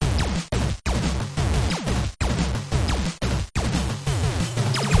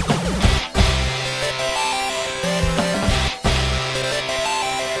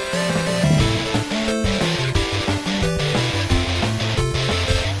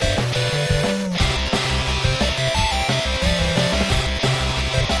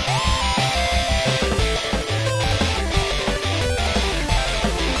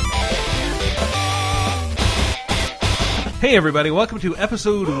Hey everybody, welcome to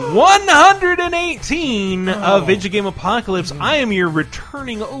episode 118 of Vidjagame Apocalypse. I am your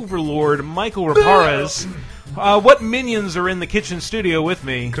returning overlord, Michael Raparez. What minions are in the kitchen studio with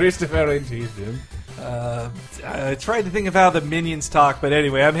me? Christopher and Jim. I tried to think of how the minions talk, but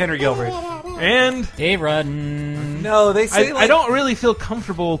anyway, I'm Henry Gilbert. And Dave Rudden. No, they say I don't really feel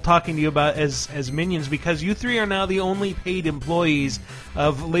comfortable talking to you about as minions because you three are now the only paid employees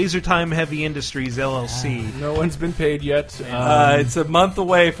of Laser Time Heavy Industries LLC. No one's been paid yet. it's a month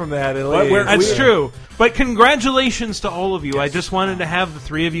away from that. That's true. But congratulations to all of you. Yes. I just wanted to have the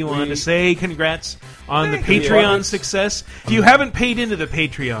three of you on to say congrats on the Patreon success. If you haven't paid into the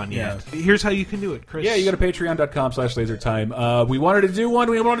Patreon yet, here's how you can do it, Chris. Yeah, you go to patreon.com/lasertime. We wanted to do one.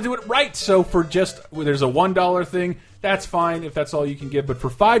 We want to do it right. So for there's a $1 thing. That's fine if that's all you can give. But for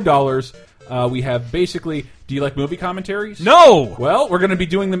 $5, we have basically. Do you like movie commentaries? No. Well, we're going to be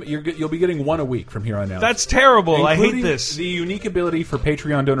doing them. You'll be getting one a week from here on out. That's terrible. I hate this. The unique ability for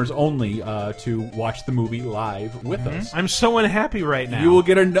Patreon donors only to watch the movie live with us. I'm so unhappy right now. You will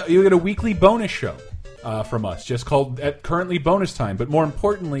get a weekly bonus show from us, just called currently Bonus Time. But more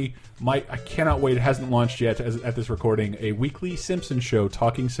importantly, I cannot wait. It hasn't launched yet at this recording. A weekly Simpsons show,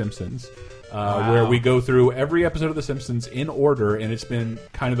 Talking Simpsons. Where we go through every episode of The Simpsons in order, and it's been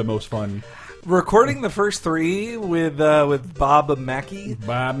kind of the most fun. Recording the first three with Bob Mackey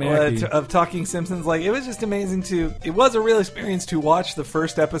of Talking Simpsons, it was just amazing it was a real experience to watch the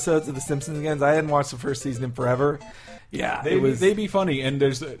first episodes of The Simpsons again. I hadn't watched the first season in forever. Yeah, they'd be funny, and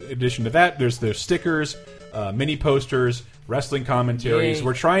there's in addition to that, there's stickers, mini posters, wrestling commentaries. Yay.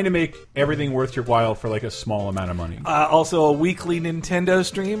 We're trying to make everything worth your while for a small amount of money. Also, a weekly Nintendo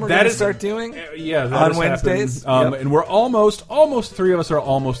stream we're going to start doing. On Wednesdays. And we're almost three of us are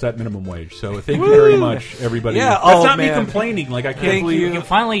almost at minimum wage. So thank you very much, everybody. Yeah, that's not me complaining. I can't believe you can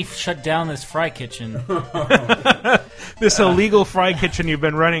finally shut down this fry kitchen. This illegal fry kitchen you've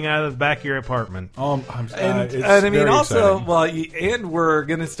been running out of the back of your apartment. And I mean, also, and we're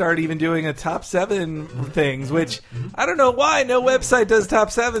going to start even doing a top 7 things, which I don't know why no website does top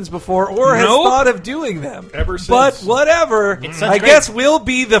 7s before or has thought of doing them ever since. But whatever, I guess we'll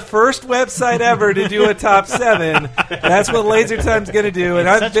be the first website ever to do a top 7. That's what Laser Time's going to do, and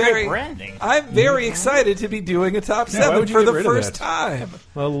I'm very excited to be doing a top 7 for the first time.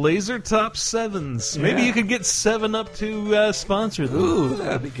 Well, Laser Top 7s. Maybe you could get 7 Up to sponsor them. Ooh,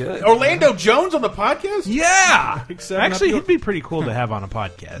 that'd be good. Orlando Jones on the podcast? Yeah, actually, he'd be pretty cool to have on a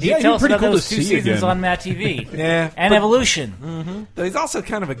podcast. He'd tell us about those 2 seasons on Matt TV. And Evolution. Though he's also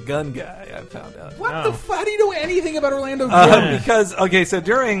kind of a gun guy, I found out. What the fuck? How do you know anything about Orlando Jones? Because, so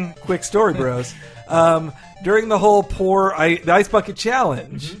during Quick Story Bros, during the whole the Ice Bucket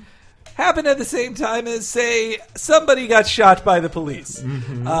Challenge, happened at the same time as, say, somebody got shot by the police.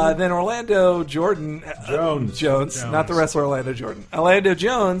 Then Orlando Jones, not the wrestler Orlando Jordan. Orlando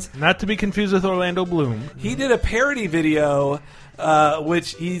Jones. Not to be confused with Orlando Bloom. He did a parody video,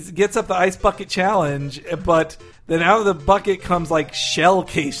 which he gets up the Ice Bucket Challenge, but then out of the bucket comes shell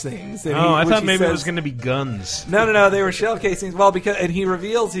casings. And I thought maybe it was going to be guns. No, they were shell casings. Well, and he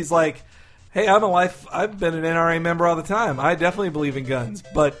reveals, he's like, hey, I've been an NRA member all the time. I definitely believe in guns,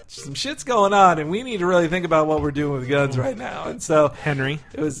 but some shit's going on, and we need to really think about what we're doing with guns right now. And so, Henry,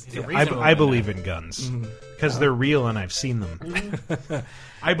 it was. I believe in guns because they're real and I've seen them.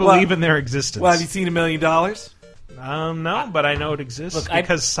 I believe in their existence. Well, have you seen $1 Million? No, but I know it exists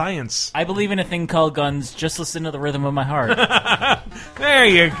because science. I believe in a thing called guns. Just listen to the rhythm of my heart. There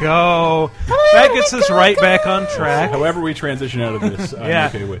you go. That gets us right back on track. However we transition out of this, I'm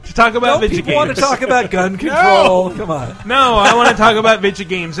okay with. To talk about Vidjagames. People want to talk about gun control. No. Come on. No, I want to talk about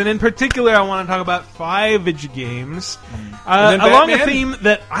Vidjagames, and in particular, I want to talk about 5 Vidjagames. Along a theme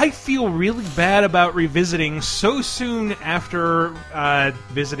that I feel really bad about revisiting so soon after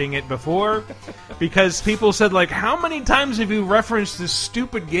visiting it before, because people said, how many times have you referenced this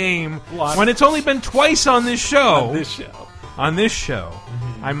stupid game when it's only been twice on this show? On this show.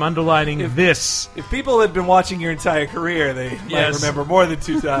 I'm underlining this. If people had been watching your entire career, they might remember more than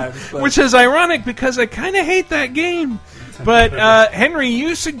 2 times. But. Which is ironic because I kind of hate that game. But, Henry,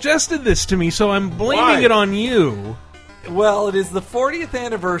 you suggested this to me, so I'm blaming it on you. Well, it is the 40th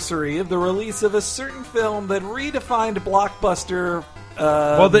anniversary of the release of a certain film that redefined blockbuster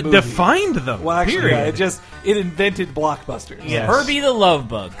that defined them. Well, actually, it invented blockbusters. Yes. Herbie the Love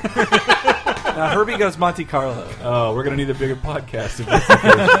Bug. Herbie Goes Monte Carlo. Oh, we're going to need a bigger podcast if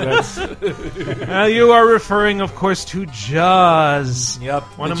that's the case. You are referring, of course, to Jaws. Yep.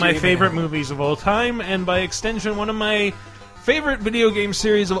 One of my favorite movies of all time, and by extension, one of my favorite video game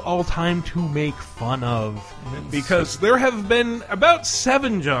series of all time to make fun of. Because there have been about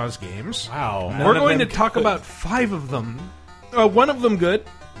 7 Jaws games. Wow. We're going to talk about 5 of them One of them good.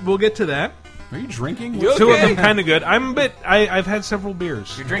 We'll get to that. Are you drinking? Two of them kind of good. I'm a bit. I've had several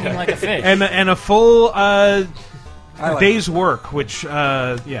beers. You're drinking like a fish. And a full day's work, which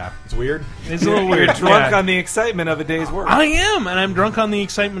it's weird. It's a little weird. You're drunk on the excitement of a day's work. I am, and I'm drunk on the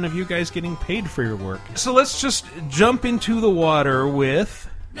excitement of you guys getting paid for your work. So let's just jump into the water with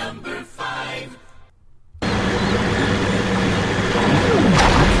number 5.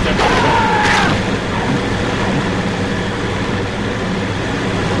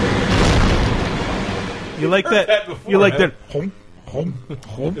 You like that? Before, you like that?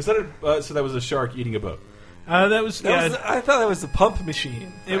 Is that so that was a shark eating a boat. That was. I thought that was the pump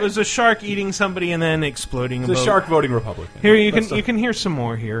machine. It was a shark eating somebody and then exploding. It's a shark voting Republican. Here you can hear some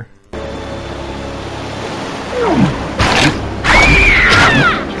more here.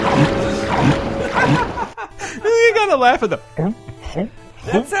 You gotta laugh at the.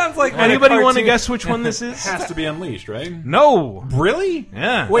 That sounds like anybody want to guess which one this is? It has to be Unleashed, right? No. Really?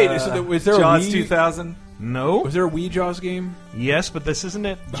 Yeah. Wait, was there Jaws a Wii? 2000? No. Was there a Wii Jaws game? Yes, but this isn't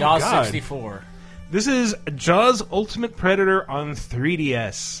it. Jaws 64. This is Jaws Ultimate Predator on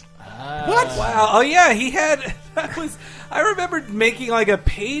 3DS. What? Wow. Oh yeah, he had. I remember making like a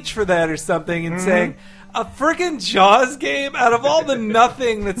page for that or something and saying, a friggin' Jaws game? Out of all the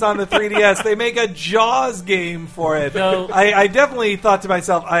nothing that's on the 3DS, they make a Jaws game for it. So, I definitely thought to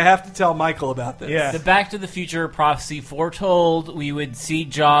myself, I have to tell Michael about this. Yeah. The Back to the Future prophecy foretold we would see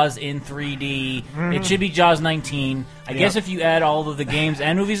Jaws in 3D. It should be Jaws 19. I guess if you add all of the games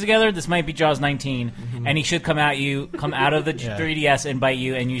and movies together, this might be Jaws 19. And he should come out of the 3DS and bite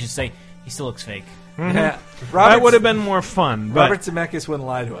you, and you should say, he still looks fake. Yeah. That would have been more fun. Robert Zemeckis wouldn't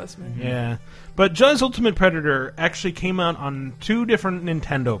lie to us, man. Yeah. But Jaws Ultimate Predator actually came out on 2 different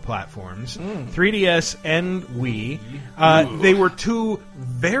Nintendo platforms, 3DS and Wii. They were 2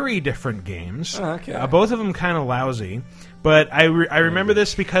 very different games. Oh, okay. Both of them kind of lousy. But I remember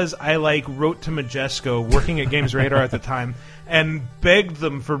this because I wrote to Majesco, working at Games Radar at the time, and begged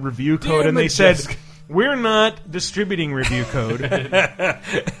them for review code, and they said, we're not distributing review code.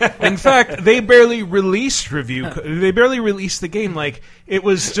 In fact, they barely released review code. They barely released the game. Like, it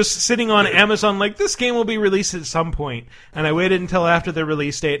was just sitting on Amazon, like, this game will be released at some point. And I waited until after the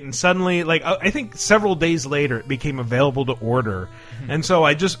release date, and suddenly, like, I think several days later, it became available to order. And so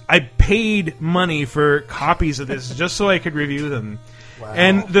I paid money for copies of this just so I could review them. Wow.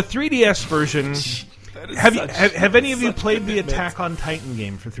 And the 3DS version... Have any of you played the Attack on Titan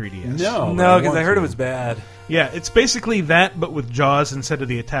game for 3DS? No, because I heard it was bad. Yeah, it's basically that, but with Jaws instead of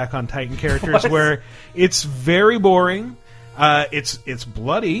the Attack on Titan characters, where it's very boring. It's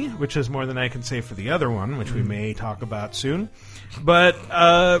bloody, which is more than I can say for the other one, which we may talk about soon. But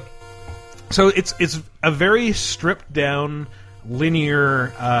so it's a very stripped down, linear,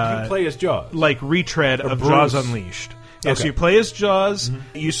 you play as Jaws, like retread of Bruce. Jaws Unleashed. Yeah, Okay. so you play as Jaws,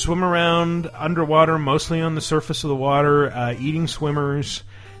 you swim around underwater, mostly on the surface of the water, eating swimmers,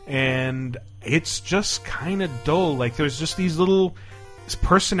 and it's just kind of dull. Like, there's just these little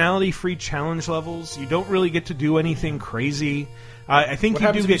personality-free challenge levels. You don't really get to do anything crazy. I think what you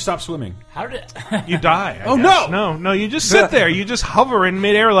happens do if get... you stop swimming? How did You die. Oh, guess. no! No, you just sit there. You just hover in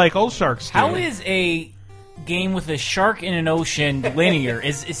midair like old sharks do. How is a game with a shark in an ocean linear?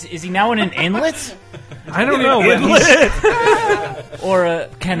 Is he now in an inlet? I don't know. Or a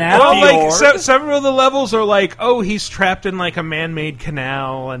canal? Well, like, several of the levels are like, oh, he's trapped in like a man-made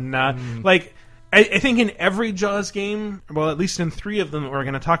canal, and like, I think in every Jaws game, well, at least in 3 of them that we're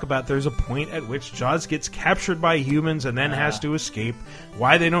going to talk about, there's a point at which Jaws gets captured by humans and then has to escape.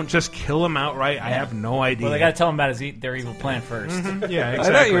 Why they don't just kill him outright, I have no idea. Well, they got to tell him about their evil plan first. Yeah, exactly.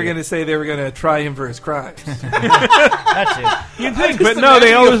 I thought you were going to say they were going to try him for his crimes. That's it. You'd think, but no,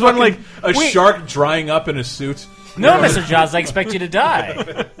 they always want like a shark drying up in a suit. No, Mr. Jaws, I expect you to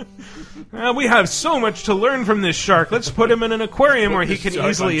die. we have so much to learn from this shark. Let's put him in an aquarium where he can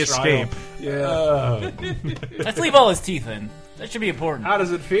easily escape. Yeah. Let's leave all his teeth in. That should be important. How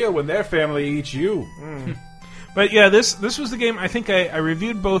does it feel when their family eats you? But yeah, this was the game. I think I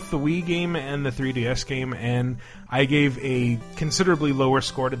reviewed both the Wii game and the 3DS game, and I gave a considerably lower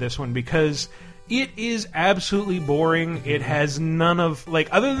score to this one because it is absolutely boring. It has none of, like,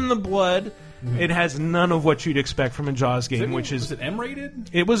 other than the blood, it has none of what you'd expect from a Jaws game, which is... Was it M-rated?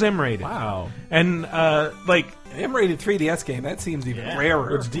 It was M-rated. Wow. And, like... M-rated 3DS game, that seems even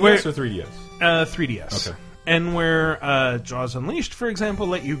rarer. It's DS or 3DS? 3DS. Okay. And where Jaws Unleashed, for example,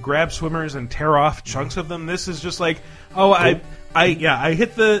 let you grab swimmers and tear off chunks of them, this is just like, I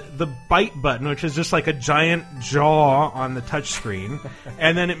hit the bite button, which is just like a giant jaw on the touch screen,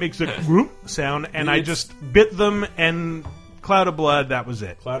 and then it makes a whoop sound, and I just bit them and Cloud of Blood, that was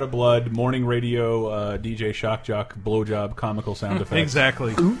it. Cloud of Blood, morning radio, DJ Shock Jock, blowjob, comical sound effects.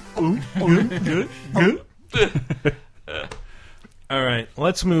 Exactly. All right,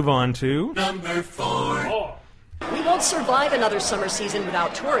 let's move on to number 4. We won't survive another summer season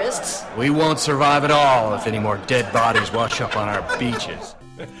without tourists. We won't survive at all if any more dead bodies wash up on our beaches.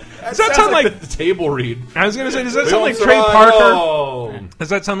 Does that sound like the table read? I was going to say, does that sound like Trey Parker? Does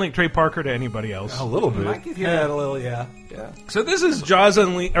that sound like Trey Parker to anybody else? A little bit. I could hear that a little, yeah. So this is Jaws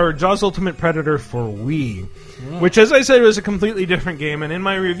Ultimate Predator for Wii, which, as I said, was a completely different game. And in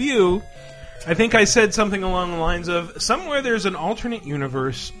my review, I think I said something along the lines of, somewhere there's an alternate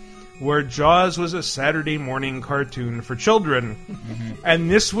universe where Jaws was a Saturday morning cartoon for children, and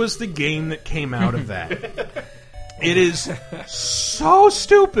this was the game that came out of that. It is so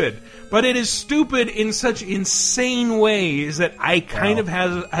stupid, but it is stupid in such insane ways that I kind of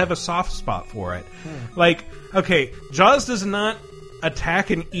have a soft spot for it. Like, okay, Jaws does not attack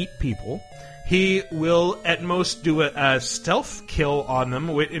and eat people. He will, at most, do a stealth kill on them,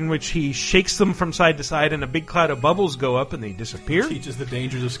 in which he shakes them from side to side, and a big cloud of bubbles go up, and they disappear. Teaches the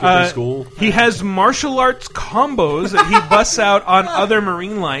dangers of skipping school. He has martial arts combos that he busts out on other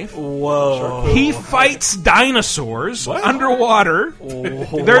marine life. Whoa. He fights dinosaurs underwater.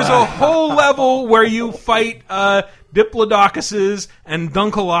 There's a whole level where you fight Diplodocuses and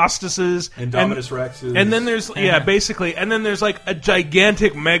Dunkleostuses and Dominus Rexes. And then there's basically, and then there's like a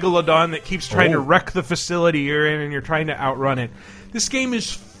gigantic megalodon that keeps trying to wreck the facility you're in, and you're trying to outrun it. This game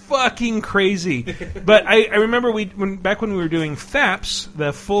is fucking crazy. But I remember back when we were doing FAPS,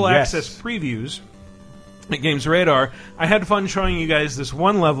 the full access previews at Games Radar, I had fun showing you guys this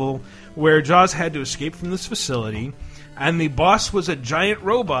one level where Jaws had to escape from this facility, and the boss was a giant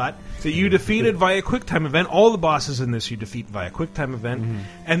robot that you defeated via QuickTime event. All the bosses in this you defeat via QuickTime event.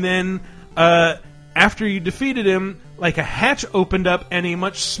 And then after you defeated him, like a hatch opened up and a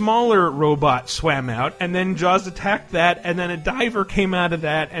much smaller robot swam out, and then Jaws attacked that, and then a diver came out of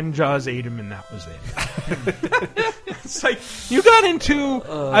that, and Jaws ate him, and that was it. It's like, you got into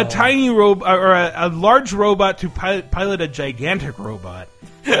a tiny robot, or a large robot to pilot a gigantic robot.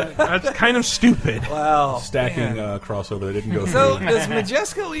 That's kind of stupid. Wow. Stacking crossover that didn't go through. So, does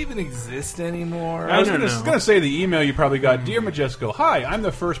Majesco even exist anymore? I was going to say the email you probably got. Dear Majesco, hi, I'm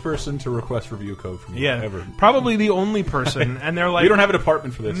the first person to request review code from you ever. Probably the only person. And they're like, we don't have a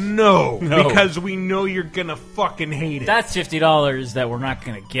department for this. No, because we know you're going to fucking hate it. That's $50 that we're not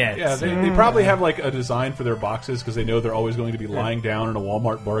going to get. Yeah, they probably have like a design for their boxes because they know they're always going to be lying down in a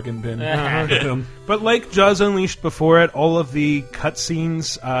Walmart bargain bin. But like Jaws Unleashed before it, all of the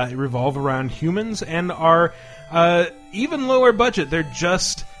cutscenes revolve around humans and are even lower budget. They're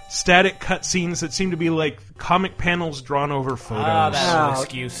just static cutscenes that seem to be like comic panels drawn over photos. That's an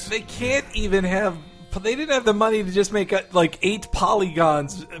excuse. They can't even have... They didn't have the money to just make like 8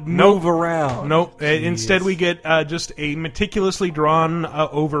 polygons move around. Nope. Instead, we get just a meticulously drawn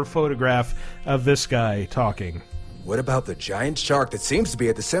over photograph of this guy talking. What about the giant shark that seems to be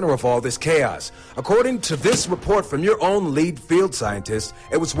at the center of all this chaos? According to this report from your own lead field scientist,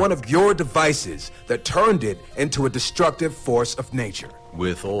 it was one of your devices that turned it into a destructive force of nature.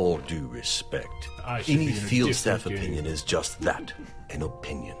 With all due respect, any field staff opinion is just that, an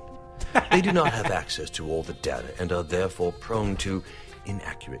opinion. They do not have access to all the data and are therefore prone to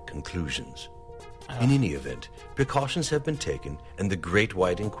inaccurate conclusions. In any event, precautions have been taken, and the great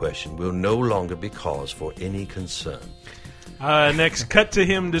white in question will no longer be cause for any concern. Next, cut to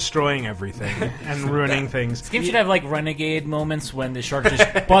him destroying everything and ruining things. This game should have like renegade moments when the shark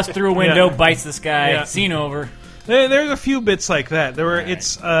just busts through a window, bites this guy, scene over. There's a few bits like that.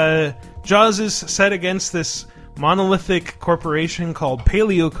 It's Jaws is set against this monolithic corporation called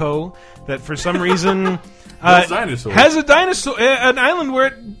Paleoco that for some reason... has an island where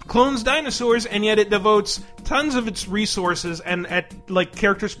it clones dinosaurs, and yet it devotes tons of its resources. And like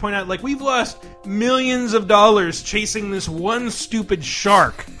characters point out, like, we've lost millions of dollars chasing this one stupid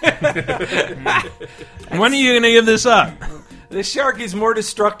shark. When are you going to give this up? The shark is more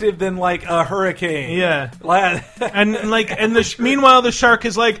destructive than like a hurricane. Yeah, meanwhile the shark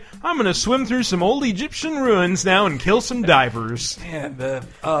is like, I'm going to swim through some old Egyptian ruins now and kill some divers and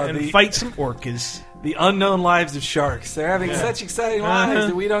fight some orcas. The unknown lives of sharks. They're having such exciting lives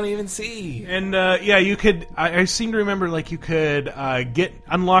that we don't even see. And you could. I seem to remember like you could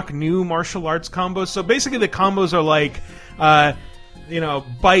unlock new martial arts combos. So basically, the combos are like,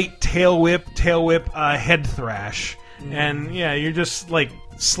 bite, tail whip, head thrash, and you're just like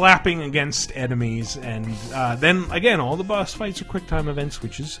slapping against enemies. And then again, all the boss fights are QuickTime events,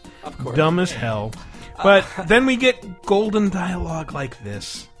 which is dumb as hell. But then we get golden dialogue like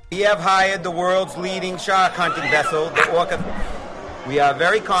this. We have hired the world's leading shark hunting vessel, the Orca. We are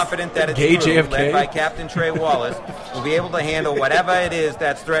very confident that its Gay crew, JFK? led by Captain Trey Wallace, will be able to handle whatever it is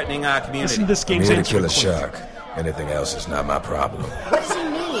that's threatening our community. Listen, this game's I'm here to kill a shark. Anything else is not my problem. What does he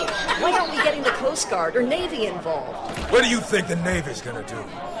mean? Why aren't we getting the Coast Guard or Navy involved? What do you think the Navy's gonna do?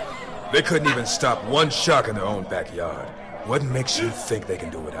 They couldn't even stop one shark in their own backyard. What makes you think they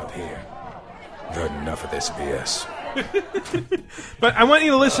can do it out here? I've heard enough of this BS. But I want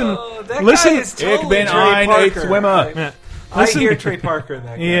you to listen. That listen. guy is totally Ich bin Trey ein Parker. Schwimmer. Yeah. I Listen- hear Trey Parker in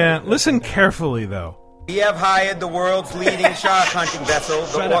that guy. Yeah, listen carefully though. We have hired the world's leading shark hunting vessel,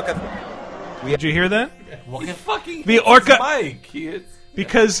 the Orca. Did you hear that? He fucking The hates orca- Mike. He is...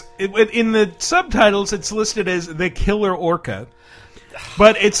 Because in the subtitles it's listed as the killer orca,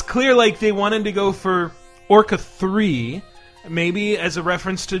 but it's clear like they wanted to go for Orca 3, maybe as a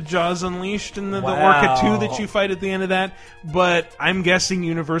reference to Jaws Unleashed and the Orca 2 that you fight at the end of that. But I'm guessing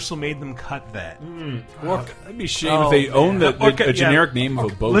Universal made them cut that. That'd be a shame if they own a generic name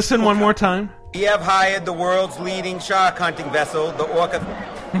of a boat. Listen one more time. We have hired the world's leading shark hunting vessel, the Orca.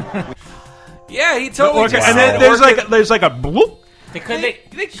 Yeah, he totally Orca, just and then said there's like a bloop. They could.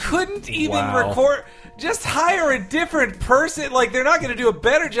 They couldn't even Wow. record. Just hire a different person. Like, they're not going to do a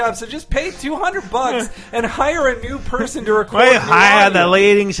better job, so just pay $200 and hire a new person to record. We new hire the audio.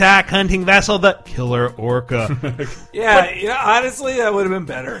 leading shark hunting vessel, the killer orca. Yeah, honestly, that would have been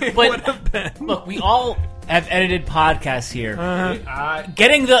better. But look, we all have edited podcasts here. Uh-huh.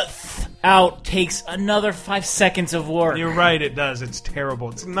 Getting the out takes another 5 seconds of work. You're right, it does. It's terrible.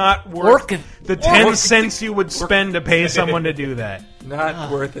 It's not worth Orca- the 10 cents you would spend to pay someone to do that.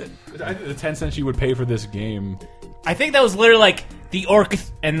 Not worth it. The 10 cents you would pay for this game. I think that was literally like the orca,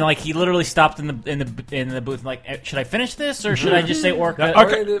 and like he literally stopped in the booth. Like, should I finish this or should I just say orca?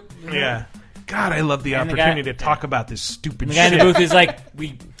 Orca. Yeah. God, I love the And the opportunity guy- to talk about this stupid The guy in shit. the booth is like,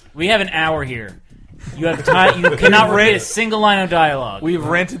 we have an hour here. You have time. You cannot read a single line of dialogue. We've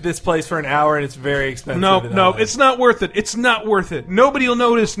rented this place for an hour, and it's very expensive. No, it's not worth it. It's not worth it. Nobody will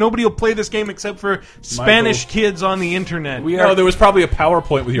notice. Nobody will play this game except for Spanish kids on the internet. No, there was probably a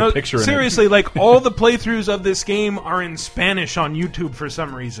PowerPoint with your picture in it. Seriously, like all the playthroughs of this game are in Spanish on YouTube for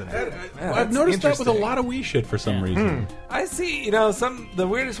some reason. I've noticed that with a lot of Wii shit for some reason. I see, the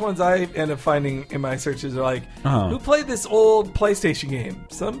weirdest ones I end up finding in my searches are like, Uh-huh. who played this old PlayStation game?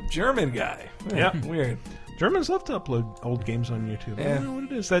 Some German guy. Yeah. Weird. Germans love to upload old games on YouTube. I Yeah. don't know what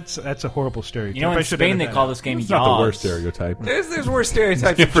it is. That's a horrible stereotype. You know, I in should Spain edit they that call out. this game It's Jaws. not the worst stereotype. There's worse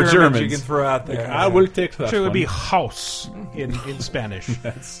stereotypes Yeah, of for Germans you Germans. can throw out there. I will take that. Actually, it would be one. Haus in Spanish.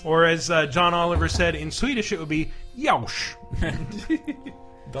 Or as John Oliver said, in Swedish it would be Jausch.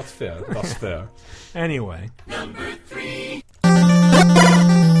 That's fair. That's fair. Anyway.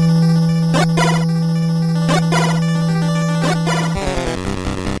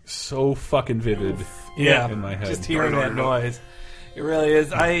 So fucking vivid. Yeah, in my head. just hearing that noise. It really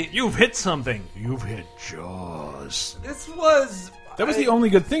is. You've hit something. You've hit Jaws. This was... That was the only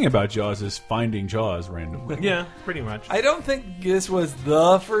good thing about Jaws is finding Jaws randomly. Yeah, pretty much. I don't think this was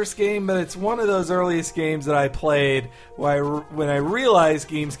the first game, but it's one of those earliest games that I played when I realized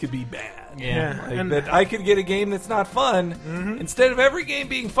games could be bad. Yeah. Like And- that I could get a game that's not fun instead of every game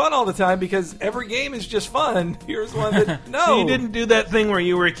being fun all the time because every game is just fun. Here's one that no. So you didn't do that thing where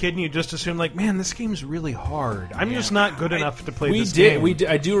you were a kid and you just assumed like, man, this game's really hard. I'm just not good enough to play this game. We did.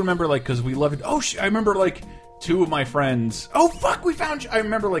 I do remember, like, because we loved it. Oh, I remember, like, two of my friends. Oh, fuck, we found. I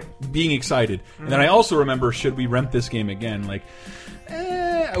remember, like, being excited, and then I also remember, should we rent this game again? Like,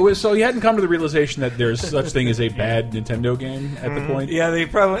 so you hadn't come to the realization that there's such thing as a bad Nintendo game at the point. Yeah, they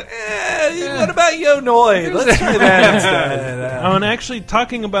probably went, what about Yo Noi? Let's try that instead. Oh, and actually,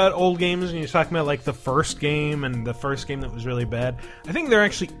 talking about old games, and you're talking about like the first game and the first game that was really bad. I think there are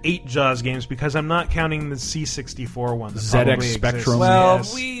actually 8 Jaws games because I'm not counting the C64 one. That ZX probably Spectrum. exists. Well,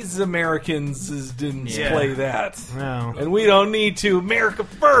 Yes. we's Americans didn't Yeah. play that. No. And we don't need to. America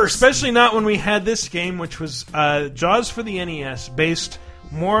first! Especially not when we had this game, which was Jaws for the NES, based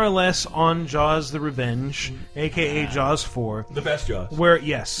more or less on Jaws the Revenge, a.k.a. Jaws 4. The best Jaws. Where,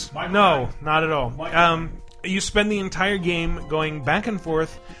 yes. No, not at all. You spend the entire game going back and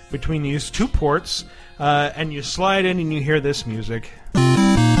forth between these two ports, and you slide in and you hear this music.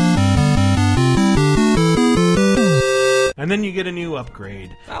 And then you get a new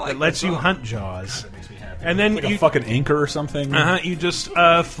upgrade that lets you hunt Jaws. And then Like a fucking anchor or something. you just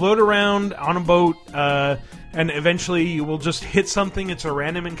float around on a boat, and eventually you will just hit something. It's a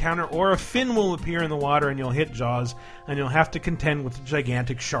random encounter, or a fin will appear in the water, and you'll hit Jaws, and you'll have to contend with a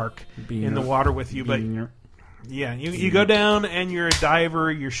gigantic shark in the water with you. But yeah, you go down, and you're a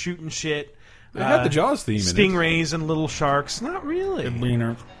diver. You're shooting shit. It had the Jaws theme in it. Stingrays and little sharks. Not really.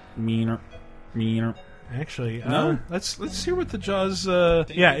 Meaner. Actually, No? let's hear what the Jaws.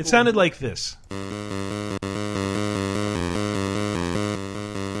 Yeah, it sounded like this.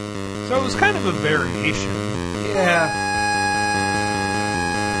 So it was kind of a variation. Yeah.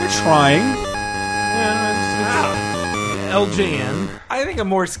 They're trying. Yeah, it's LJN. I think a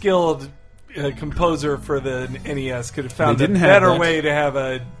more skilled composer for the NES could have found They a didn't have better that. way to have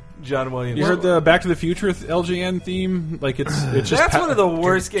a John Williams. You heard the Back to the Future LJN theme? Like it's just That's one of the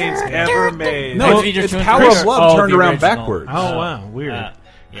worst games ever made. No, it's Power of Love turned around backwards. Oh wow, weird.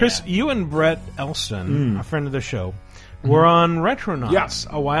 Chris, you and Brett Elston, a friend of the show, were on Retronauts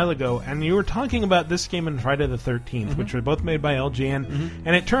a while ago, and you were talking about this game and Friday the 13th, which were both made by LJN,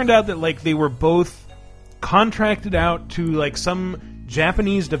 and it turned out that like they were both contracted out to like some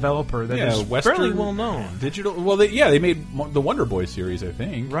Japanese developer that is fairly well known. Digital. Well, they made the Wonder Boy series, I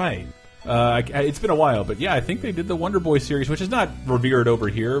think. Right. It's been a while, but yeah, I think they did the Wonder Boy series, which is not revered over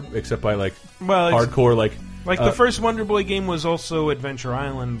here, except by like hardcore like the first Wonder Boy game was also Adventure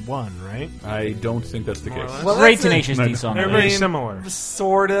Island 1, right? I don't think that's the case. Well, Great Tenacious D song. They're very similar.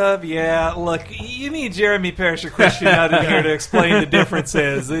 Sort of, yeah. Look, you need Jeremy Parrish or Christian out in here to explain the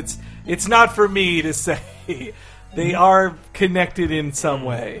differences. It's not for me to say. They are connected in some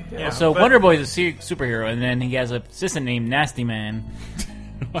way. Yeah, so Wonder Boy is a superhero, and then he has an assistant named Nasty Man.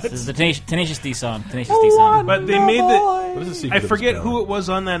 This is the Tenacious D song. But they made What is the secret I of forget this who it was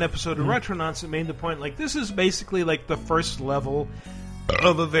on that episode of Retronauts that made the point. Like, this is basically like the first level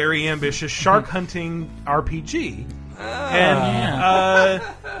of a very ambitious shark hunting RPG.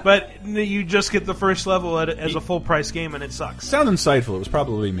 But you just get the first level as a full price game, and it sucks. Sound insightful. It was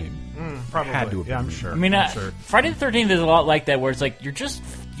probably me. Probably. Had to have been. I'm sure. I mean, I'm sure. Friday the 13th is a lot like that, where it's like you just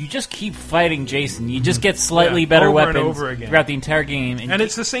keep fighting Jason. You just get slightly better over weapons and over again. throughout the entire game, and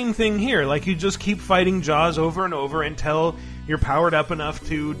it's the same thing here. Like, you just keep fighting Jaws over and over until you're powered up enough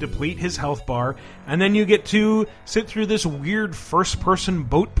to deplete his health bar, and then you get to sit through this weird first-person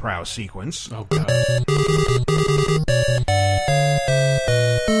boat prow sequence. Oh god.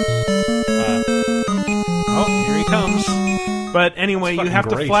 Oh, here he comes. But anyway, you have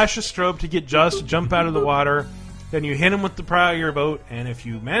great. to flash a strobe to get Jaws to jump out of the water. Then you hit him with the prow of your boat, and if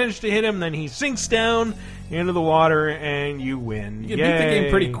you manage to hit him, then he sinks down into the water, and you win. You beat the game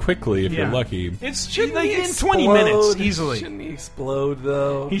pretty quickly if you're lucky. It's like in 20 minutes, easily. Shouldn't he explode,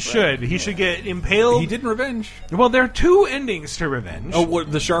 though? He should. He should get impaled. He didn't Revenge. Well, there are two endings to Revenge. Oh, what,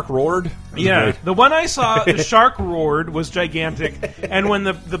 the shark roared? That was Yeah, great. the one I saw, the shark roared, was gigantic, and when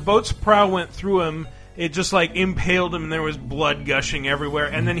the boat's prow went through him, it just like impaled him, and there was blood gushing everywhere.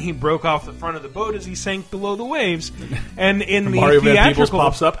 And then he broke off the front of the boat as he sank below the waves. And in the Mario Van Peebles theatrical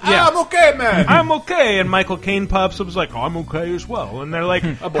pops up. Yeah. I'm okay, man. I'm okay. And Michael Caine pops up, is like, I'm okay as well. And they're like,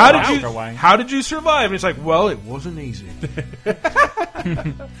 Why? how did you survive? And he's like, well, it wasn't easy.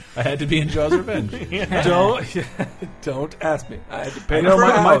 I had to be in Jaws Revenge. Don't ask me. I had to pay I know for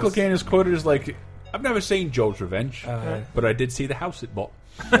a house. Michael Caine is quoted as like, I've never seen Jaws Revenge, but I did see the house it bought.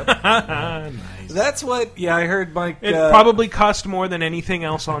 Nice. That's what. Yeah, I heard Mike. It probably cost more than anything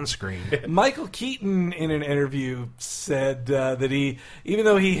else on screen. Michael Keaton in an interview said that even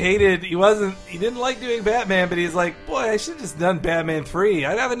though he didn't like doing Batman, but he's like, boy, I should have just done Batman 3.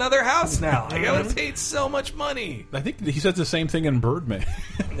 I'd have another house now. Like, I would have paid so much money. I think he said the same thing in Birdman.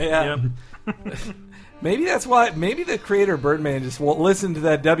 Yeah. Maybe that's why. Maybe the creator of Birdman just listened to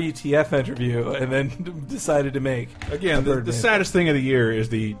that WTF interview and then decided to make Again, the saddest thing of the year is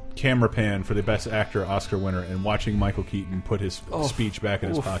the camera pan for the Best Actor Oscar winner and watching Michael Keaton put his speech back in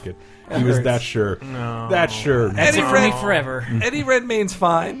his pocket. He was that sure. No. That sure. That's it for me forever. Eddie Redmayne's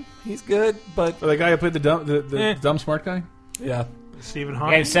fine. He's good, but The guy who played the dumb smart guy? yeah. Stephen Yeah,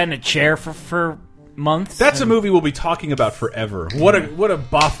 Hawking. he sat in a chair for months. That's a movie we'll be talking about forever. What a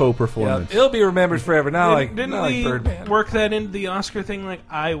Boffo performance. It'll be remembered forever. Didn't not like we Birdman. work that into the Oscar thing? Like,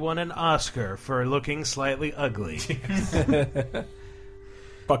 I won an Oscar for looking slightly ugly.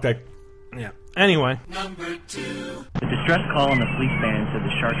 Fuck that. Yeah. Anyway. The distress call on the police van said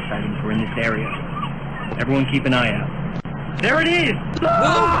the shark sightings were in this area. Everyone keep an eye out. There it is!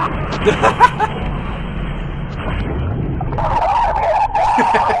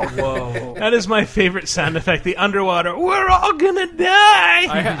 Whoa. That is my favorite sound effect, the underwater, we're all gonna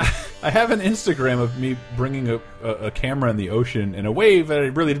die! I have an Instagram of me bringing a camera in the ocean, and a wave that I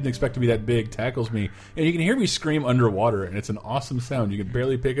really didn't expect to be that big tackles me, and you can hear me scream underwater, and it's an awesome sound. You can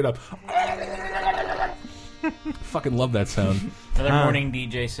barely pick it up. Fucking love that sound. Another morning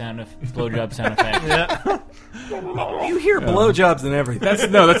DJ blowjob sound effect. Yeah. You hear blowjobs and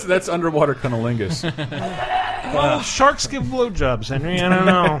everything. That's underwater cunnilingus. Well, sharks give blowjobs, Henry. I don't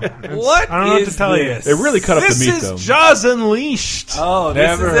know. What I don't know what is to tell this? They really cut up the meat, This though. is Jaws Unleashed. Oh,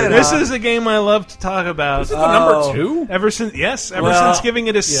 Never this is heard it. of This is a game I love to talk about. This is the number 2? Ever since giving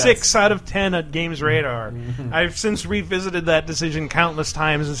it a 6 out of 10 at Games Radar. I've since revisited that decision countless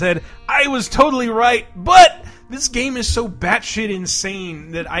times and said, I was totally right, but this game is so batshit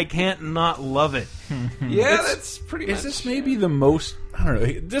insane that I can't not love it. Yeah, that's pretty much. Is this maybe the most... I don't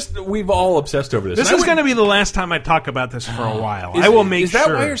know. Just we've all obsessed over this. This is going to be the last time I talk about this for a while. Is I will make Is that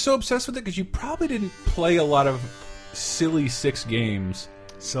sure. why you're so obsessed with it? Because you probably didn't play a lot of silly 6 games.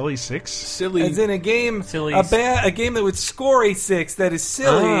 Silly 6? Silly... As in a game, Silly. a game that would score a 6 that is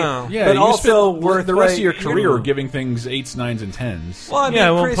silly, Oh. Yeah, but you also spent worth the rest of your playing. career giving things 8s, 9s, and 10s. Well, I mean,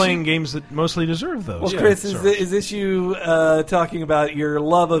 Yeah, well, Chris, playing games that mostly deserve those. Well, Yeah, Chris, sorry. is this you talking about your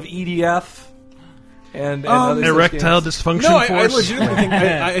love of EDF and other such Erectile games? dysfunction No, I force? legitimately think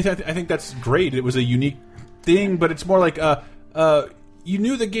I think that's great. It was a unique thing, but it's more like you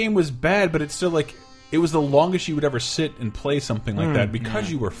knew the game was bad, but it's still like it was the longest you would ever sit and play something like that because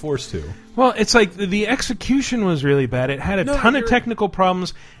you were forced to. Well, it's like the execution was really bad. It had a ton of technical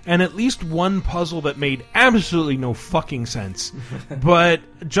problems and at least one puzzle that made absolutely no fucking sense. But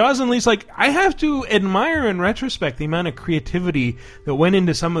Jaws Unleashed, like, I have to admire in retrospect the amount of creativity that went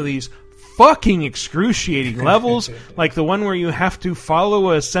into some of these fucking excruciating levels, like the one where you have to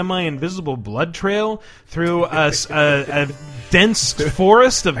follow a semi-invisible blood trail through a dense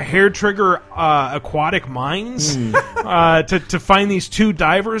forest of hair-trigger aquatic mines to find these 2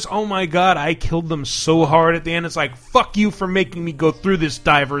 divers. Oh my god, I killed them so hard at the end. It's like, fuck you for making me go through this,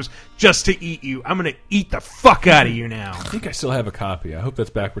 divers, just to eat you. I'm gonna eat the fuck out of you now. I think I still have a copy. I hope that's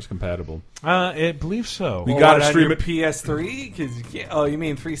backwards compatible. I believe so. We got to on stream your it. PS3? 'Cause you can't, oh, you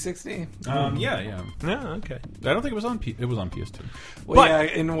mean 360? Yeah. Yeah, okay. I don't think it was on it was on PS2. Well, But- yeah,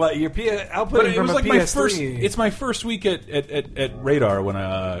 in what your output But it from was a like PS3. my first. It's my first week at Radar when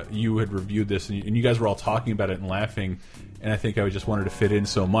you had reviewed this and you guys were all talking about it and laughing, and I think I just wanted to fit in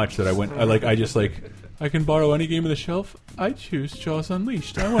so much that I went. I can borrow any game on the shelf. I choose Jaws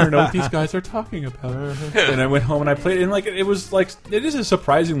Unleashed. I want to know what these guys are talking about. And I went home and I played it, and it was like it is a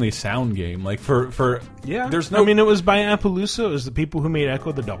surprisingly sound game. Like for Yeah, there's no. I mean, it was by Appaloosa. It was the people who made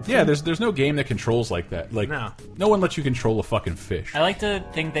Echo the Dolphin. Yeah, there's no game that controls like that. Like no one lets you control a fucking fish. I like to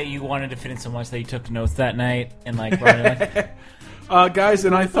think that you wanted to fit in so much that you took notes that night and like wrote it like. Guys,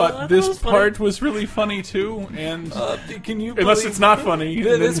 and I thought that this was funny. part was really funny too. And Can you unless believe- it's not funny,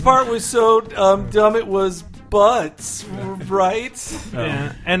 This part was so dumb it was butts, right?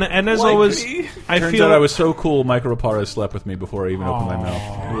 Yeah. And as Like always, me. I turns feel out I was so cool. Micro Parra slept with me before I even opened my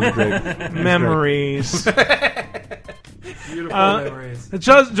mouth. It was great. It was great. memories. Beautiful memories.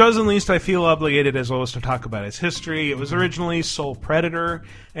 Jaws Unleashed, I feel obligated as always to talk about its history. It was originally Soul Predator,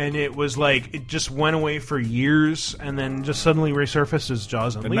 and it was like it just went away for years, and then just suddenly resurfaced as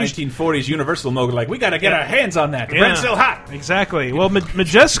Jaws The Unleashed. 1940s Universal mogul, like, we gotta get our hands on that. The brand's still hot. Exactly. Well,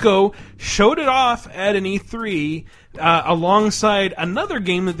 Majesco showed it off at an E3 alongside another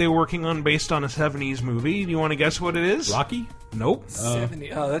game that they were working on based on a 70s movie. Do you want to guess what it is? Rocky? Nope.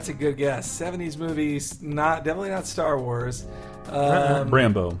 70. Oh, that's a good guess. 70s movies, definitely not Star Wars.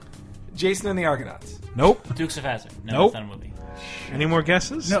 Brambo. Jason and the Argonauts. Nope. Dukes of Hazzard. No, Nope. that's not a movie. Any more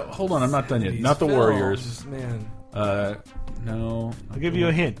guesses? No, hold on, I'm not done yet. 70s Not the films, Warriors. Man. No. I'll give you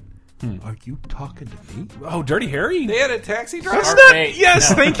a hint. Are you talking to me? Oh, Dirty Harry? They had a taxi driver. That's not. Hey,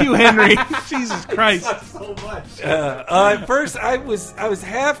 Yes, no. thank you, Henry. Jesus Christ. So much. At first, I was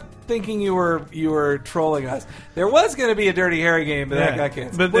half thinking you were trolling us. There was going to be a Dirty Harry game, but that got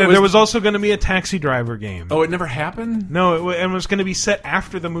canceled. But there was also going to be a Taxi Driver game. Oh, it never happened? No, it was going to be set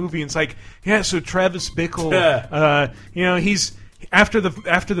after the movie. It's like, yeah, so Travis Bickle, he's after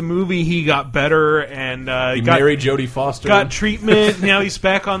the movie, he got better and He married Jodie Foster. got treatment. Now he's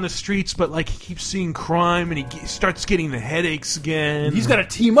back on the streets, but like he keeps seeing crime and he starts getting the headaches again. He's got to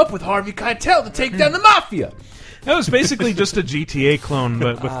team up with Harvey Keitel to take down the mafia. That was basically just a GTA clone,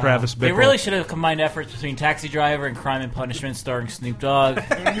 but with Travis Bickle. They really should have combined efforts between Taxi Driver and Crime and Punishment, starring Snoop Dogg,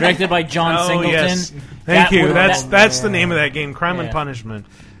 directed by John Singleton. Yes. Thank you. That That's the name of that game, Crime and Yeah. Punishment.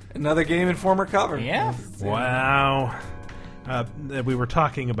 Another game in former cover. Yeah. Wow. We were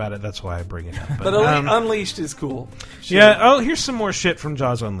talking about it, that's why I bring it up. But Unleashed is cool. Yeah, oh, here's some more shit from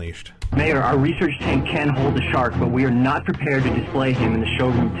Jaws Unleashed. Mayor, our research tank can hold the shark, but we are not prepared to display him in the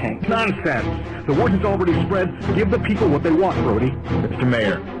showroom tank. Nonsense. The word has already spread. Give the people what they want, Brody. Mr.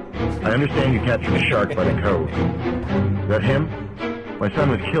 Mayor, I understand you captured a shark by the code. Is that him? My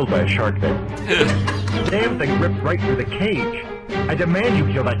son was killed by a shark then. Damn thing ripped right through the cage. I demand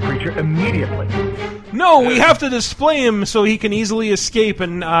you kill that creature immediately. No, we have to display him so he can easily escape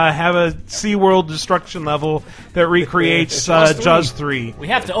and have a SeaWorld destruction level that recreates Jaws 3. We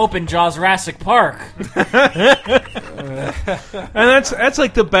have to open Jawsracic Park. And that's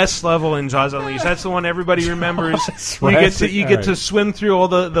like the best level in Jaws Unleashed. That's the one everybody remembers. You get to swim through all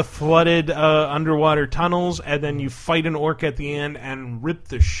the flooded underwater tunnels, and then you fight an orc at the end and rip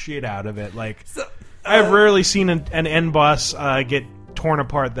the shit out of it. Like I've rarely seen an end boss get torn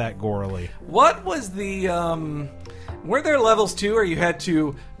apart that gorily. What was the were there levels too where you had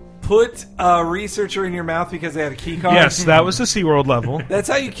to put a researcher in your mouth because they had a key card? Yes, that was the SeaWorld level. That's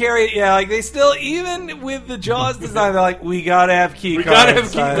how you carry it. Yeah, like they still, even with the Jaws design, they're like, we gotta have key cards. Gotta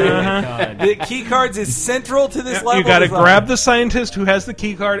have key cards. The key cards is central to this level. You gotta grab the scientist who has the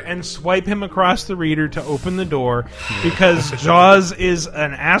key card and swipe him across the reader to open the door, because Jaws is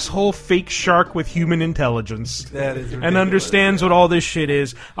an asshole fake shark with human intelligence. That is ridiculous. And understands what all this shit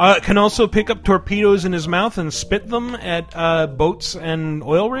is. Can also pick up torpedoes in his mouth and spit them at boats and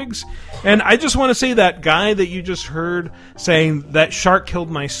oil rigs. And I just want to say, that guy that you just heard saying, that shark killed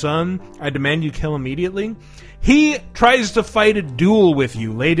my son, I demand you kill immediately, he tries to fight a duel with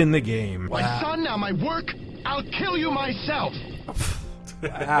you late in the game. My son, now my work, I'll kill you myself.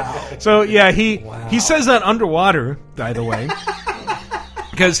 Wow. So yeah, he says that underwater, by the way.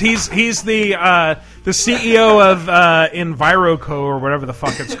 Because he's the CEO of Enviroco, or whatever the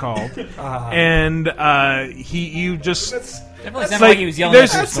fuck it's called, and you just like he was yelling.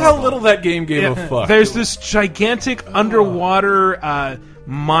 That's how little that game gave a fuck. There's this gigantic underwater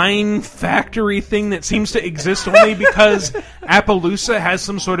mine factory thing that seems to exist only because Appaloosa has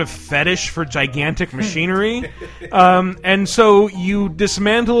some sort of fetish for gigantic machinery. And so you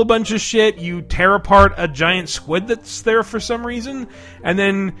dismantle a bunch of shit, you tear apart a giant squid that's there for some reason, and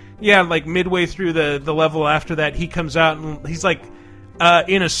then, like midway through the level after that, he comes out and he's like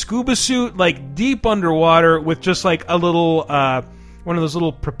in a scuba suit, like deep underwater, with just like a little one of those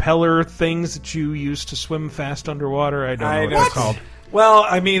little propeller things that you use to swim fast underwater. I don't know what it's called. Well,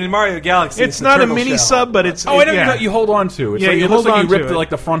 I mean, in Mario Galaxy, it's not a mini sub, but it's you hold on to it. You hold on to it. Like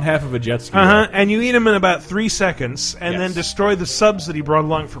the front half of a jet ski. And you eat him in about 3 seconds, and then destroy the subs that he brought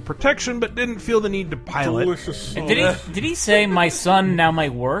along for protection, but didn't feel the need to pilot. Delicious. Did he say, "My son, now my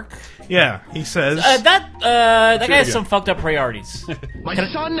work"? Yeah, he says that guy has some fucked up priorities. My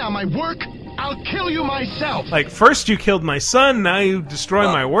son, now my work, I'll kill you myself. Like, first you killed my son, now you destroy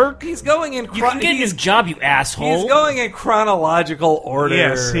my work. He's going in. You can get his job, you asshole. He's going in chronological order.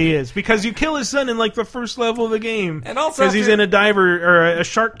 Yes, he is, because you kill his son in like the first level of the game, and also because he's in a diver or a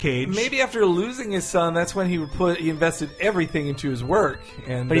shark cage. Maybe after losing his son, that's when he invested everything into his work.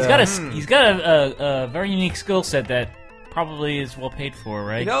 And but he's got a very unique skill set that probably is well paid for,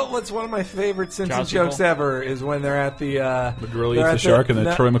 right? You know what's one of my favorite Simpsons jokes ever is when they're at the gorilla eats the shark and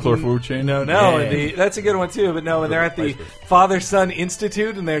the Troy McClure food chain. No, that's a good one too. But no, when they're at the Father-Son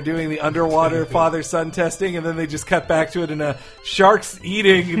Institute and they're doing the underwater father-son testing, and then they just cut back to it in a shark's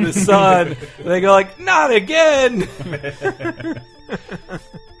eating the son. They go like, "Not again."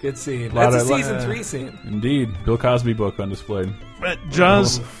 Good scene. That's a season 3 scene. Indeed. Bill Cosby book on display. But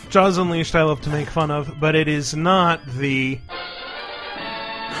Jaws Unleashed I love to make fun of, but it is not the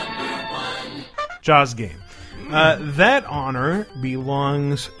Jaws game. That honor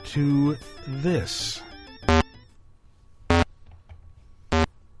belongs to this.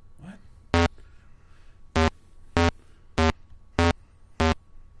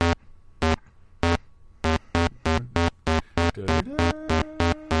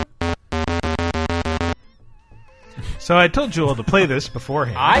 So I told you all to play this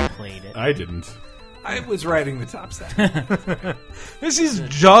beforehand. I played it. I didn't. I was writing the top set. This is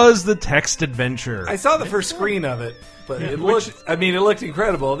Jaws the Text Adventure. I saw the first screen of it, but it looked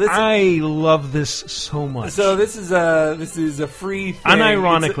incredible. I love this so much. So this is a free thing.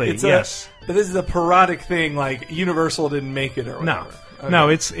 Unironically, yes. But this is a parodic thing, like Universal didn't make it or whatever. No. No,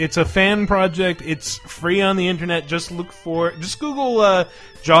 it's a fan project. It's free on the internet. Just Google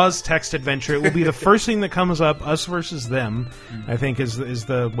Jaws Text Adventure. It will be the first thing that comes up. Us versus Them, I think, is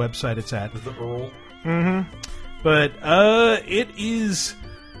the website it's at. Is the Earl? Mm-hmm. But it is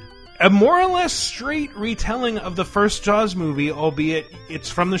a more or less straight retelling of the first Jaws movie, albeit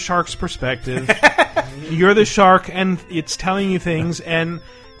it's from the shark's perspective. You're the shark, and it's telling you things,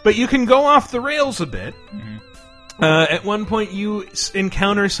 but you can go off the rails a bit. Mm-hmm. At one point, you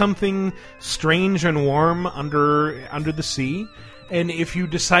encounter something strange and warm under the sea, and if you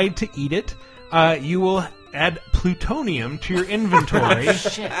decide to eat it, you will add plutonium to your inventory.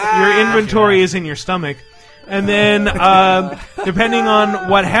 Your inventory is in your stomach. And then, depending on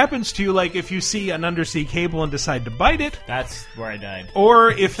what happens to you, like if you see an undersea cable and decide to bite it, that's where I died.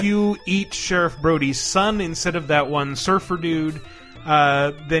 Or if you eat Sheriff Brody's son instead of that one surfer dude,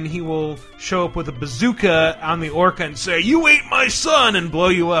 then he will show up with a bazooka on the orca and say, "You ate my son," and blow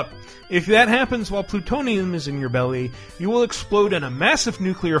you up. If that happens while plutonium is in your belly, you will explode in a massive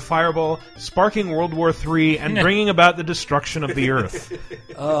nuclear fireball, sparking World War III and bringing about the destruction of the Earth.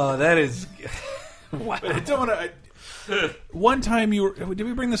 Oh, that is... Wow. One time you were... Did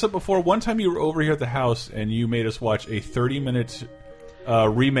we bring this up before? One time you were over here at the house and you made us watch a 30-minute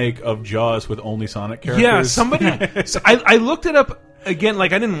remake of Jaws with only Sonic characters. Yeah, somebody... so I looked it up again,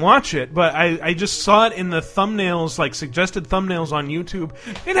 like I didn't watch it, but I just saw it in the thumbnails, like suggested thumbnails on YouTube.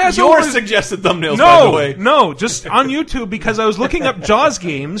 It has your suggested thumbnails, by the way. No, just on YouTube because I was looking up Jaws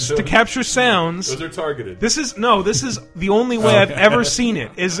games to capture sounds. Those are targeted. This is the only way I've ever seen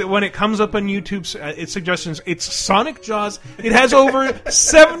it. Is that when it comes up on YouTube, its suggestions. It's Sonic Jaws. It has over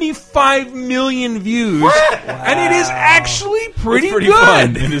 75 million views, and it is actually pretty good.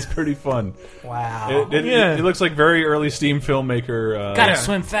 Fun. It is pretty fun. Wow. It looks like very early Steam filmmaker. Gotta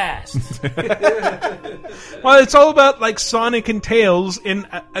swim fast. Well, it's all about like Sonic and Tails in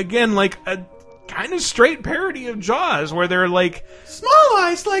again like a kind of straight parody of Jaws, where they're like small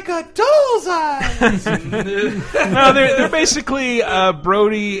eyes like a doll's eyes. No, they're basically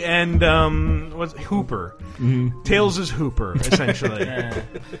Brody and what's Hooper. Mm-hmm. Tails is Hooper essentially,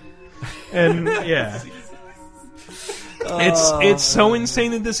 and yeah. It's so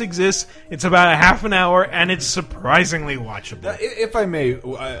insane that this exists. It's about a half an hour, and it's surprisingly watchable. If I may,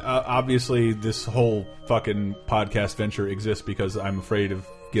 obviously this whole fucking podcast venture exists because I'm afraid of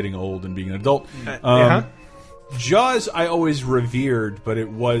getting old and being an adult. Jaws I always revered, but it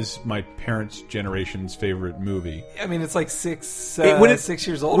was my parents' generation's favorite movie. I mean, it's like 6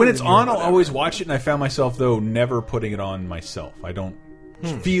 years old. When it's on, I'll always watch it, and I found myself, though, never putting it on myself. I don't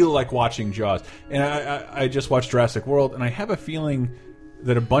feel like watching Jaws. And I just watched Jurassic World, and I have a feeling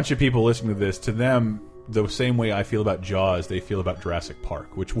that a bunch of people listening to this, to them, the same way I feel about Jaws, they feel about Jurassic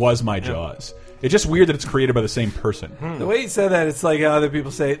Park, which was my Jaws. It's just weird that it's created by the same person. The way you said that, it's like how other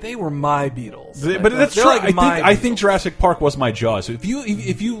people say they were my Beatles. But that's true. Like I think Jurassic Park was my Jaws. So if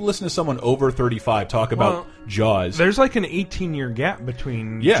you listen to someone over 35 talk about Jaws, there's like an 18-year gap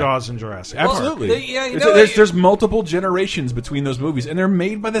between Jaws and Jurassic Park. Absolutely. Well, there's multiple generations between those movies, and they're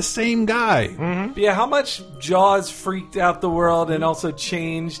made by the same guy. Mm-hmm. Yeah, how much Jaws freaked out the world and also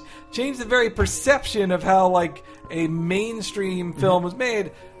changed the very perception of how like a mainstream film was made.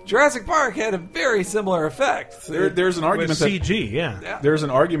 Jurassic Park had a very similar effect. There's an argument with CG, There's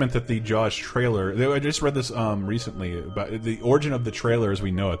an argument that the Jaws trailer. I just read this recently about the origin of the trailer as we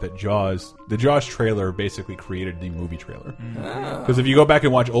know it. That the Jaws trailer basically created the movie trailer. Because if you go back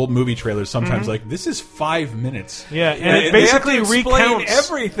and watch old movie trailers, sometimes like this is 5 minutes. Yeah, and it basically recounts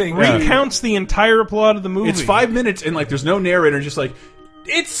everything. Recounts the entire plot of the movie. It's 5 minutes, and like there's no narrator, just like.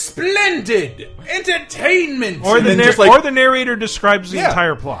 It's splendid entertainment, or the narrator describes the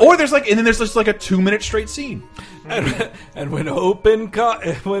entire plot, or there's just like a 2-minute straight scene. And when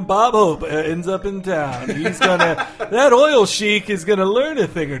Bob Hope ends up in town, he's gonna that oil sheik is gonna learn a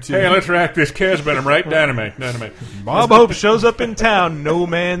thing or two. Hey, let's rack this Casbin, right? Dynamite. Bob Hope shows up in town. No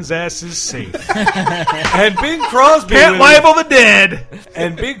man's ass is safe. And Bing Crosby can't libel the dead.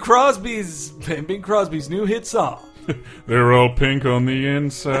 And Bing Crosby's new hit song. They're all pink on the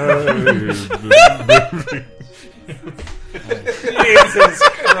inside. Jesus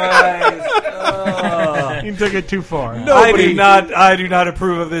Christ! Oh. You took it too far. I do not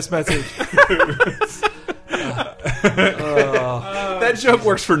approve of this message. That joke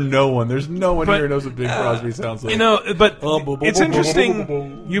works for no one. There's no one here who knows what Bing Crosby sounds like. You know, but it's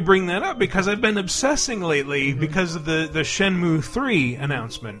interesting you bring that up because I've been obsessing lately because of the Shenmue 3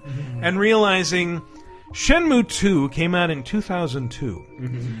 announcement and realizing Shenmue 2 came out in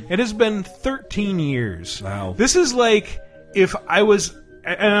 2002. It has been 13 years. Wow. This is like if I was,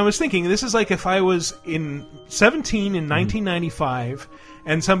 and I was thinking, this is like if I was in 17 in 1995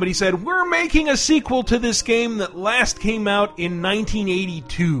 and somebody said, we're making a sequel to this game that last came out in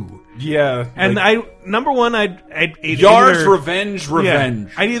 1982. Yeah. And number one, I'd Yar's Revenge. Yeah,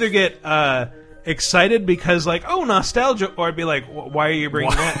 I'd either get excited because like, oh, nostalgia, or I'd be like, why are you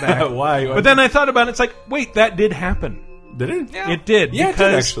bringing that back? Why? But then I thought about it, it's like, wait, that did happen. Did it? Yeah. It did. Yeah, because it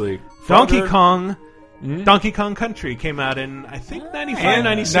did actually. Donkey Kong Donkey Kong Country came out in, I think, 95,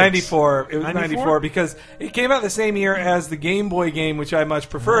 96. 94. It was 94 because it came out the same year as the Game Boy game, which I much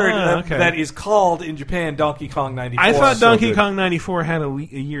preferred. That is called in Japan Donkey Kong 94. I thought Donkey Kong 94 had a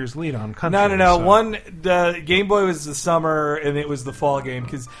year's lead on Country. No. So. The Game Boy was the summer and it was the fall game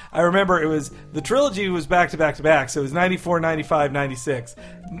because I remember it was the trilogy was back to back to back. So it was 94, 95, 96.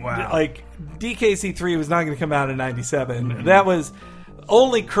 Wow. Like DKC3 was not going to come out in 97. That was.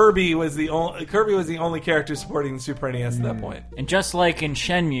 Only Kirby was the only character supporting the Super NES at that point. And just like in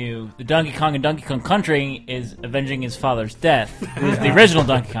Shenmue, the Donkey Kong in Donkey Kong Country is avenging his father's death. It was the original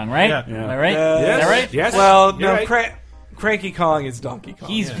Donkey Kong, right? Yeah. Am I right? Is that right? Yes. Well, You're no, right. Cranky Kong is Donkey Kong.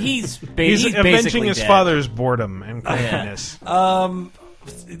 He's He's basically avenging his dead. father's boredom and crankiness.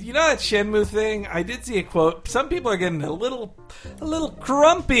 You know that Shenmue thing? I did see a quote. Some people are getting a little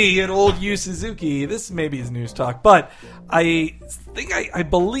grumpy at old Yu Suzuki. This maybe is news talk, but I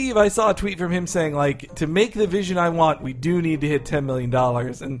believe I saw a tweet from him saying, like, to make the vision I want, we do need to hit $10 million.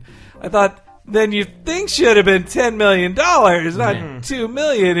 And I thought, then you think should have been $10 million, not $2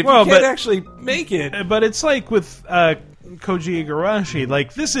 million, if you can't actually make it. But it's like with Koji Igarashi,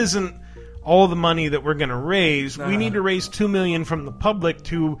 like, this isn't all the money that we're going to raise. We need to raise $2 million from the public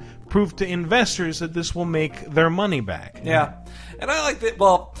to prove to investors that this will make their money back. Yeah. And I like that.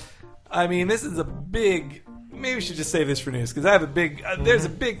 Well, I mean, this is a big. Maybe we should just save this for news because I have a big. There's a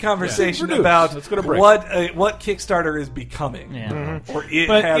big conversation about what Kickstarter is becoming. Yeah. Or it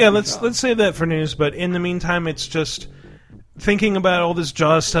But has yeah, become. let's save that for news. But in the meantime, it's just thinking about all this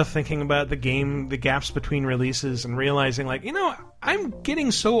Jaws stuff, thinking about the gaps between releases, and realizing, like, I'm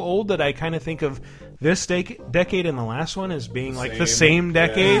getting so old that I kind of think of this decade and the last one as being like the same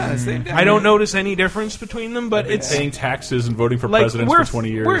decade. Yeah, same decade. I don't notice any difference between them, but it's paying taxes and voting for like presidents for 20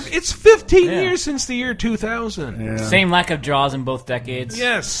 years. It's 15 years since the year 2000. Yeah. Same lack of Jaws in both decades.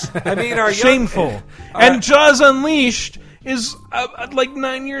 Yes, I mean, shameful. And Jaws Unleashed is like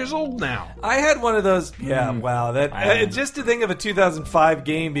 9 years old now. I had one of those. Yeah, wow. That just to think of a 2005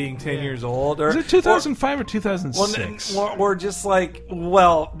 game being 10 years old, or is it 2005 or 2006? Or just like,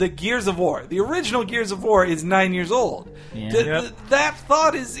 well, the Gears of War, the original Gears of War is 9 years old. Yeah. That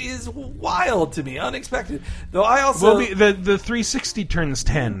thought is wild to me, unexpected. Though I also the 360 turns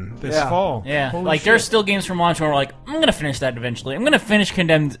 10 this fall. Yeah, Holy like shit. there's still games from launch where we're like, I'm gonna finish that eventually. I'm gonna finish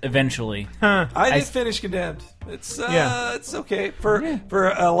Condemned eventually. I did finish Condemned. It's okay for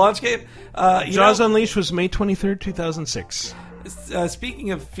a launch game. Jaws Unleashed was May 23rd, 2006.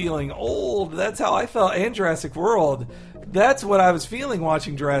 Speaking of feeling old, that's how I felt. And Jurassic World, that's what I was feeling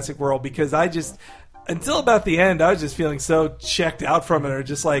watching Jurassic World, because I just, until about the end, I was just feeling so checked out from it, or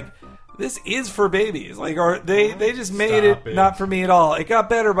just like, this is for babies. Like, or they just made it not for me at all. It got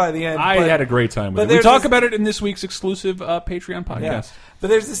better by the end. I had a great time with it. We talk about it in this week's exclusive Patreon podcast. Yeah. But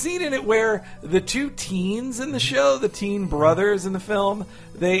there's a scene in it where the two teens in the show, the teen brothers in the film,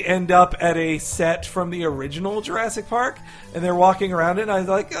 they end up at a set from the original Jurassic Park, and they're walking around it, and I was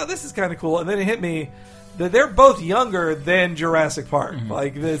like, oh, this is kind of cool. And then it hit me that they're both younger than Jurassic Park. Mm-hmm.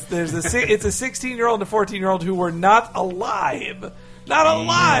 Like, it's a 16-year-old and a 14-year-old who were not alive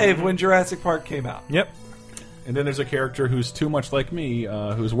when Jurassic Park came out. Yep. And then there's a character who's too much like me,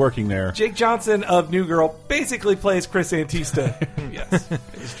 who's working there. Jake Johnson of New Girl basically plays Chris Antista. Yes,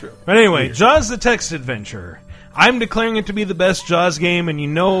 it's true. But anyway, Jaws the Text Adventure. I'm declaring it to be the best Jaws game, and you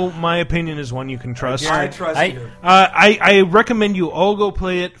know my opinion is one you can trust. I trust you. I recommend you all go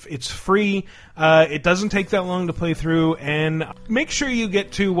play it. It's free. It doesn't take that long to play through, and make sure you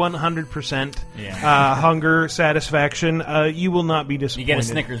get to 100% hunger satisfaction. You will not be disappointed. You get a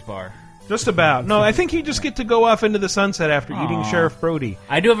Snickers bar. Just about. No, I think you just get to go off into the sunset after eating Sheriff Brody.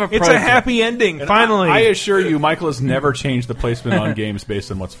 I do have a It's a happy ending, finally. I assure you, Michael has never changed the placement on games based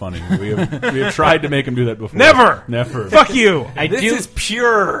on what's funny. We have tried to make him do that before. Never. Fuck you. This is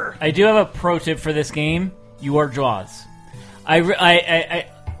pure. I do have a pro tip for this game. You are Jaws.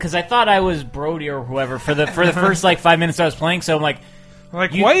 Because I thought I was Brody or whoever for the first like 5 minutes I was playing. So I'm like,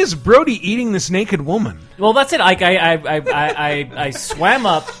 why is Brody eating this naked woman? Well, that's it. Like I swam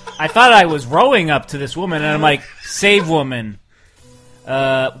up. I thought I was rowing up to this woman, and I'm like, save woman,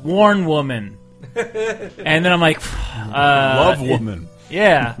 warn woman, and then I'm like, love woman.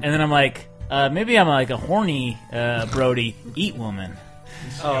 Yeah, and then I'm like, maybe I'm like a horny Brody, eat woman.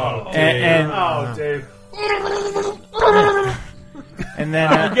 Dave. And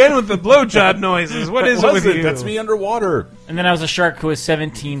then again with the blowjob noises. What is it with you? That's me underwater. And then I was a shark who was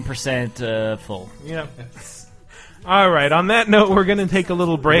 17% full. Yeah. All right. On that note, we're going to take a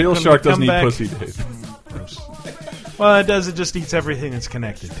little break. Real When shark we come doesn't eat back, pussy, Dave. Well, it does. It just eats everything that's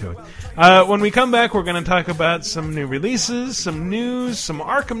connected to it. When we come back, we're going to talk about some new releases, some news, some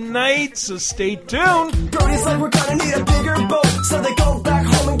Arkham Knight, so stay tuned. Brody's like, we're gonna need a bigger boat, so they go back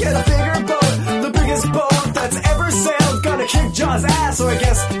home and get a bigger boat. The biggest boat that's ever sailed, gonna kick Jaws' ass, or I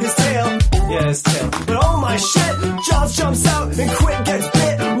guess his tail. Yeah, his tail. But oh my shit, Jaws jumps out and Quint gets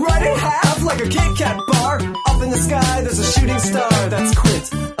bit right in half like a Kit Kat bar. Up in the sky, there's a shooting star. That's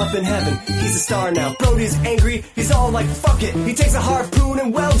Quint. Up in heaven, he's a star now. Brody's angry, he's all like, fuck it. He takes a harpoon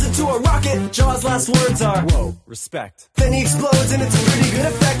and welds it to a rocket. Jaws' last words are, whoa, respect. Then he explodes and it's a pretty good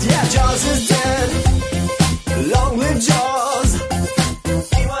effect. Yeah, Jaws is dead. Long live Jaws.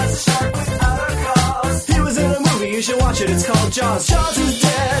 He was a shark without a cause. He was in a movie, you should watch it, it's called Jaws. Jaws is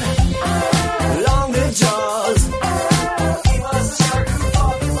dead. Long live Jaws. He was a shark who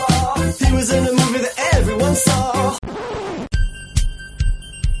fought the law. He was in a movie that everyone saw.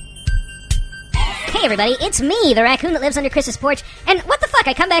 Hey everybody, it's me, the raccoon that lives under Chris's porch, and what the fuck,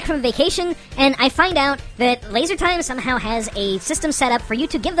 I come back from vacation, and I find out that Laser Time somehow has a system set up for you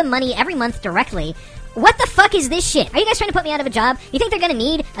to give them money every month directly. What the fuck is this shit? Are you guys trying to put me out of a job? You think they're gonna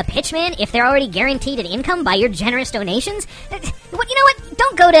need a pitchman if they're already guaranteed an income by your generous donations? You know what?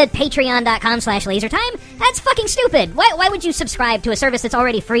 Don't go to patreon.com/lasertime. That's fucking stupid. Why would you subscribe to a service that's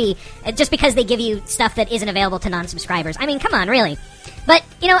already free just because they give you stuff that isn't available to non-subscribers? I mean, come on, really. But,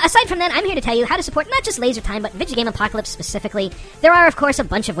 aside from that, I'm here to tell you how to support not just Laser Time, but Vidjagame Apocalypse specifically. There are, of course, a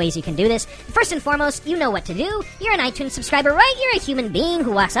bunch of ways you can do this. First and foremost, you know what to do. You're an iTunes subscriber, right? You're a human being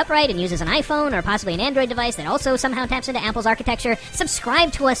who walks upright and uses an iPhone or possibly an Android device that also somehow taps into Apple's architecture.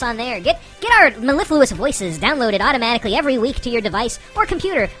 Subscribe to us on there. Get our mellifluous voices downloaded automatically every week to your device or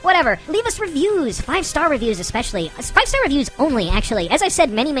computer, whatever. Leave us reviews, 5-star reviews especially. 5-star reviews only, actually. As I've said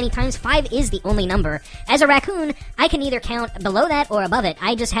many, many times, 5 is the only number. As a raccoon, I can either count below that or above it.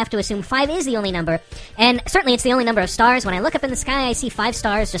 I just have to assume 5 is the only number. And certainly it's the only number of stars. When I look up in the sky, I see 5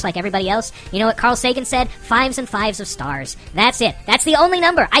 stars, just like everybody else. You know what Carl Sagan said? 5s and 5s of stars. That's it. That's the only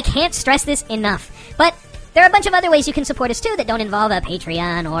number. I can't stress this enough. But there are a bunch of other ways you can support us, too, that don't involve a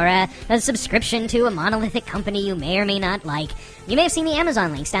Patreon or a subscription to a monolithic company you may or may not like. You may have seen the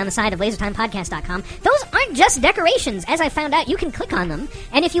Amazon links down the side of LaserTimePodcast.com. Those aren't just decorations. As I found out, you can click on them,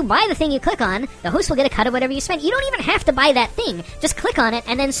 and if you buy the thing you click on, the host will get a cut of whatever you spend. You don't even have to buy that thing. Just click on it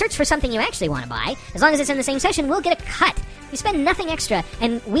and then search for something you actually want to buy. As long as it's in the same session, we'll get a cut. You spend nothing extra,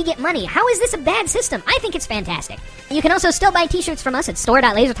 and we get money. How is this a bad system? I think it's fantastic. You can also still buy t-shirts from us at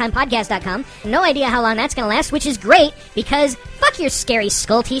store.lasertimepodcast.com. No idea how long that's going to last, which is great, because fuck your scary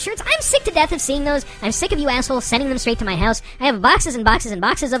skull t-shirts. I'm sick to death of seeing those. I'm sick of you assholes sending them straight to my house. I have boxes and boxes and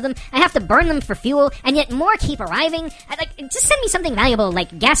boxes of them. I have to burn them for fuel, and yet more keep arriving. Just send me something valuable,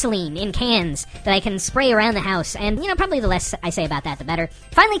 like gasoline in cans that I can spray around the house, and, probably the less I say about that, the better.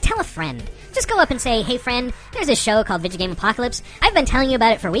 Finally, tell a friend. Just go up and say, hey friend, there's this show called Vidjagame Apocalypse. I've been telling you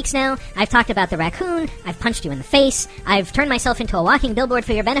about it for weeks now. I've talked about the raccoon. I've punched you in the face. I've turned myself into a walking billboard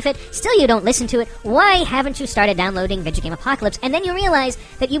for your benefit. Still you don't listen to it. Why haven't you started downloading Vidjagame Apocalypse? And then you realize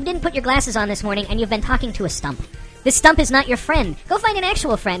that you didn't put your glasses on this morning and you've been talking to a stump. This stump is not your friend. Go find an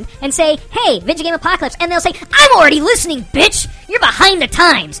actual friend and say, hey, Vidjagame Apocalypse. And they'll say, I'm already listening, bitch! You're behind the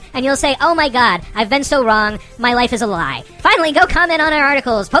times! And you'll say, oh my god, I've been so wrong. My life is a lie. Finally, go comment on our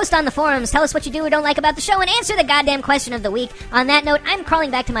articles, post on the forums, tell us what you do or don't like about the show, and answer the goddamn question of the week. On that note, I'm crawling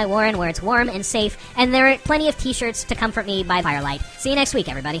back to my warren where it's warm and safe, and there are plenty of t-shirts to comfort me by firelight. See you next week,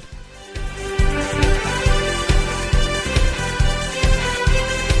 everybody.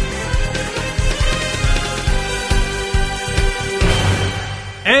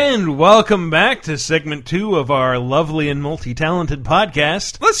 And welcome back to segment 2 of our lovely and multi-talented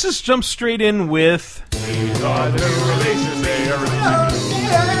podcast. Let's just jump straight in with... These are the new releases,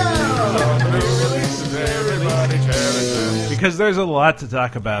 because there's a lot to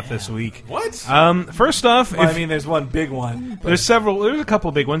talk about this week. What? First off... Well, there's one big one. There's a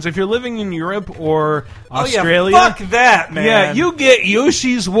couple big ones. If you're living in Europe or Australia... fuck that, man. Yeah, you get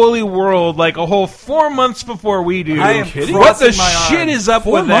Yoshi's Woolly World like a whole 4 months before we do. I am kidding. What the shit is up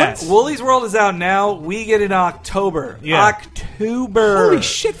with that? Woolly's World is out now. We get it in October. Yeah. October. Holy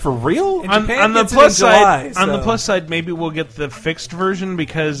shit, for real? On the plus side, on the plus side, maybe we'll get the fixed version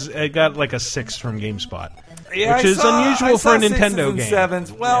because it got like a 6 from GameSpot. Yeah, which is unusual for a Nintendo game.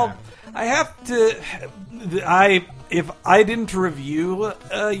 7s. Well, I have to. If I didn't review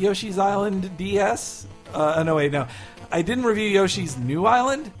Yoshi's Island DS. No. I didn't review Yoshi's New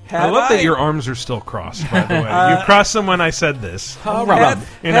Island. I love that your arms are still crossed, by the way. You crossed them when I said this. Had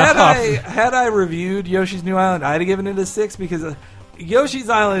I reviewed Yoshi's New Island, I'd have given it a 6 because Yoshi's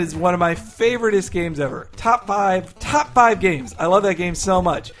Island is one of my favoriteest games ever. Top five games. I love that game so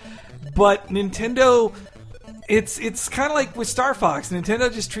much. But Nintendo... it's kind of like with Star Fox.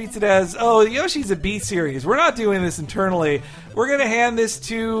 Nintendo just treats it as, oh, Yoshi's a B series. We're not doing this internally. We're going to hand this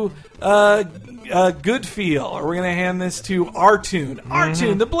to Good Feel, or we're going to hand this to Artoon.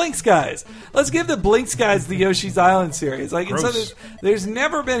 Artoon, the Blink Skies. Let's give the Blink Skies the Yoshi's Island series. Like, and so there's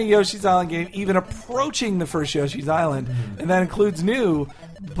never been a Yoshi's Island game even approaching the first Yoshi's Island, and that includes new.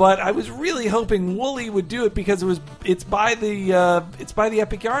 But I was really hoping Wooly would do it because it's by the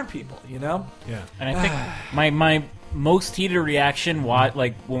Epic Yarn people, you know? Yeah. And I think my most heated reaction,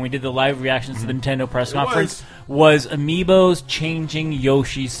 like when we did the live reactions to the Nintendo press conference, was Amiibos changing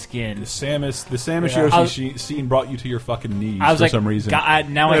Yoshi's skin. The Samus Yoshi scene brought you to your fucking knees for some reason.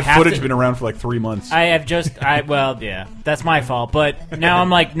 Now that footage has been around for like 3 months. Well, yeah, that's my fault. But now I'm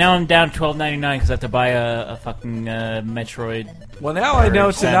down $12.99 because I have to buy a fucking Metroid. Well, now I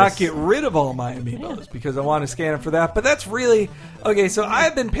know to not get rid of all my Amiibos because I want to scan them for that. But that's really... Okay, so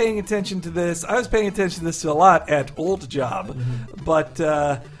I've been paying attention to this. I was paying attention to this a lot at Old Job. But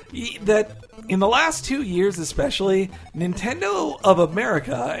that in the last 2 years especially, Nintendo of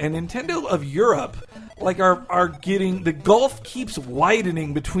America and Nintendo of Europe are getting... The gulf keeps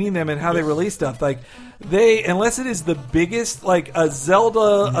widening between them and how they release stuff. Like, unless it is the biggest, like a Zelda,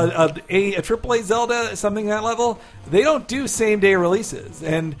 a AAA Zelda, something that level, they don't do same day releases,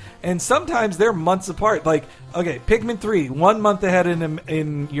 and sometimes they're months apart. Like, okay, Pikmin 3, 1 month ahead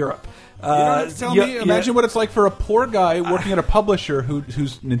in Europe. You don't have to tell me. Imagine what it's like for a poor guy working at a publisher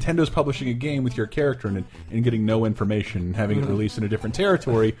who's Nintendo's publishing a game with your character in it and getting no information and having it released in a different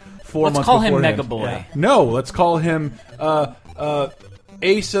territory 4 months before. Let's call him Mega Boy. Yeah. No, let's call him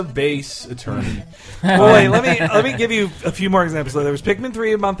Ace of Base Attorney. Boy, let me give you a few more examples. So there was Pikmin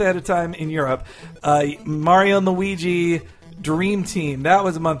 3 a month ahead of time in Europe. Mario and Luigi Dream Team, that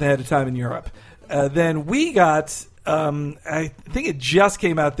was a month ahead of time in Europe. Then we got... I think it just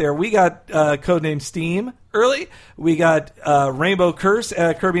came out there. We got Codename Steam early. We got Rainbow Curse,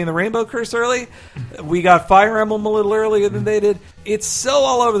 Kirby and the Rainbow Curse early. We got Fire Emblem a little earlier than they did. It's so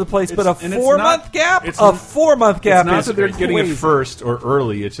all over the place. But a 4 month gap? A 4 month gap. It's not is that they're crazy. getting it first or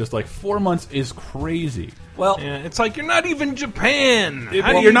early. It's just like 4 months is crazy. Well, it's like you're not even Japan.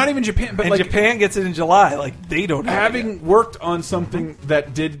 You're not even Japan, but and like, Japan gets it in July. Like, they don't have having it. Worked on something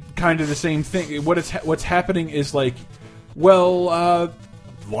that did kind of the same thing. What's happening is like, well, a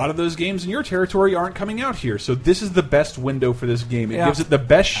lot of those games in your territory aren't coming out here, so this is the best window for this game. It gives it the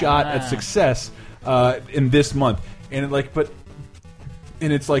best shot at success in this month, but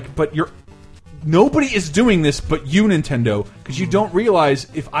nobody is doing this but you, Nintendo, because you don't realize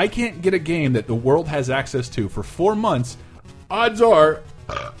if I can't get a game that the world has access to for 4 months, odds are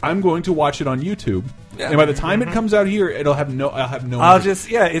I'm going to watch it on YouTube. Yeah. And by the time it comes out here, I'll have no.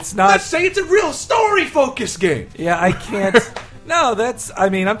 It's not. Let's say it's a real story-focused game. Yeah, I can't. No,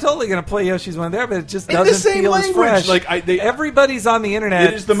 I'm totally going to play Yoshi's One there, but it just doesn't feel as fresh. Like everybody's on the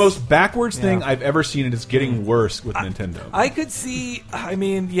internet. It is the most backwards thing I've ever seen, and it's getting worse with Nintendo. I could see.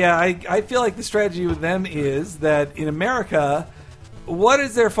 I feel like the strategy with them is that in America, what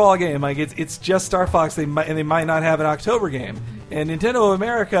is their fall game? Like it's just Star Fox. They might not have an October game. And Nintendo of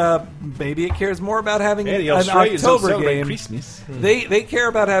America, maybe it cares more about having an October game. Christmas. They care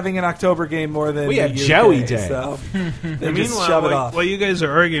about having an October game more than we have Joey Day. So they just meanwhile, shove it off. While you guys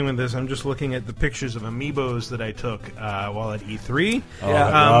are arguing with this, I'm just looking at the pictures of Amiibos that I took while at E3.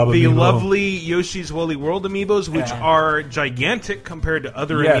 The lovely Yoshi's Woolly World Amiibos, which are gigantic compared to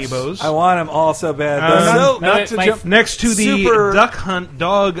other Amiibos. I want them all so bad. Next to the Duck Hunt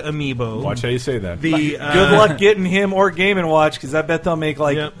Dog Amiibo. Watch how you say that. Good luck getting him or Game & Watch, because I bet they'll make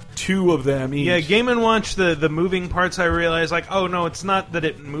two of them each. Yeah, Game & Watch, the moving parts, I realized, oh no, it's not that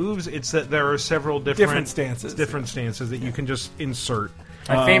it moves, it's that there are several different stances that you can just insert.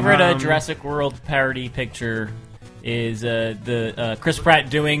 My favorite Jurassic World parody picture is the Chris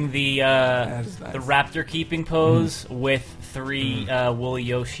Pratt doing the raptor keeping pose with 3 Woolly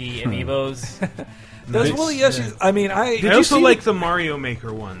Yoshi Amiibos. Those Woolly Yoshis, I also like the Mario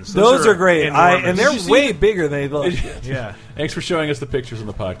Maker ones. Those are great. And they're way bigger than they look. Yeah. Thanks for showing us the pictures on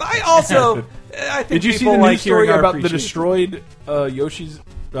the podcast. I think did you see the news story about the destroyed Yoshi's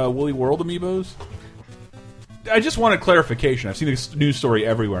Woolly World Amiibos? I just want a clarification. I've seen this news story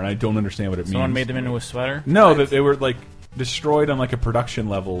everywhere, and I don't understand what it means. Someone made them into a sweater? No, that they were destroyed on a production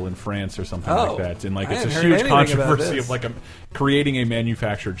level in France or something like that, and it's a huge controversy of creating a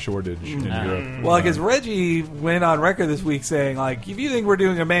manufactured shortage in Europe. Well, because Reggie went on record this week saying, if you think we're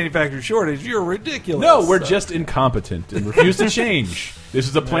doing a manufactured shortage, you're ridiculous. No, we're just incompetent and refuse to change. This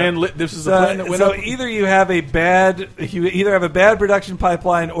is a plan. This is a plan that went up. Either you have a bad production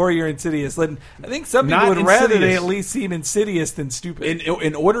pipeline, or you're insidious. I think some people would rather they at least seem insidious than stupid.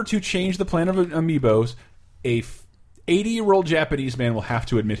 In order to change the plan of Amiibos, a 80-year-old Japanese man will have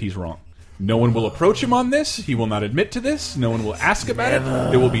to admit he's wrong. No one will approach him on this. He will not admit to this. No one will ask about it.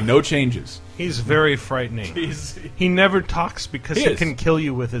 There will be no changes. He's very frightening. He never talks because he can kill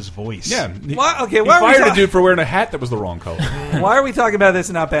you with his voice. Yeah. He fired a dude for wearing a hat that was the wrong color. Why are we talking about this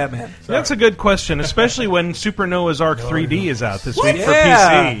and not Batman? That's a good question, especially when Super Noah's Ark 3D is out this week for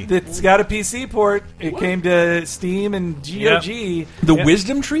Yeah, PC. it's got a PC port. It came to Steam and GOG. The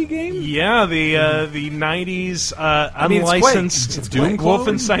Wisdom Tree game? Yeah, the 90s unlicensed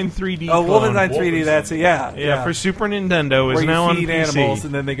Wolfenstein 3D. Oh, Wolfenstein 3D. That's it. Yeah, for Super Nintendo is Where now you on feed PC. animals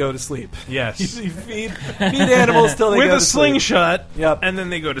and then they go to sleep. Yes. You feed animals till they with go a to sleep. slingshot. Yep. And then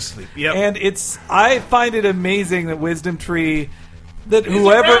they go to sleep. Yep. And I find it amazing that Wisdom Tree, that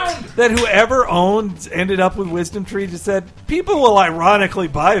whoever owned ended up with Wisdom Tree, just said people will ironically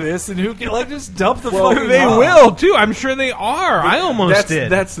buy this, and who can just dump the fucking. They will too. I'm sure they are. I almost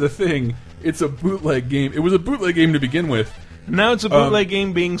did. That's the thing. It's a bootleg game. It was a bootleg game to begin with. Now it's a bootleg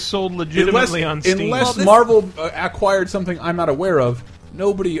game being sold legitimately on Steam. Unless Marvel acquired something I'm not aware of,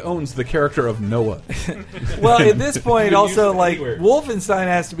 nobody owns the character of Noah. Well, at this point, also Wolfenstein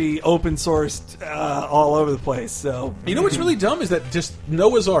has to be open sourced all over the place. So you know what's really dumb is that just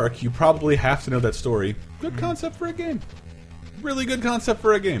Noah's Ark. You probably have to know that story. Good concept for a game. Really good concept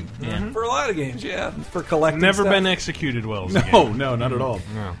for a game. Yeah. For a lot of games, for collecting. Never stuff. been executed well. As a game. No, not at all.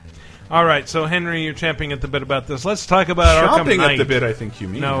 No. All right, so Henry, you're champing at the bit about this. Let's talk about Arkham Chomping Knight. at the bit, I think you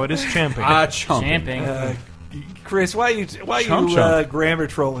mean. No, it is champing. Chomping. Chris, why are you grammar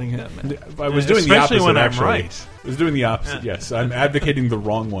trolling him? I was doing the opposite. Especially when I'm actually. right. I was doing the opposite. Yes, I'm advocating the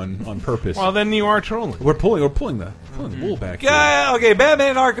wrong one on purpose. Well, then you are trolling. We're pulling the wool back. Okay,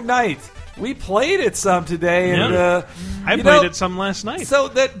 Batman Arkham Knight. We played it some today, and I played it some last night. So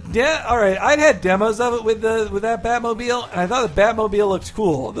all right, I'd had demos of it with that Batmobile, and I thought the Batmobile looked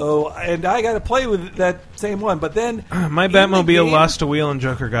cool, though, and I got to play with that same one. But then my Batmobile lost a wheel, and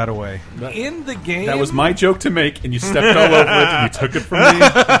Joker got away. In the game, that was my joke to make, and you stepped all over it, and you took it from me.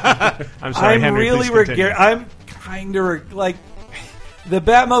 I'm sorry, Henry. I'm kind of like. The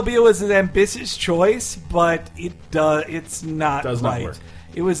Batmobile was an ambitious choice, but it's not does right. Not work.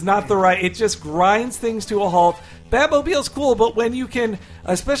 It was not the right. It just grinds things to a halt. Batmobile's cool, but when you can,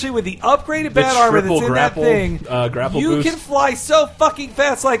 especially with the upgraded bat armor that's in that thing, you can fly so fucking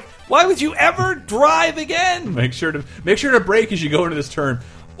fast. Like, why would you ever drive again? Make sure to brake as you go into this turn,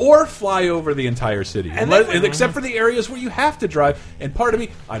 or fly over the entire city, except for the areas where you have to drive. And part of me,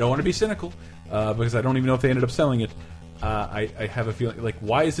 I don't want to be cynical, because I don't even know if they ended up selling it. I have a feeling, like,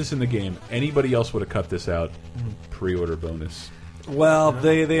 why is this in the game? Anybody else would have cut this out. Pre-order bonus. Well,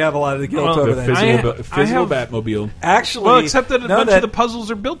 they have a lot of the guilt over that. Physical Batmobile. Actually, well, except that a bunch of the puzzles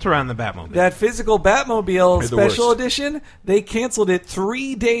are built around the Batmobile. That physical Batmobile special edition, they canceled it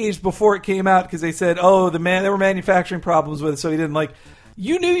 3 days before it came out because they said, there were manufacturing problems with it, so he didn't like.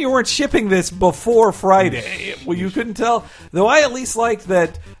 You knew you weren't shipping this before Friday. Well, you couldn't tell. Though I at least liked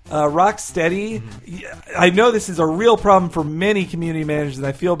that Rocksteady. I know this is a real problem for many community managers, and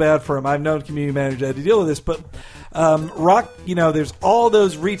I feel bad for them. I've known community managers that had to deal with this, but there's all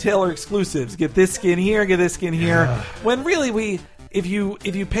those retailer exclusives. Get this skin here, get this skin here. When really if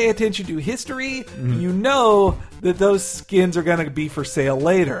you pay attention to history, you know that those skins are going to be for sale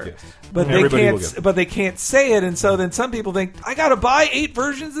later. Yes. But they can't say it, and so then some people think I got to buy 8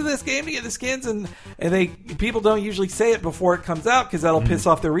 versions of this game to get the skins, and people don't usually say it before it comes out because that'll piss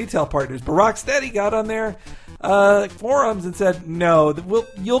off their retail partners. But Rocksteady got on their forums and said, "No,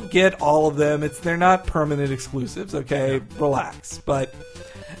 you'll get all of them. They're not permanent exclusives. Okay, relax." But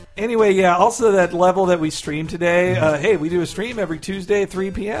anyway, also that level that we streamed today. Hey, we do a stream every Tuesday at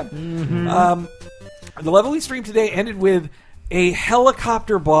 3 p.m. The level we streamed today ended with a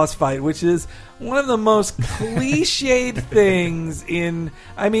helicopter boss fight, which is one of the most cliched things in.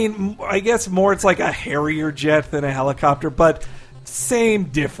 I mean, I guess more it's like a Harrier jet than a helicopter, but same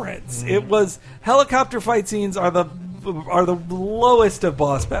difference. It was helicopter fight scenes are the lowest of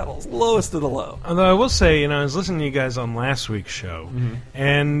boss battles, lowest of the low. Although I will say, I was listening to you guys on last week's show,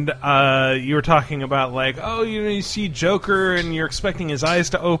 and you were talking about you see Joker and you're expecting his eyes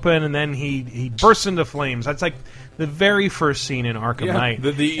to open, and then he bursts into flames. That's like the very first scene in Arkham Knight.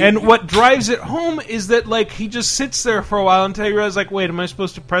 And what drives it home is that he just sits there for a while until you realize, wait, am I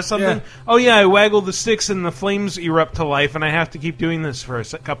supposed to press something? Yeah. Oh yeah, I waggle the sticks and the flames erupt to life, and I have to keep doing this for a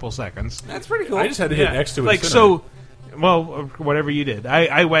couple seconds. That's pretty cool. I just had to hit next to it. Well, whatever you did.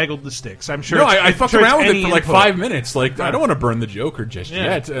 I waggled the sticks. I'm sure. No, I fucked around with it for 5 minutes. I don't want to burn the Joker just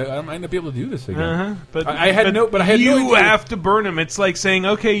yet. I might not be able to do this again. But I had no idea. You have to burn him. It's like saying,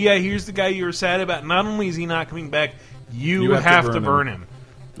 okay, here's the guy you were sad about. Not only is he not coming back, you have to burn him.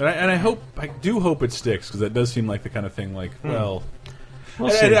 And I do hope it sticks because that does seem like the kind of thing. Like, well. We'll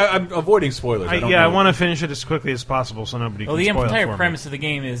see. I'm avoiding spoilers. I want to finish it as quickly as possible so nobody can spoil it for me. The entire premise of the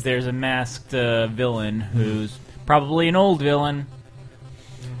game is there's a masked villain who's probably an old villain.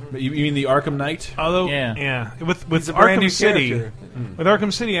 You mean the Arkham Knight? Although, yeah. With Arkham City, with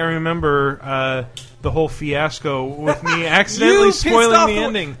Arkham City, I remember the whole fiasco with me accidentally spoiling the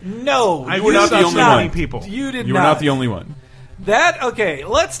ending. No, you were not the only one. People, you did. You were not the only one. Okay.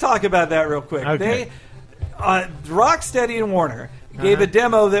 Let's talk about that real quick. Okay. Rocksteady and Warner gave a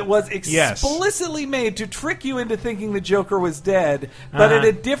demo that was explicitly made to trick you into thinking the Joker was dead, but in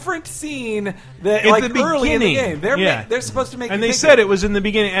a different scene that early in the game. They're supposed to make. And they said it was in the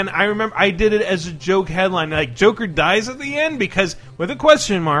beginning, and I remember I did it as a joke headline, like Joker dies at the end because with a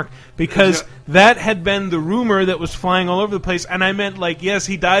question mark because that had been the rumor that was flying all over the place, and I meant like yes,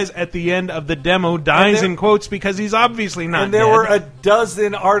 he dies at the end of the demo, dies in quotes because he's obviously not. And there dead. were a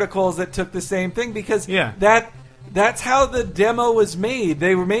dozen articles that took the same thing because that's how the demo was made.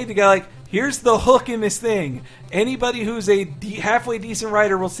 They were made to go like, here's the hook in this thing. Anybody who's a halfway decent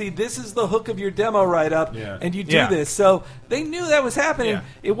writer will see this is the hook of your demo write-up, and you do this. So they knew that was happening. Yeah.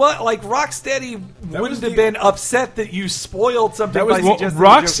 It was like Rocksteady wouldn't have been upset that you spoiled something by suggesting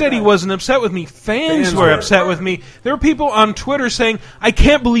Rocksteady wasn't upset with me. Fans were upset with me. There were people on Twitter saying, I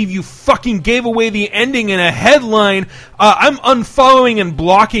can't believe you fucking gave away the ending in a headline. I'm unfollowing and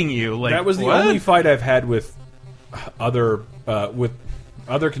blocking you. Like, that was the only fight I've had with other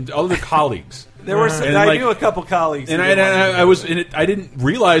colleagues. There were some, I knew a couple colleagues, and I was in it. I didn't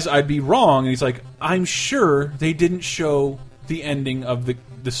realize I'd be wrong. And he's like, "I'm sure they didn't show the ending of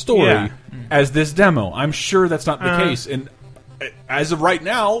the story as this demo. I'm sure that's not the case." And as of right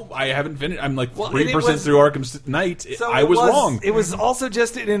now, I haven't finished. I'm like 3% through Arkham Knight. So I was wrong. It was also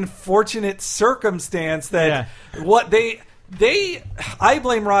just an unfortunate circumstance that I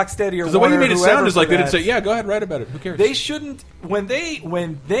blame Rocksteady or the way you Warner, made it sound is like they didn't say, "Yeah, go ahead, write about it." Who cares? They shouldn't when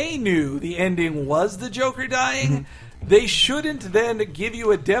they knew the ending was the Joker dying. They shouldn't then give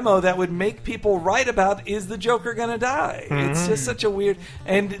you a demo that would make people write about is the Joker going to die. It's just such a weird.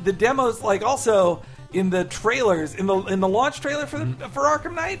 And the demos, like also in the trailers, in the launch trailer for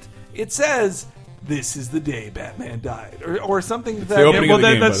Arkham Knight, it says, "This is the day Batman died," or something.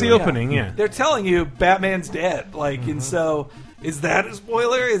 That's the opening. Yeah, they're telling you Batman's dead. Like, and so is that a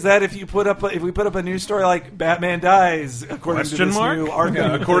spoiler? Is that if we put up a news story like Batman dies according to this new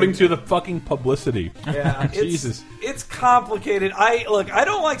Arkham? According to the fucking publicity. Yeah, Jesus, it's complicated. I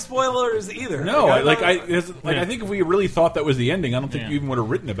don't like spoilers either. No, I think if we really thought that was the ending, I don't think you even would have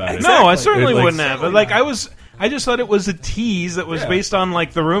written about it. Exactly. No, I certainly wouldn't have. But I just thought it was a tease that was based on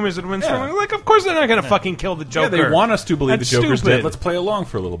like the rumors that have been swirling. Like, of course they're not going to fucking kill the Joker. Yeah, they want us to believe That's the Joker's stupid. dead. Let's play along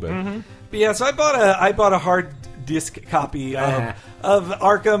for a little bit. But yeah, so I bought a hard disc copy of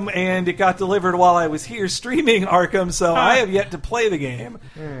Arkham, and it got delivered while I was here streaming Arkham. So I have yet to play the game.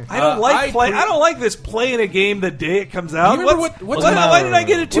 I don't like this playing a game the day it comes out. Why did I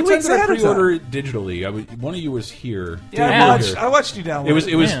get it 2 weeks ahead of time? I pre-order it digitally. One of you was here. I watched you download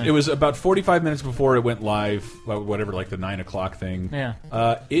it. It was about 45 minutes before it went live. Whatever, like the 9 o'clock thing. Yeah.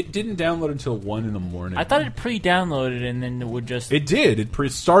 It didn't download until 1 in the morning. I thought it pre-downloaded and then it would just. It did.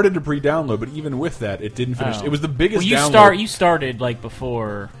 It started to pre-download, but even with that, it didn't finish. It was the biggest. Download. You started like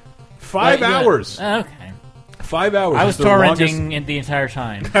before 5 hours. Okay. 5 hours. I was torrenting the entire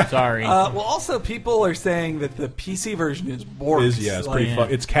time. Sorry. Well, also people are saying that the PC version is boring. It's pretty fun.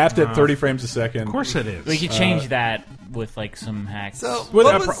 It's capped at 30 frames a second. Of course it is. We could change that with like some hacks. So,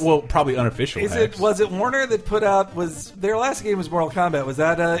 probably unofficial hacks. Was it Warner that put out? Was their last game was Mortal Kombat? Was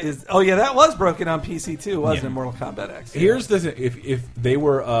that that was broken on PC too, wasn't it? Mortal Kombat X. Here's the thing: if they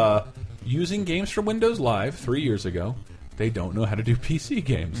were using games from Windows Live 3 years ago, they don't know how to do PC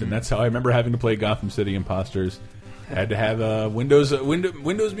games, and that's how I remember having to play Gotham City Imposters. I had to have Windows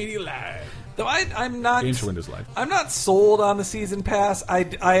Media Live. Though I'm not games for Windows Live. I'm not sold on the season pass.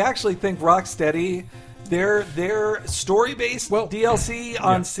 I actually think Rocksteady, their story based DLC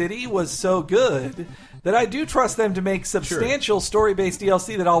on City was so good that I do trust them to make substantial story based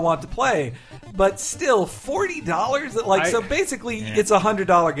DLC that I'll want to play. But still, $40. So basically, it's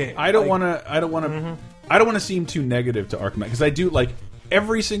 $100 game. I don't want to seem too negative to Arkham Knight because I do like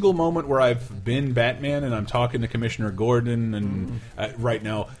every single moment where I've been Batman and I'm talking to Commissioner Gordon and right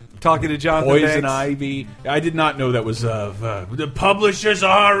now talking to Jonathan Poison Ivy. I did not know that was the publishers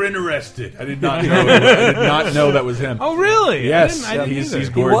are interested. I did not know. I did not know that was him. Oh, really? Yes, I didn't he's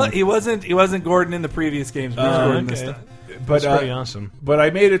Gordon. He wasn't Gordon in the previous games. But he was Gordon this time. But that's pretty awesome. But I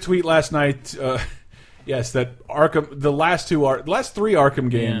made a tweet last night. Yes, that Arkham. The last three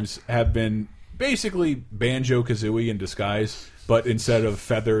Arkham games have been basically Banjo-Kazooie in disguise. but instead of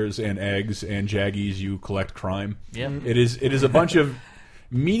feathers and eggs and jaggies, you collect crime. Yep. It is a bunch of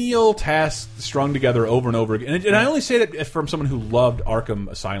menial tasks strung together over and over again. And I only say that from someone who loved Arkham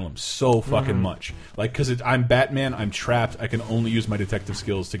Asylum so fucking much. Like, because I'm Batman, I'm trapped, I can only use my detective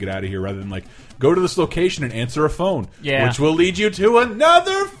skills to get out of here rather than, like, go to this location and answer a phone. Yeah. Which will lead you to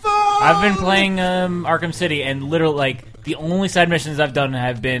another phone! I've been playing Arkham City, and literally, like, the only side missions I've done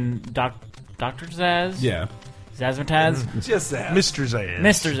have been Dr. Zaz? Yeah. Zazmataz? Just Zaz. Mr. Zaz.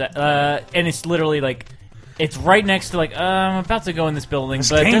 Mr. Zaz. And it's literally, like... It's right next to, like, I'm about to go in this building, This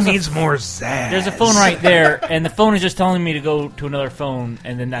but game needs more Zaz. There's a phone right there, and the phone is just telling me to go to another phone,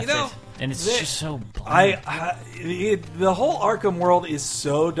 and then that's it. And it's just so bland. The whole Arkham world is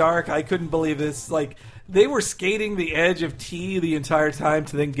so dark. I couldn't believe this. Like, they were skating the edge of T the entire time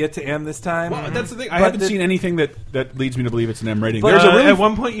to then get to M this time. Well, that's the thing. I haven't seen anything that leads me to believe it's an M rating. But There's a room at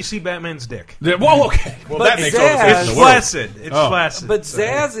one point you see Batman's dick. Whoa, okay. Well, But that makes all the sense in It's the world. flaccid. It's flaccid. But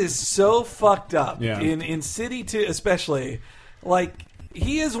Zaz is so fucked up Yeah. in City 2 especially. Like,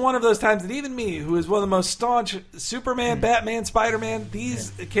 he is one of those times that even me, who is one of the most staunch Superman, Batman, Spider-Man,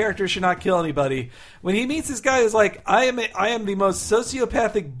 these characters should not kill anybody. When he meets this guy who's like, I am the most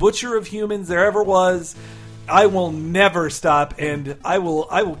sociopathic butcher of humans there ever was. I will never stop, and I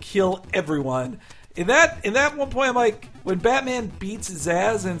will kill everyone. In that one point, I'm like, when Batman beats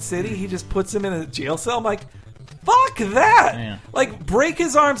Zaz in City, he just puts him in a jail cell. I'm like, fuck that! Yeah. Like, break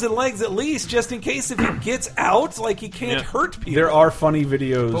his arms and legs at least, just in case if he gets out, like, he can't hurt people. There are funny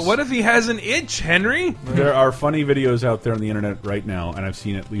videos. But what if he has an itch, Henry? There are funny videos out there on the internet right now, and I've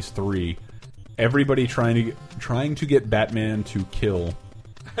seen at least 3. Everybody trying to get Batman to kill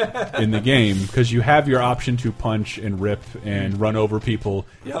in the game, because you have your option to punch and rip and run over people.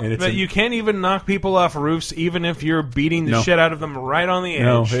 Yep. And it's But you can't even knock people off roofs, even if you're beating the shit out of them right on the edge.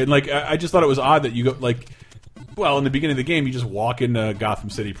 No, and like I just thought it was odd that you go like, well, in the beginning of the game, you just walk into Gotham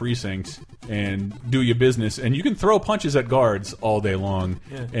City precinct and do your business, and you can throw punches at guards all day long,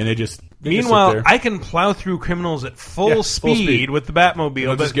 and they just. Meanwhile, I can plow through criminals at full speed with the Batmobile.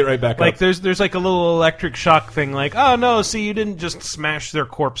 They'll just get right back like up. There's like a little electric shock thing. Like, oh no, see, you didn't just smash their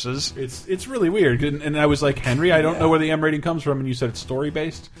corpses. It's really weird. And I was like, Henry, I don't know where the M rating comes from, and you said it's story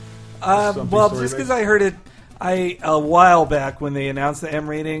based. Well, just because I heard it, a while back when they announced the M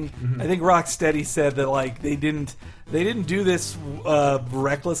rating, I think Rocksteady said that like they didn't do this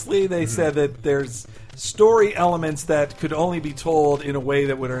recklessly. They said that there's story elements that could only be told in a way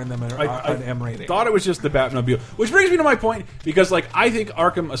that would earn them an M rating. Thought it was just the Batmobile, which brings me to my point, because like I think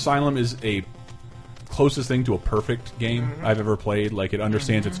Arkham Asylum is a closest thing to a perfect game I've ever played. Like, it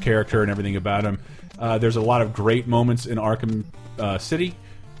understands its character and everything about him. There's a lot of great moments in Arkham City.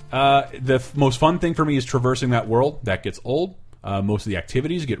 The most fun thing for me is traversing that world. That gets old. Most of the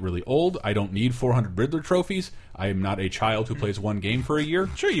activities get really old. I don't need 400 Riddler trophies. I am not a child who plays one game for a year.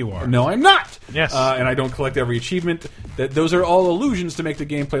 Sure you are. No, I'm not. Yes. And I don't collect every achievement. Those are all illusions to make the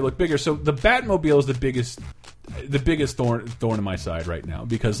gameplay look bigger. So the Batmobile is the biggest thorn in my side right now,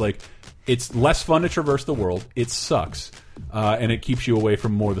 because like it's less fun to traverse the world. It sucks. And it keeps you away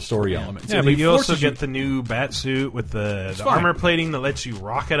from more of the story elements. Yeah, and but it you also forces get the new bat suit with the fine. armor plating that lets you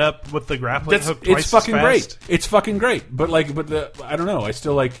rocket up with the grappling hook twice It's fucking as fast. great. It's fucking great. But I don't know. I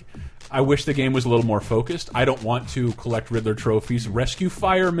still like. I wish the game was a little more focused. I don't want to collect Riddler trophies, rescue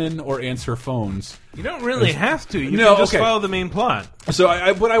firemen, or answer phones. You don't really have to. You can just follow the main plot. So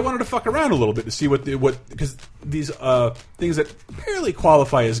but I wanted to fuck around a little bit to see what because these things that barely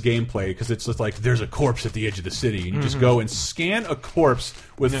qualify as gameplay, because it's just like there's a corpse at the edge of the city, and you just go and scan a corpse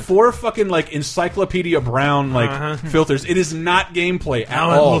with 4 fucking like Encyclopedia Brown like filters. It is not gameplay at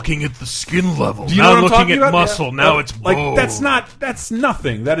all. Now I'm looking at the skin level. Do you now know I'm what looking talking at about? muscle. Now it's like bone. that's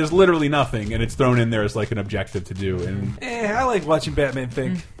nothing. That is literally nothing, and it's thrown in there as like an objective to do. And I like watching Batman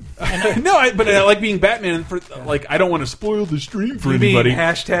think. but I like being Batman. For like, I don't want to spoil the stream for anybody.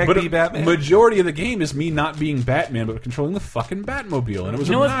 Hashtag be Batman. Majority of the game is me not being Batman, but controlling the fucking Batmobile, and it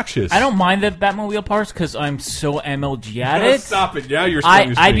was obnoxious. I don't mind the Batmobile parts because I'm so MLG at it. Stop it! Now you're.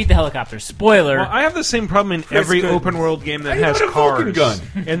 I beat the helicopter. Spoiler. Well, I have the same problem in every open world game that has cars, gun.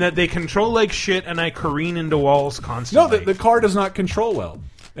 and that they control like shit, and I careen into walls constantly. No, the car does not control well.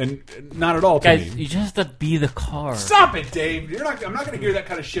 And not at all to Guys, me. you just have to be the car. Stop it, Dave! I'm not going to hear that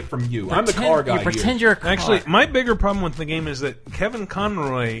kind of shit from you. I'm the car guy. Pretend you're a car. Actually, my bigger problem with the game is that Kevin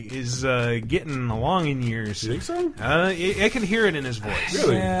Conroy is getting along in years. You think so? I can hear it in his voice.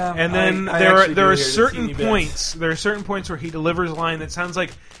 Really? Yeah, And then there are certain points. There are certain points where he delivers a line that sounds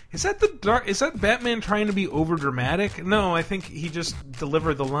like, is that Batman trying to be over dramatic? No, I think he just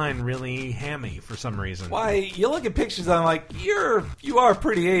delivered the line really hammy for some reason. Why, you look at pictures, I'm like, you are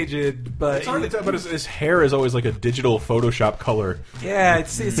pretty pretty aged, but it's hard to tell. But his hair is always like a digital Photoshop color. Yeah,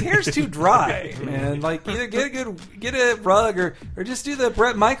 his hair's too dry, man. Like either get a rug or just do the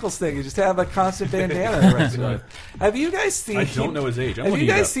Bret Michaels thing and just have a constant bandana the rest of it. Have you guys seen? I don't know his age. Have you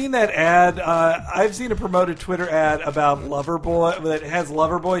guys seen that ad? I've seen a promoted Twitter ad about Loverboy that has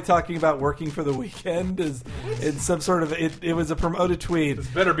Loverboy talking about working for the weekend in some sort of it was a promoted tweet. This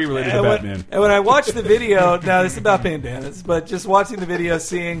better be related to Batman. And when I watched the video, now this is about bandanas, but just watching the video,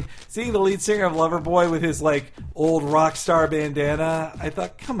 seeing the lead singer of Loverboy with his like old rock star bandana, I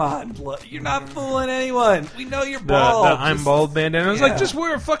thought, come on, you're not fooling anyone. We know you're bald. The I'm bald bandana. I was like, just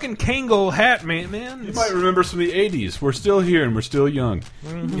wear a fucking Kangol hat, man. You might remember some of the 80s. We're still here and we're still young.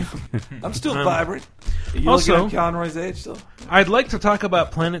 I'm still vibrant. You Also, looking at Conroy's age still? I'd like to talk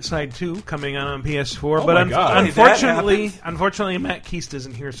about PlanetSide 2 coming out on PS4, Oh but my God. unfortunately, Matt Keast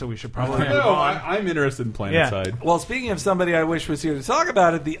isn't here, so we should probably move No, on. I'm interested in PlanetSide. Well, speaking of somebody I wish was here to talk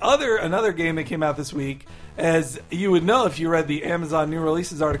about it, another game that came out this week, as you would know if you read the Amazon new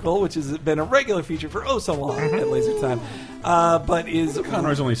releases article, which has been a regular feature for so long at Laser Time, but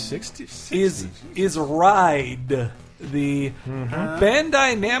Conroy's only 60. Is Ride, the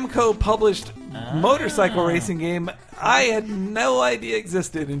Bandai Namco published motorcycle racing game I had no idea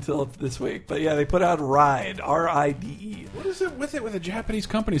existed until this week. But yeah, they put out Ride, R-I-D-E. What is it with the Japanese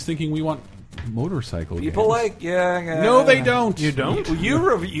companies thinking we want motorcycle People games? No, they don't. You don't? You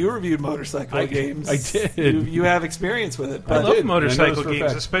reviewed motorcycle games. I did. You have experience with it. I But love motorcycle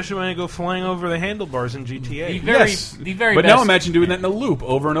games, especially when I go flying over the handlebars in GTA. But now imagine doing that in a loop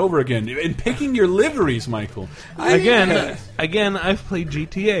over and over again and picking your liveries, Michael. Again, I've played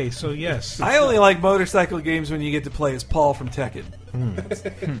GTA, so yes. I only like motorcycle games when you get to play as Paul from Tekken.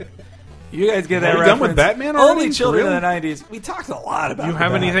 You guys get that Are we reference? done with Batman already? Only children For in the 90s. We talked a lot about You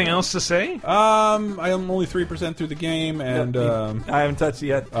have that. anything else to say? I am only 3% through the game, and I haven't touched it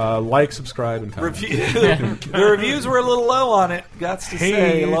yet. Like, subscribe, and comment. The reviews were a little low on it. Gots to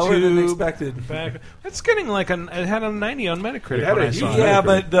say, lower than expected. It's getting like it had a 90 on Metacritic. When I saw it. Yeah,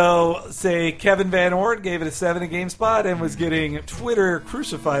 but though, say Kevin Van Ord gave it a 7 at GameSpot and was getting Twitter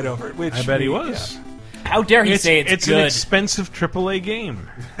crucified over it. Which I bet he was. Yeah. How dare he say it's an good? expensive AAA game.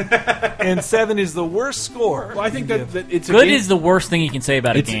 And 7 is the worst score. Well, I think that it's good is the worst thing you can say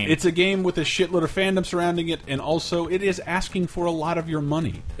about a game. It's a game with a shitload of fandom surrounding it, and also it is asking for a lot of your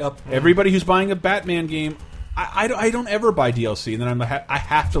money. Yep. Everybody who's buying a Batman game, I don't ever buy DLC, and then I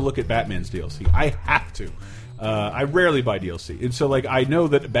have to look at Batman's DLC. I have to. I rarely buy DLC, and so like I know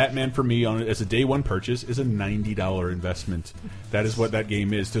that Batman for me as a day one purchase is a $90 investment. That is what that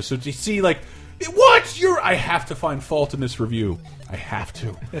game is. So to see like. What? I have to find fault in this review. I have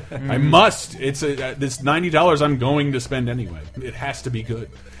to. I must. It's this $90 I'm going to spend anyway. It has to be good.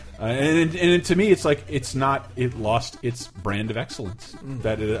 And to me, it's like it lost its brand of excellence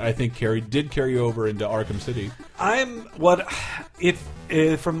that I think did carry over into Arkham City.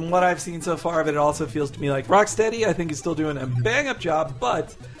 From what I've seen so far of it, it also feels to me like Rocksteady, I think, is still doing a bang up job,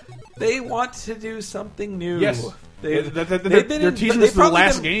 but they want to do something new. Yes. They're teasing this for the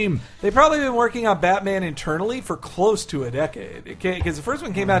last game. They've probably been working on Batman internally for close to a decade. Because the first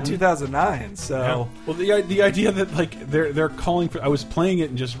one came out in 2009. So, yeah. Well, the idea that like they're calling for. I was playing it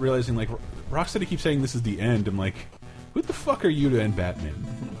and just realizing like Rocksteady keeps saying this is the end. I'm like, who the fuck are you to end Batman?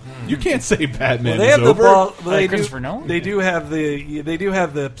 You can't say Batman is over. They do have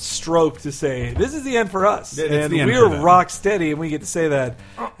the stroke to say this is the end for us, and we're Rocksteady, and we get to say that.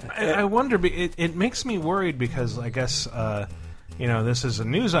 I wonder. It makes me worried because I guess this is a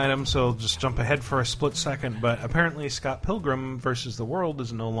news item, so I'll just jump ahead for a split second. But apparently, Scott Pilgrim versus the World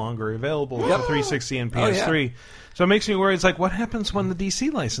is no longer available for 360 and PS3. So it makes me worry. It's like, what happens when the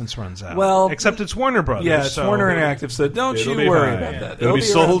DC license runs out? Well, except it's Warner Brothers. Yeah, it's Warner Interactive, so don't you worry about that. It'll be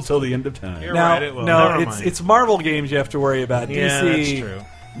sold till the end of time. You're right, it will. It's Marvel games you have to worry about. Yeah, DC, that's true.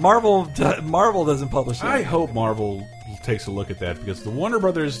 Marvel doesn't publish that. I hope Marvel takes a look at that because the Warner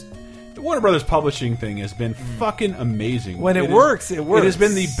Brothers publishing thing has been fucking amazing. When it works, it works. It has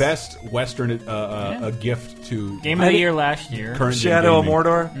been the best Western a gift to Game of the Year last year. Current Shadow of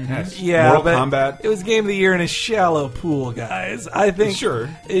Mordor. Yes. Yeah, Mortal but Kombat. It was Game of the Year in a shallow pool, guys. I think Sure.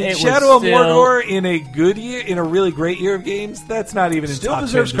 Shadow of Mordor in a good year, in a really great year of games. That's not even still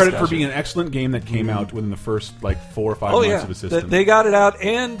deserves credit for being an excellent game that came out within the first 4 or 5 months of the system. They got it out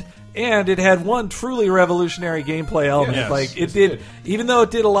and it had one truly revolutionary gameplay element. Yes. Like it did, even though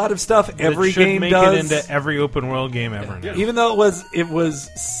it did a lot of stuff every game make does. it into every open world game ever. Yeah. Even though it was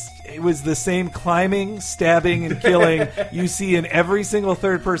the same climbing, stabbing, and killing you see in every single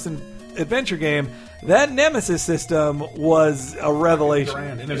third person adventure game. That Nemesis system was a revelation.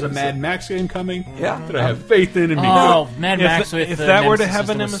 And there's a Mad Max game coming. Yeah. That I have faith in. And Mad Max with if the that were to Nemesis have a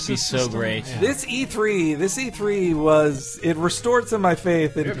system would Nemesis be so system, great. yeah. This E3 was, it restored some of my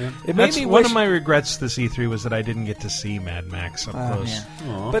faith. And it made That's me one wish, of my regrets. This E3 was that I didn't get to see Mad Max up close.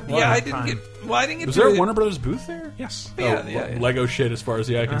 But I didn't get. Well, I didn't get. Was to there a Warner Brothers booth there? Yes. Yeah. Lego shit as far as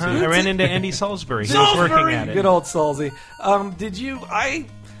the eye can see. I ran into Andy Salisbury. He was working at it. Good old Salsy. Did you?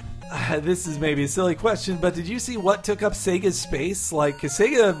 This is maybe a silly question, but did you see what took up Sega's space? Like, 'cause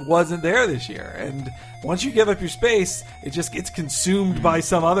Sega wasn't there this year, and once you give up your space, it just gets consumed by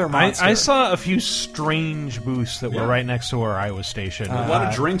some other monster. I saw a few strange booths that were right next to where I was stationed. A lot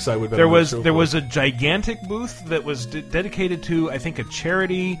of drinks I would bet. There was a gigantic booth that was dedicated to, I think, a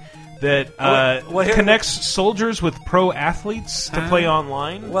charity that connects soldiers with pro athletes to play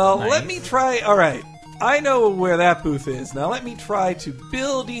online. Well, let me try. All right. I know where that booth is. Now let me try to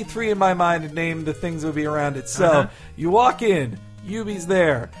build E3 in my mind and name the things that would be around it. So, you walk in, Ubi's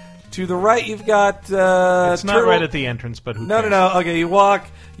there. To the right, you've got it's not right at the entrance, but who cares? No. Okay,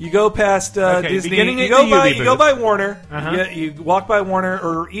 you go past Disney. Beginning You at go the by Ubi you go booth. by Warner. You walk by Warner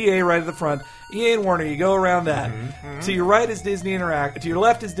or EA right at the front. EA and Warner. You go around that. To your right is Disney Interactive. To your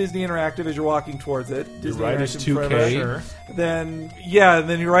left is Disney Interactive as you're walking towards it. Disney right is Interactive 2K. Sure. Then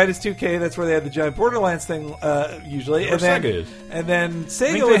your right is 2K. That's where they have the giant Borderlands thing usually. Where Sega is. And then I Sega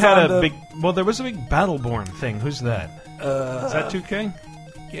think they was had on a big. Well, there was a big Battleborn thing. Who's that? Is that 2K?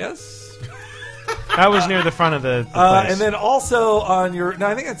 Yes. That was near the front of the place. And then also on your... No,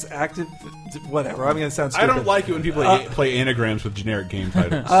 I think that's active... Whatever. I'm going to sound stupid. I don't like it when people play anagrams with generic game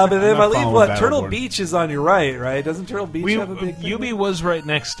titles. But then I believe following Turtle Battleborn. Beach is on your right? Doesn't Turtle Beach have a big thing? Ubi was right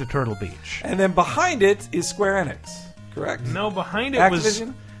next to Turtle Beach. And then behind it is Square Enix, correct? No, behind it Activision?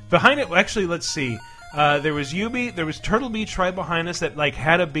 was... Behind it... Actually, let's see. There was Ubi, there was Turtle Beach right behind us that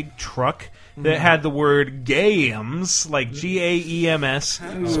had a big truck that had the word Games, like Gaems,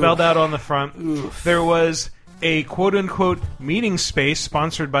 spelled out on the front. Oof. There was a quote-unquote meeting space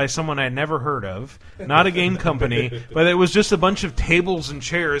sponsored by someone I'd never heard of, not a game company, but it was just a bunch of tables and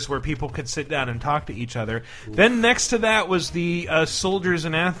chairs where people could sit down and talk to each other. Then next to that was the Soldiers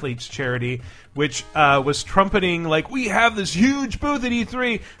and Athletes charity, which was trumpeting, like, we have this huge booth at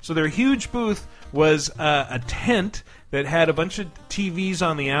E3. So their huge booth was a tent that had a bunch of TVs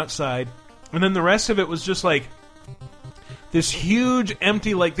on the outside, and then the rest of it was just like this huge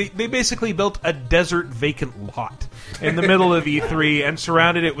empty, like they basically built a desert vacant lot in the middle of E3 and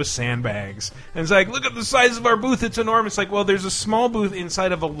surrounded it with sandbags. And it's like, look at the size of our booth, it's enormous. Like, well, there's a small booth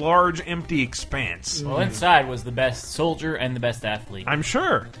inside of a large empty expanse. Well, inside was the best soldier and the best athlete. I'm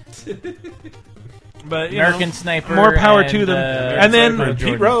sure. But American Sniper, more power to and, them. And then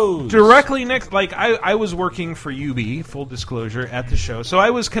Pete Rose. Directly next, like I was working for Ubi, full disclosure, at the show, so I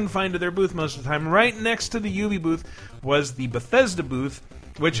was confined to their booth most of the time. Right next to the Ubi booth was the Bethesda booth,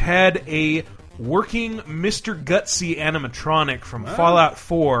 which had a working Mr. Gutsy animatronic from Fallout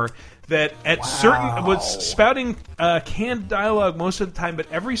 4 that was spouting canned dialogue most of the time, but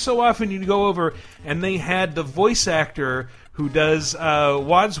every so often you'd go over and they had the voice actor who does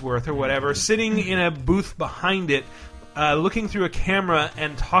Wadsworth or whatever sitting in a booth behind it, looking through a camera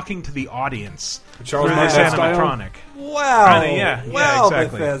and talking to the audience. Charles through this Martinet animatronic. Wow. Yeah,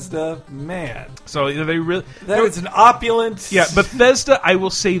 exactly. Bethesda, man. So they really that is an opulent. Yeah, Bethesda. I will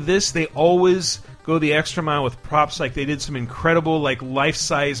say this: they always go the extra mile with props. Like they did some incredible, like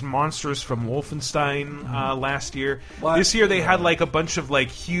life-size monsters from Wolfenstein last year. What? This year they had like a bunch of like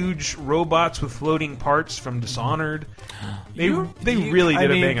huge robots with floating parts from Dishonored. They really did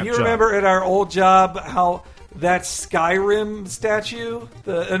a bang-up you job. remember at our old job how that Skyrim statue,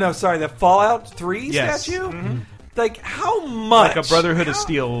 the Fallout 3 statue? Mm-hmm. Like, how much? Like a Brotherhood of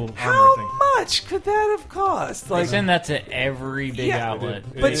Steel armor How thing. much could that have cost? They send that to every big outlet.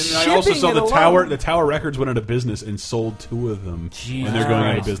 But I also saw shipping the it Tower. alone- The Tower Records went out of business and sold 2 of them, and they're going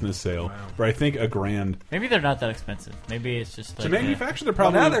out of business sale for I think $1,000. Maybe they're not that expensive. Maybe it's just like To manufacture, they're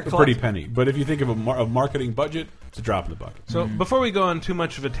probably a pretty penny. But if you think of a marketing budget, it's a drop in the bucket. So before we go on too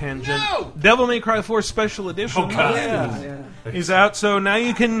much of a tangent, Devil May Cry 4 Special Edition is out. So now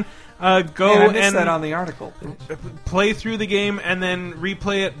you can go I missed and that on the article. play through the game and then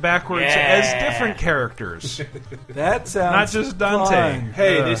replay it backwards as different characters. That sounds not just Dante. fun.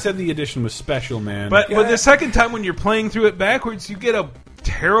 Hey, they said the edition was special, man. But the second time when you're playing through it backwards, you get a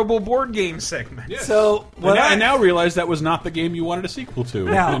terrible board game segment. Yes. So I now realize that was not the game you wanted a sequel to.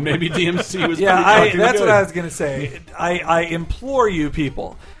 Now- And maybe DMC was. that's what I was going to say. I implore you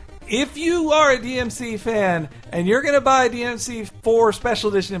people, if you are a DMC fan and you're going to buy DMC 4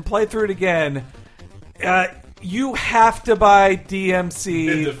 Special Edition and play through it again, you have to buy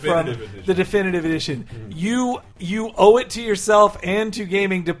DMC from edition. the definitive edition. You owe it to yourself and to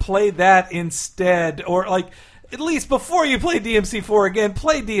gaming to play that instead, or like at least before you play DMC4 again,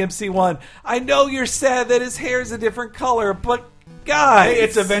 play DMC1. I know you're sad that his hair is a different color, but guys, hey,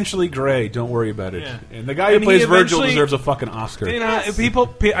 it's eventually gray. Don't worry about it. Yeah. And the guy who plays Virgil deserves a fucking Oscar. You know,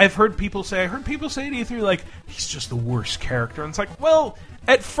 I've heard people say at E3 like he's just the worst character, and it's like, well,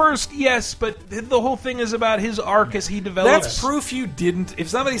 at first, yes, but the whole thing is about his arc as he develops. That's proof you didn't. If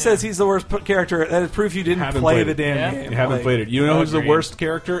somebody says he's the worst character, that is proof you didn't play the damn game. You haven't played it. You know who's the worst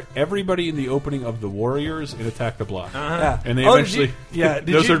character? Everybody in the opening of The Warriors in Attack the Block. And they eventually...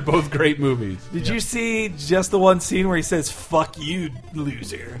 those are both great movies. Did you see just the one scene where he says, "Fuck you,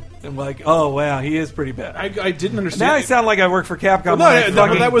 loser"? I'm like, oh, wow, he is pretty bad. I didn't understand. Now I sound like I work for Capcom. Well,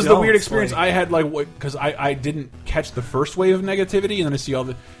 that was the weird experience I had, like, because I didn't catch the first wave of negativity, and then I see all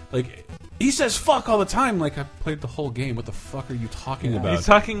the, like, he says fuck all the time. Like, I played the whole game. What the fuck are you talking about? He's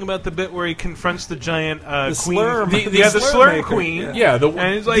talking about the bit where he confronts the giant queen. Slurm. The slurm queen. Yeah,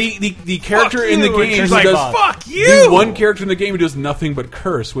 and he's like, the character in the game she's who like, does, fuck you! The one character in the game who does nothing but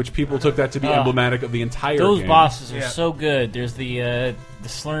curse, which people took that to be emblematic of the entire game. Those bosses are so good. There's the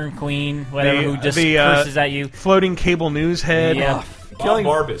Slurm Queen, whatever, who just curses at you. Floating cable news head. Yeah.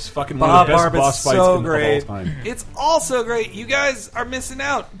 Bob Barbas, fucking Bob one of the best Barbas, boss fights so of great. all time. It's also great. You guys are missing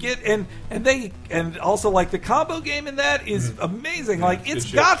out. And also like the combo game in that is amazing. Like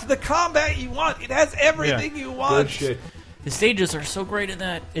it's got the combat you want. It has everything you want. Good shit. The stages are so great in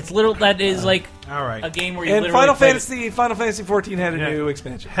that. It's that is like a game where you and literally Final Fantasy 14 had a new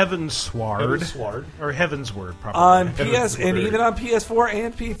expansion. Heavensward. Or Heavensward, probably. On PS and even on PS4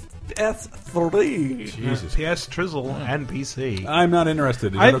 and PS3. Jesus. PS Trizzle and PC. I'm not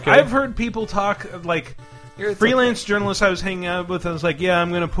interested. Is that okay? I've heard people talk like freelance journalists I was hanging out with. I was like, yeah, I'm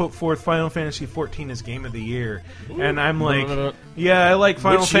going to put forth Final Fantasy 14 as Game of the Year. And I'm like, yeah, I like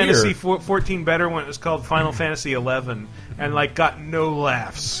Final Fantasy 14 better when it was called Final Fantasy 11. And like got no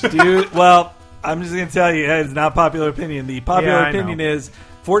laughs. Dude, well, I'm just going to tell you, it's not popular opinion. The popular opinion is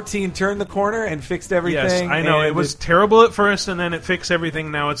 14 turned the corner and fixed everything. Yes, I know. It was terrible at first, and then it fixed everything.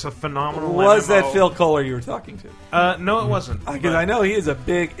 Now it's a phenomenal Was MMO. that Phil Kohler you were talking to? No, it wasn't. Because I know he is a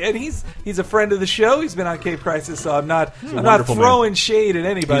big... And he's a friend of the show. He's been on Cape Crisis, so I'm not throwing shade at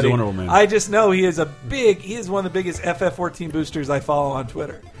anybody. He's a wonderful man. I just know he is one of the biggest FF14 boosters I follow on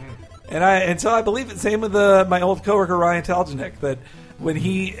Twitter. And so I believe it's same with my old coworker Ryan Taljanek, that when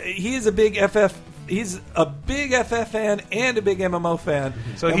he is a big FF... He's a big FF fan and a big MMO fan.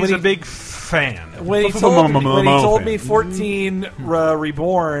 So he's a big fan. When he told me 14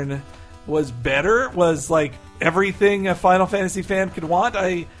 Reborn was better, was like everything a Final Fantasy fan could want,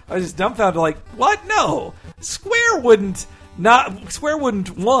 I was just dumbfounded. Like, what? No, Square wouldn't. Square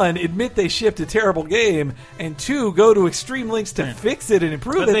wouldn't, one, admit they shipped a terrible game, and two, go to extreme lengths to fix it and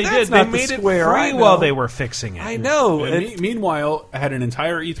improve it. That's not they made the Square it free while they were fixing it. I know. Meanwhile, I had an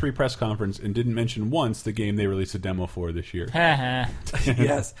entire E3 press conference and didn't mention once the game they released a demo for this year.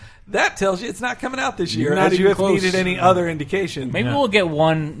 Yes. That tells you it's not coming out this year, Not as you have close. needed any other indication. Maybe we'll get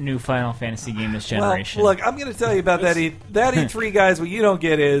one new Final Fantasy game this generation. Well, look, I'm going to tell you about that E3, guys. What you don't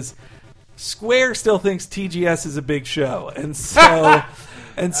get is Square still thinks TGS is a big show, and so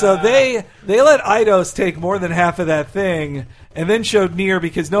they let Eidos take more than half of that thing, and then showed Nier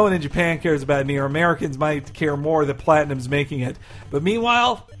because no one in Japan cares about Nier. Americans might care more that Platinum's making it, but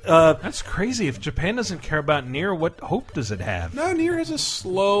meanwhile, that's crazy. If Japan doesn't care about Nier, what hope does it have? No, Nier has a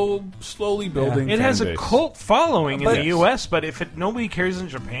slowly building. It has a cult following in the U.S., but if nobody cares in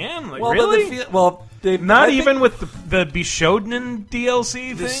Japan, like really? Not even with the Bishonen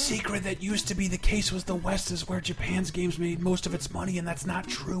DLC The thing? secret that used to be the case was the West is where Japan's games made most of its money, and that's not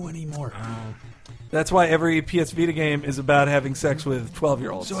true anymore. That's why every PS Vita game is about having sex with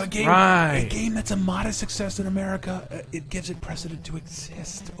 12-year-olds. So a game that's a modest success in America, it gives it precedent to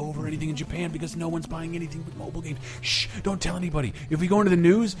exist over anything in Japan because no one's buying anything but mobile games. Shh, don't tell anybody. If we go into the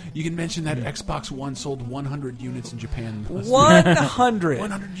news, you can mention that Xbox One sold 100 units in Japan. 100?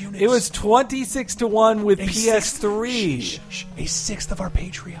 100 units. It was 26-1 with PS3. A sixth of our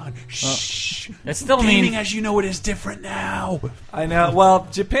Patreon. Shh. That still Gaming, means, as you know it, is different now. I know. Well,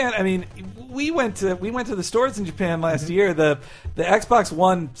 Japan, I mean, we went to the stores in Japan last year. The Xbox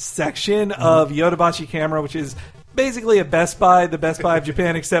One section of Yodobashi Camera, which is basically a Best Buy, the Best Buy of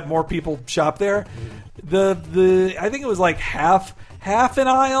Japan, except more people shop there. I think it was like half an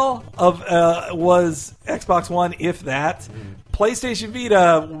aisle of was Xbox One, if that. PlayStation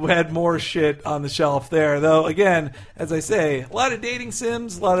Vita had more shit on the shelf there, though. Again, as I say, a lot of dating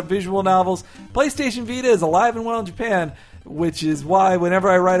sims, a lot of visual novels. PlayStation Vita is alive and well in Japan, which is why whenever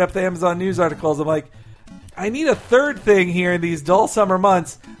I write up the Amazon news articles, I'm like, I need a third thing here in these dull summer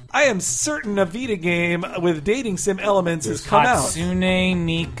months. I am certain a Vita game with dating sim elements has come out. Hatsune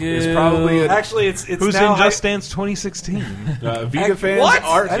Miku. It's probably Actually, it's Who's now in Just Dance 2016? Vita fans what?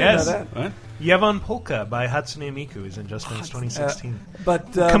 are. I didn't know that. What? Yevon Polka by Hatsune Miku is in Just Dance 2016.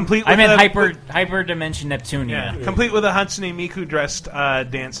 But complete. I With meant a, Hyper Dimension Neptunia. Yeah, complete with a Hatsune Miku dressed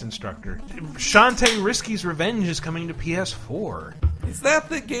dance instructor. Shantae Risky's Revenge is coming to PS4. Is that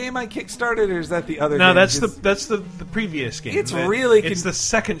the game I kickstarted, or is that the other? No, game? that's the previous game. It's really it's the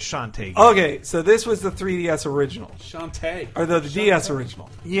second Shantae game. Okay, so this was the 3DS original, Shantae, or the DS original.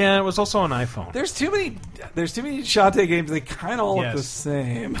 Yeah, it was also on iPhone. There's too many Shantae games. They kind of all look the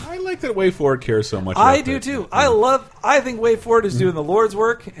same. I like that WayForward cares so much. I about do that. too. I think WayForward is doing the Lord's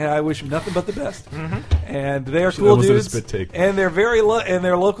work, and I wish them nothing but the best. And they are cool That wasn't a dudes, spit take. and they're and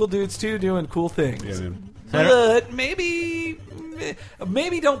they're local dudes too, doing cool things. Yeah, man. But maybe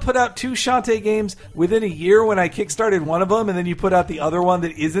don't put out 2 Shantae games within a year when I kickstarted one of them, and then you put out the other one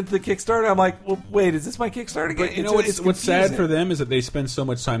that isn't the Kickstarter. I'm like, well, wait, is this my Kickstarter game? But you know what's sad for them is that they spend so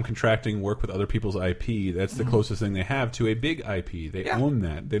much time contracting work with other people's IP. That's the closest thing they have to a big IP. They own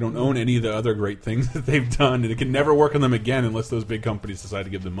that. They don't own any of the other great things that they've done, and it can never work on them again unless those big companies decide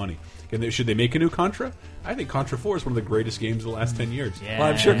to give them money. Should they make a new Contra? I think Contra 4 is one of the greatest games of the last 10 years. Yeah. Well,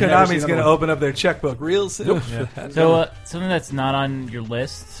 I'm sure Konami's going to open up their checkbook real soon. Nope. So something that's not on your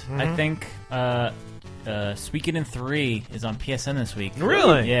list, I think. Suikoden 3 is on PSN this week.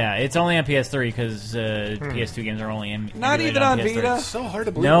 Really? Yeah, it's only on PS3 because PS2 games are only Not even on PS3. Vita. It's so hard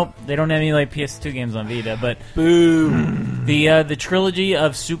to believe. Nope, they don't emulate PS2 games on Vita. But boom, the trilogy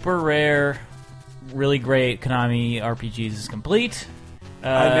of super rare, really great Konami RPGs is complete.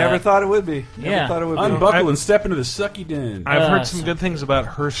 I never thought it would be. Yeah. Thought it would be. Unbuckle and step into the sucky den. I've heard some good things about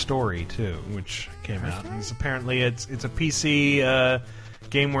Her Story too, which came out. Apparently, it's a PC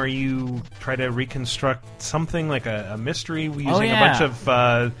game where you try to reconstruct something like a mystery using a bunch of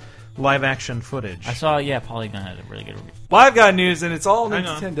live action footage. I saw. Yeah, Polygon had a really good review. Well, I've got news, and it's all Hang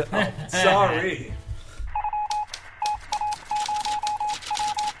Nintendo. Oh, sorry.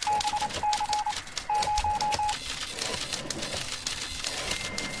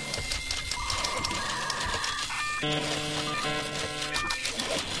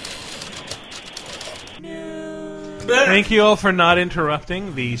 Thank you all for not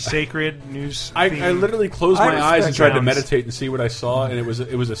interrupting the sacred news. I literally closed my eyes and tried to sounds. meditate and see what I saw, and it was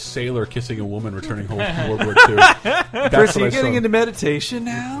a sailor kissing a woman returning home from World War II. That's Chris, what are I you getting saw. into meditation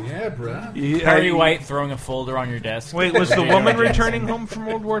now? Yeah, bro. Perry White throwing a folder on your desk. Wait, was the woman returning home from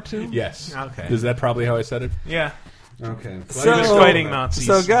World War II? Yes. Okay. Is that probably how I said it? Yeah. Okay. So, just fighting Nazis.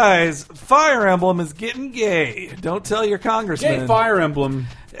 So, guys, Fire Emblem is getting gay. Don't tell your congressman. Gay Fire Emblem.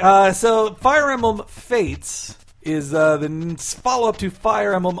 So, Fire Emblem Fates is the follow-up to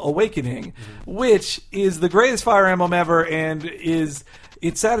Fire Emblem Awakening, which is the greatest Fire Emblem ever, and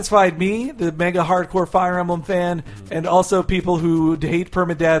it satisfied me, the mega hardcore Fire Emblem fan, and also people who hate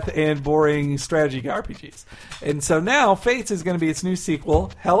permadeath and boring strategy RPGs. And so now Fates is going to be its new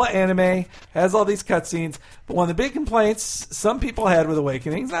sequel. Hella anime, has all these cutscenes. But one of the big complaints some people had with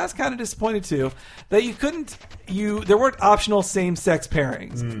Awakenings, and I was kind of disappointed too, that there weren't optional same-sex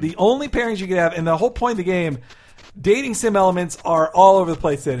pairings. The only pairings you could have, and the whole point of the game, dating sim elements are all over the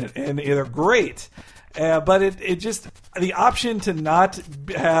place in it, and they're great. But it just, the option to not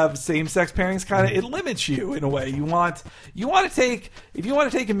have same-sex pairings it limits you in a way. If you want to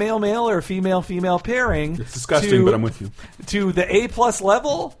take a male-male or a female-female pairing, It's disgusting, but I'm with you. To the A+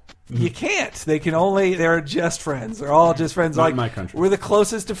 level, you can't. They're just friends. They're all just friends. Not like in my country. We're the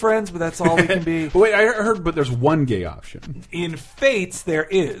closest to friends, but that's all we can be. But wait, I heard, but there's one gay option. In Fates, there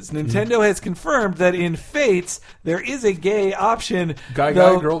is. Nintendo has confirmed that in Fates, there is a gay option. Guy,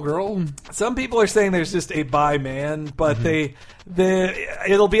 though girl. Some people are saying there's just a bi man, but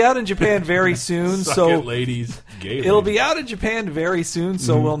it'll be out in Japan very soon. Suck so it, ladies. Gay it'll ladies. be out in Japan very soon,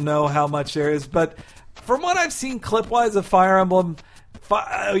 so we'll know how much there is. But from what I've seen clip-wise of Fire Emblem,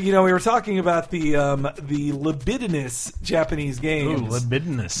 we were talking about the libidinous Japanese games. Ooh,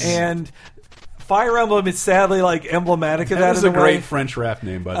 libidinous. And Fire Emblem is sadly emblematic of that. That is in a way. great French rap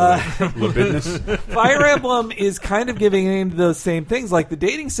name, by the way. Libidinous. Fire Emblem is kind of giving into those same things, like the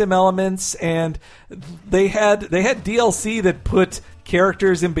dating sim elements, and they had DLC that put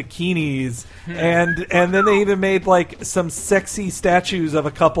characters in bikinis, and then they even made some sexy statues of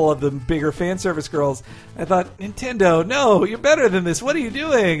a couple of the bigger fan service girls. I thought, Nintendo, no, you're better than this. What are you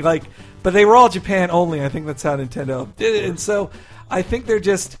doing? But they were all Japan only. I think that's how Nintendo did it, and so I think they're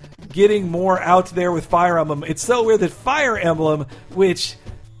just getting more out there with Fire Emblem. It's so weird that Fire Emblem, which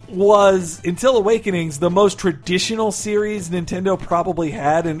was, until Awakenings, the most traditional series Nintendo probably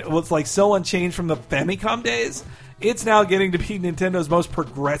had, and it was like so unchanged from the Famicom days. It's now getting to be Nintendo's most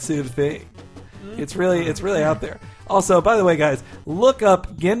progressive thing. It's really out there. Also, by the way, guys, look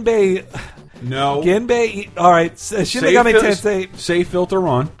up Genbei. No. Genbei. All right, Shin Megami Tensei. Say filter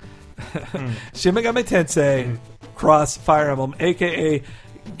on. Shin Megami Tensei Cross Fire Emblem, aka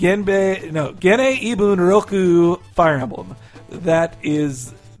Gene Ibun Roku Fire Emblem. That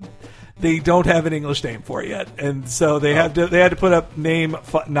is, they don't have an English name for it yet, and so they had to put up name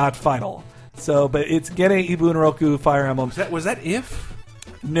not final. So, but it's Gene Ibun Roku Fire Emblem. Was that If?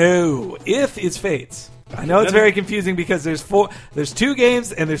 No, If is Fates. I know it's very confusing because there's 2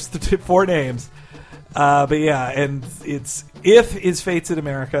 games and there's 4 names. But yeah, and it's If is Fates in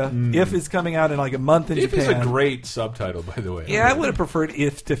America. If is coming out in like a month in Japan. If is a great subtitle, by the way. Yeah, I would have preferred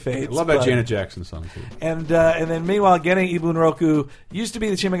If to Fates. I love that Janet Jackson song too. And then meanwhile, Gene Ibun Roku used to be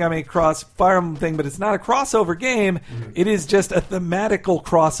the Shin Megami Cross Fire Emblem thing, but it's not a crossover game. It is just a thematical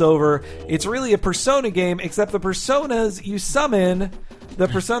crossover. It's really a Persona game, except the personas you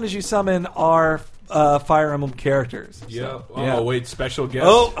summon are Fire Emblem characters. Yeah. So, yeah. Oh, wait, special guest.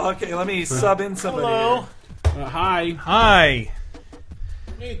 Oh, okay. Let me sub in somebody. Hello. Hi.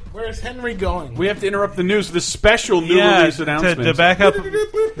 Hey, where's Henry going? We have to interrupt the news with a special new release announcement. To back up,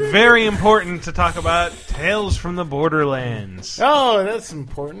 very important to talk about Tales from the Borderlands. Oh, that's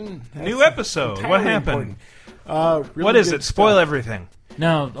important. New episode. What happened? Really what is good it? Spoil stuff. everything.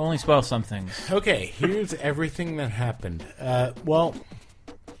 No, only spoil some things. Okay, here's everything that happened. Well,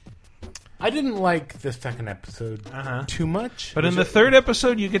 I didn't like the second episode too much. But in the third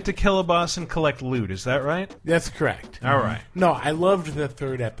episode, you get to kill a boss and collect loot. Is that right? That's correct. All right. No, I loved the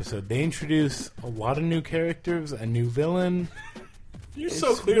third episode. They introduce a lot of new characters, a new villain. You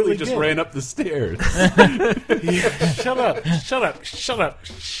so clearly really just good. ran up the stairs. Shut up.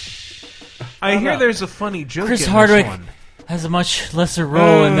 I hear there's a funny joke Chris in Hardwick this one. has a much lesser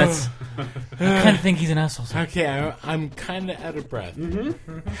role, and that's... I kind of think he's an asshole. Okay, I'm kind of out of breath.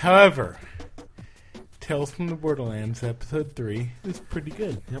 However, Tales from the Borderlands episode 3 is pretty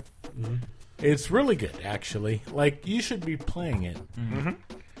good. Yep. It's really good, actually. Like, you should be playing it.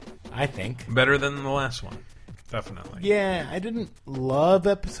 I think. Better than the last one. Definitely. Yeah, I didn't love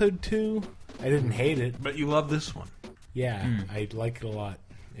episode 2. I didn't hate it. But you love this one. Yeah, I like it a lot.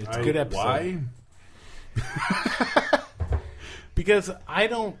 It's a good episode. Why? Because I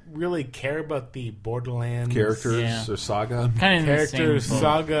don't really care about the Borderlands Characters or saga? Kind of characters,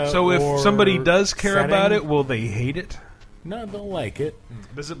 saga. So if or somebody does care setting. about it, will they hate it? No, they'll like it.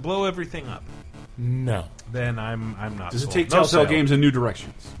 Does it blow everything up? No. Then I'm not. Does it sold. take No Telltale sale. games in new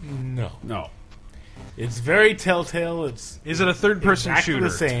directions? No. It's very Telltale. Is it a third-person exactly shooter?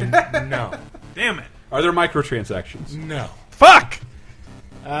 the same. No. Damn it. Are there microtransactions? No. Fuck!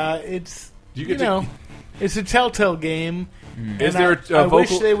 It's Do you you get to- know, it's a Telltale game. Is And there I a wish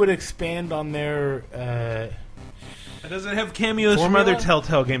vocal- they would expand on their. Does it have cameos Formula? from other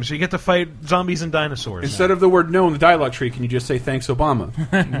Telltale games? So you get to fight zombies and dinosaurs. Instead of the word no in the dialogue tree, can you just say thanks, Obama?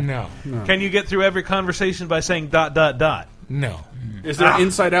 No. Can you get through every conversation by saying ... No. Is there an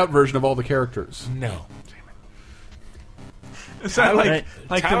inside-out version of all the characters? No. Is that like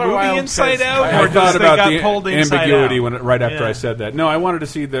the Tyler movie Wilde Inside says- Out, I or thought just they about got the pulled inside ambiguity out? right after Yeah. I said that. No, I wanted to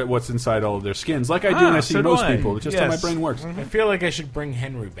see what's inside all of their skins, like I do when I see so do most I. people. It's just how my Yes. brain works. I feel like I should bring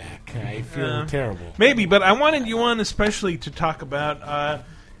Henry back. I feel terrible. Maybe, but I wanted you on especially to talk about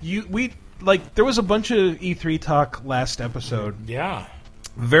there was a bunch of E3 talk last episode. Yeah.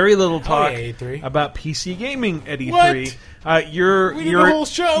 Very little talk yeah, E3. about PC gaming at E3. What? We did a whole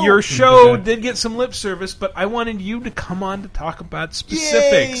show. Your show did get some lip service, but I wanted you to come on to talk about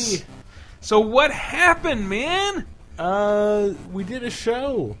specifics. Yay! So what happened, man? We did a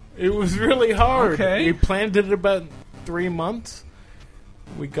show. It was really hard. Okay. We planned it about 3 months.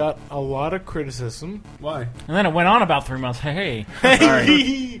 We got a lot of criticism. Why? And then it went on about 3 months. Hey.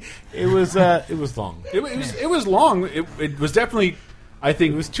 It was long. It was long. It was definitely, I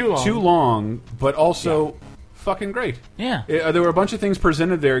think, It was too long. Too long, but also fucking great. Yeah. There were a bunch of things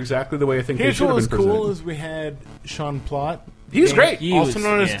presented there exactly the way I think Here's they should what have was been presented. cool is we had Sean Plott. He was great. He also was-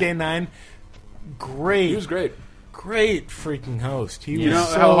 known as yeah. Day 9. Great. He was great. Great freaking host. He You was know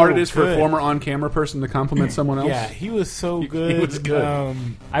so how hard it is for a good. former on-camera person to compliment someone else? Yeah, he was so good. He was good.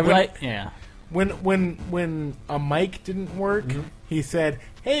 I like, yeah. When a mic didn't work, he said,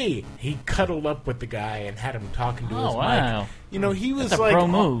 "Hey," he cuddled up with the guy and had him talking to Oh, his wow. mic. You know, he was That's a like pro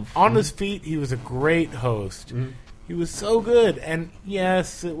move. on his feet. He was a great host. He was so good. And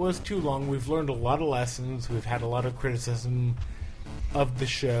yes, it was too long. We've learned a lot of lessons. We've had a lot of criticism of the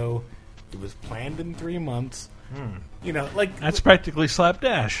show. It was planned in 3 months. You know, like that's practically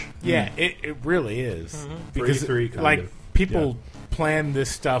slapdash. Yeah, it really is because E3 like people plan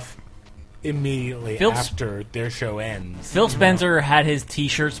this stuff immediately after their show ends. Phil Spencer had his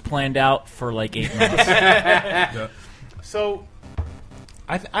T-shirts planned out for like 8 months. So,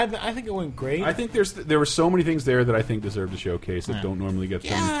 I think it went great. I think there were so many things there that I think deserve a showcase that don't normally get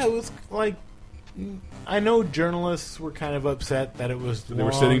done. Yeah, it was like I know journalists were kind of upset that it was They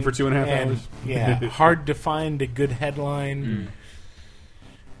were sitting for 2.5 hours. Yeah, hard to find a good headline.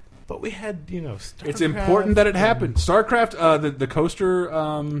 But we had, StarCraft. It's important that it happened. StarCraft, the coaster.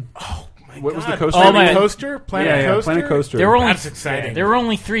 What was the coaster? Planet Coaster? Planet Coaster? Planet Coaster. That's exciting. There were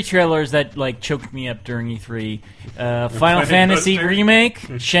only 3 trailers that choked me up during E3. Final Fantasy Coaster? Remake,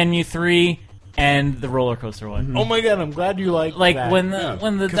 Shenmue 3, and the roller coaster one. Oh my god, I'm glad you liked that. when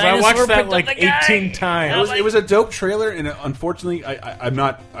the because I watched dinosaur that picked up like the guy. 18 times. It was a dope trailer, and unfortunately, I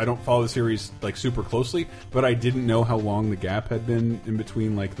don't follow the series like super closely, but I didn't know how long the gap had been in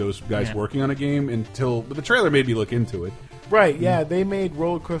between like those guys working on a game until the trailer made me look into it. Right? Yeah, they made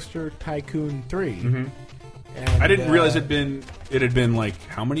Roller Coaster Tycoon 3. And, I didn't realize it had been like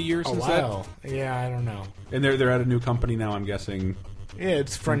how many years since while. Yeah, I don't know. And they're at a new company now, I'm guessing. Yeah,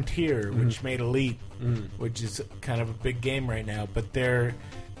 it's Frontier, which made Elite, which is kind of a big game right now. But they're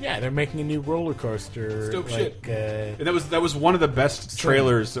making a new roller coaster. It's dope shit. And that was one of the best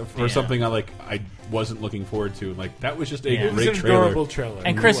trailers for something I wasn't looking forward to. Like that was just a It was great an trailer. adorable trailer.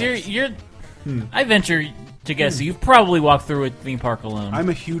 And Chris, you're I venture to guess you've probably walked through a theme park alone. I'm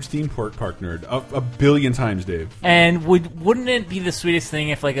a huge theme park nerd. A billion times, Dave. And wouldn't it be the sweetest thing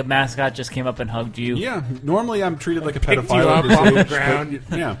if like a mascot just came up and hugged you? Yeah. Normally I'm treated like a Picked pedophile you up at this off the age, ground.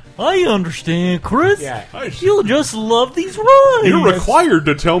 but, yeah. I understand, Chris. Yeah. You'll just love these rides. You're required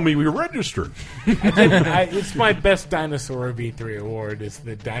to tell me we registered. It's my best dinosaur of E3 award. Is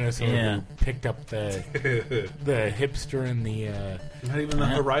the dinosaur who picked up the hipster and the not even the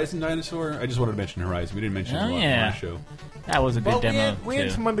Horizon dinosaur. I just wanted to mention Horizon. We didn't mention it a lot on the show. That was a good demo. We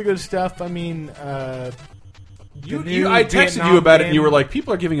had some other good stuff. I mean, I texted you about it, and you were like,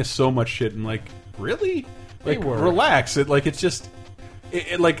 "People are giving us so much shit." And like, really? Like, relax. It's just.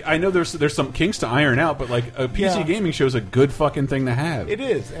 Like I know there's some kinks to iron out, but like a PC gaming show is a good fucking thing to have. It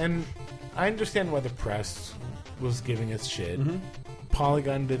is, and I understand why the press was giving us shit.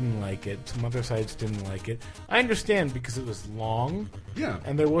 Polygon didn't like it. Some other sites didn't like it. I understand because it was long. Yeah.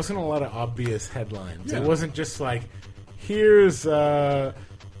 And there wasn't a lot of obvious headlines. Yeah. It wasn't just like, here's Last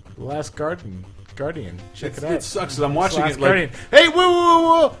Guardian. Check it out. It sucks because I'm watching Last it Guardian. like... Hey,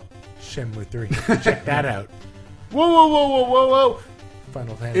 whoa. Shenmue 3. Check that out. Whoa.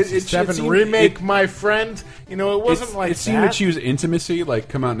 Final Fantasy VII Remake, my friend. You know, it wasn't like it seemed to choose intimacy, like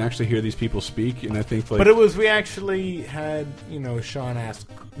come out and actually hear these people speak, and I think like. But it was we actually had Sean ask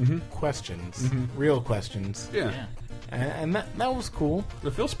questions, real questions. Yeah. And that was cool.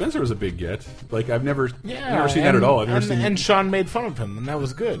 But Phil Spencer was a big get. Like I've never seen that and, at all. I've never seen. And Sean made fun of him, and that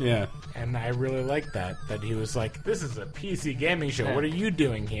was good. Yeah. And I really liked that he was like, "This is a PC gaming show. What are you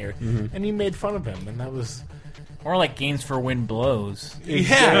doing here?" And he made fun of him, and that was. More like Games for Wind Blows.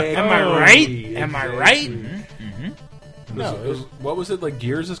 Yeah, am I right? Am I right? What was it like?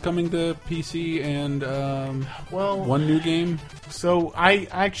 Gears is coming to PC, and one new game. So I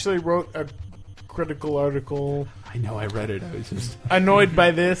actually wrote a critical article. I know, I read it. I was just annoyed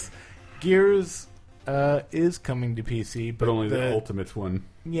by this. Gears is coming to PC, but only the Ultimate one.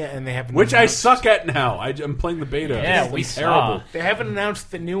 Yeah, and they haven't. Which I suck at now. I'm playing the beta. Yeah, we terrible. They haven't announced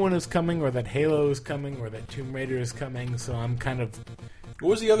the new one is coming, or that Halo is coming, or that Tomb Raider is coming. So I'm kind of. What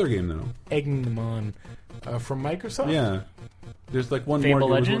was the other game though? Egging them on from Microsoft. Yeah, there's like one Fable more.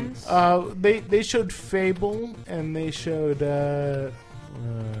 Legends. They showed Fable and they showed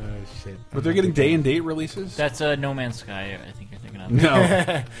shit. But they're getting day and date releases. That's No Man's Sky. I think you're thinking of.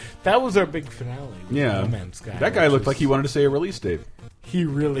 No, that was our big finale. Yeah, No Man's Sky. That guy looked like he wanted to say a release date. He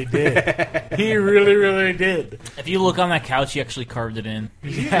really did. He really did. If you look on that couch, he actually carved it in.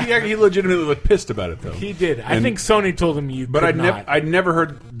 He legitimately looked pissed about it, though. He did. I think Sony told him you. But not. I'd never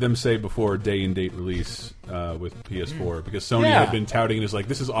heard them say before day and date release with PS4 because Sony had been touting it as like,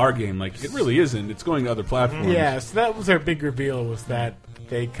 this is our game. Like it really isn't. It's going to other platforms. Yeah, so that was our big reveal. Was that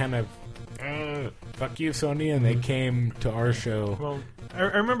they kind of fuck you, Sony, and they came to our show. Well, I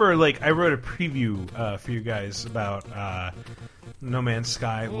remember like I wrote a preview for you guys about No Man's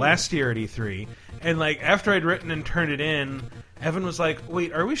Sky last year at E3, and like after I'd written and turned it in, Evan was like,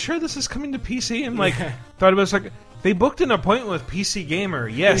 "Wait, are we sure this is coming to PC?" And like thought about it, like they booked an appointment with PC Gamer.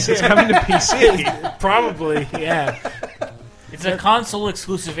 Yes, it's coming to PC. Probably, yeah. It's a console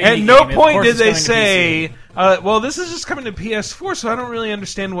exclusive. At no point did they say Well, this is just coming to PS4, so I don't really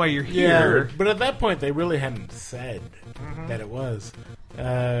understand why you're here. But at that point, they really hadn't said that it was.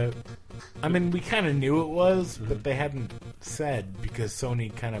 I mean, we kind of knew it was, but they hadn't said because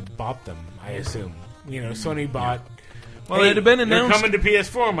Sony kind of bought them, I assume. You know, Sony bought... Well, it had been announced... They're coming to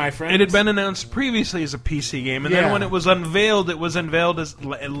PS4, my friend. It had been announced previously as a PC game, and then when it was unveiled as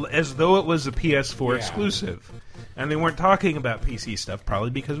though it was a PS4 exclusive. And they weren't talking about PC stuff,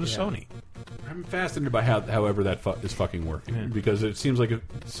 probably because it was Sony. I'm fascinated by however that is fucking working. Because it seems like,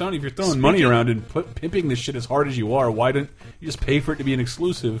 Sony, if you're throwing money around and pimping this shit as hard as you are, why don't you just pay for it to be an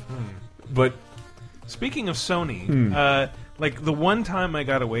exclusive? But speaking of Sony, like the one time I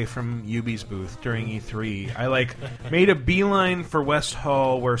got away from Ubi's booth during E3, I made a beeline for West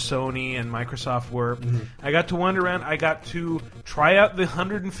Hall where Sony and Microsoft were. I got to wander around. I got to try out the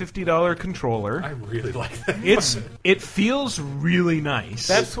 $150 controller. I really like that. It feels really nice.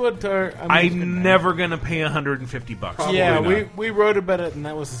 That's what I'm never gonna pay $150. Yeah, we wrote about it, and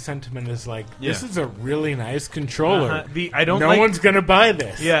that was the sentiment. Is like, this is a really nice controller. No one's gonna buy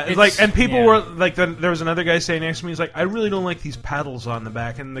this. Yeah, and people were like, there was another guy saying next to me, he's like, I really don't like these paddles on the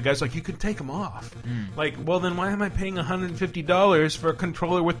back, and the guy's like, you can take them off. Like, well, then why am I paying $150 for a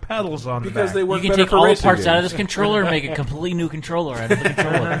controller with paddles on the back? Because they work You can take all the parts out of this controller and make a completely new controller out of the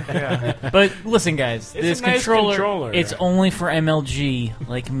controller. But listen, guys, It's this a nice controller. it's only for MLG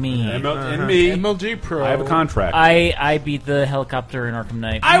like me. And me. MLG Pro. I have a contract. I beat the helicopter in Arkham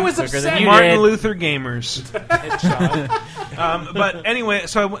Knight. I was quicker upset. than you Martin did. Luther gamers. But anyway,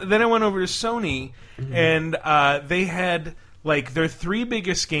 so then I went over to Sony, and they had their three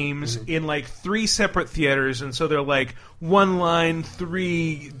biggest games in 3 separate theaters, and so they're one line,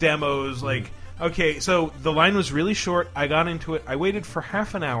 3 demos. Okay, so the line was really short. I got into it. I waited for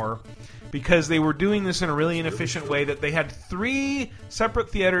half an hour because they were doing this in a really inefficient way, that they had 3 separate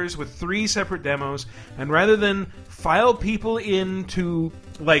theaters with 3 separate demos, and rather than file people into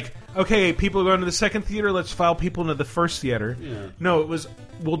okay, people are going to the second theater, let's file people into the first theater. No, it was,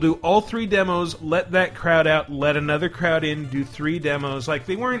 we'll do all 3 demos, let that crowd out, let another crowd in, do 3 demos. They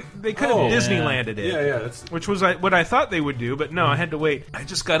could have Disneylanded it. Which was what I thought they would do, but no, I had to wait. I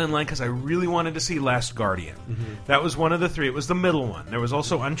just got in line because I really wanted to see Last Guardian. That was one of the 3. It was the middle one. There was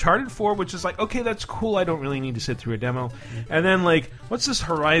also Uncharted 4, which is okay, that's cool, I don't really need to sit through a demo. And then what's this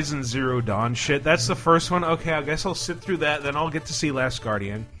Horizon Zero Dawn shit? That's the first one. Okay, I guess I'll sit through that, then I'll get to see Last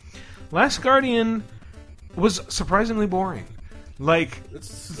Guardian. Last Guardian was surprisingly boring.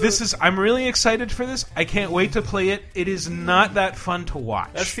 I'm really excited for this. I can't wait to play it. It is not that fun to watch.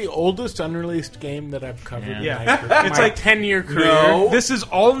 That's the oldest unreleased game that I've covered. Yeah. It's 10-year career. No. This is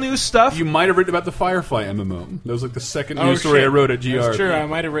all new stuff. You might have written about the Firefly MMO. That was the second news story I wrote at GR. That's true. I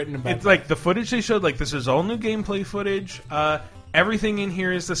might have written about It's the footage they showed, this is all new gameplay footage. Everything in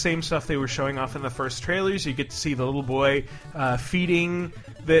here is the same stuff they were showing off in the first trailers. You get to see the little boy feeding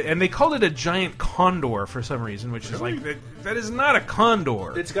and they called it a giant condor for some reason, which is that is not a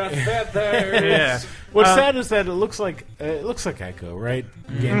condor. It's got feathers. Yeah. What's sad is that it looks like Echo, right?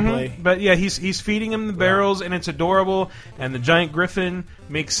 Gameplay. But yeah, he's feeding him the barrels, and it's adorable. And the giant griffin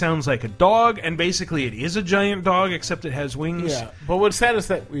makes sounds like a dog, and basically it is a giant dog, except it has wings. Yeah. But what's sad is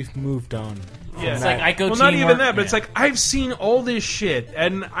that we've moved on. Yeah. It's Ico well, not even that, but it's I've seen all this shit,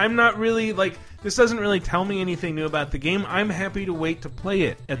 and I'm not really this doesn't really tell me anything new about the game. I'm happy to wait to play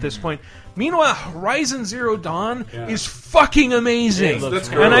it at this point. Meanwhile, Horizon Zero Dawn is fucking amazing, that's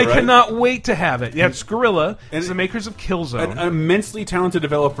Guerrilla, and I right? cannot wait to have it. Yeah, it's Guerrilla. It's the makers of Killzone. An immensely talented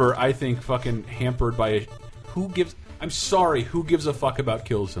developer, I think, fucking hampered by I'm sorry, who gives a fuck about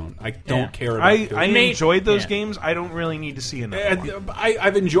Killzone? I don't care about Killzone. I enjoyed those games. I don't really need to see another one. I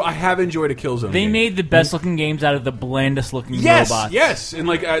have enjoyed a Killzone They game. made the best looking games out of the blandest looking robots. Yes, and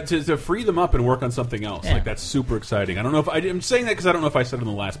to free them up and work on something else, that's super exciting. I don't know if I'm saying that because I don't know if I said it in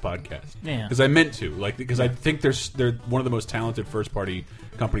the last podcast. Yeah, because I meant to, because I think they're one of the most talented first party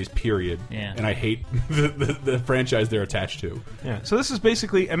companies, period. Yeah, and I hate the franchise they're attached to. Yeah, so this is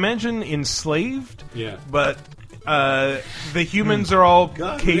basically imagine Enslaved. Yeah, but the humans are all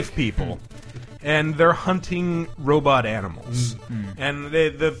cave people, and they're hunting robot animals. And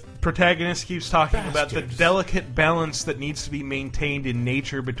the protagonist keeps talking about the delicate balance that needs to be maintained in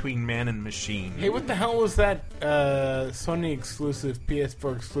nature between man and machine. Hey, what the hell was that Sony exclusive,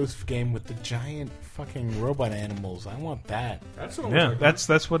 PS4 exclusive game with the giant fucking robot animals? I want that. That's what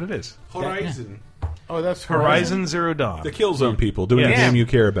that's what it is. Horizon. Oh, that's Horizon Zero Dawn. The Killzone people doing a game you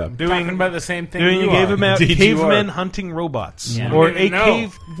care about. Talking about the same thing. Doing you a game about Indeed cavemen hunting robots, Yeah. or a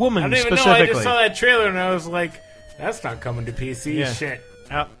cave woman I don't even specifically. know. I just saw that trailer and I was like, "That's not coming to PC." Yeah. Shit.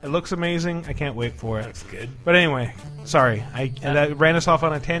 It looks amazing. I can't wait for it. That's good. But anyway, sorry. That ran us off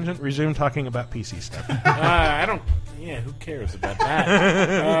on a tangent. Resume talking about PC stuff. I don't... Yeah, who cares about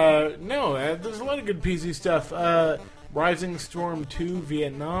that? There's a lot of good PC stuff. Rising Storm 2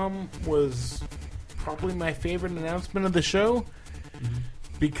 Vietnam was probably my favorite announcement of the show.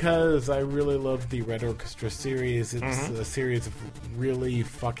 Because I really love the Red Orchestra series. It's a series of really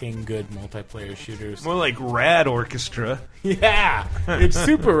fucking good multiplayer shooters. More like Rad Orchestra. Yeah, it's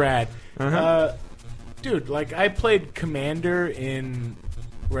super rad. Dude, like, I played Commander in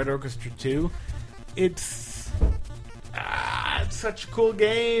Red Orchestra 2. It's such a cool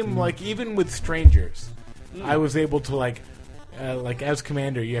game. Like, even with strangers, I was able to, like, as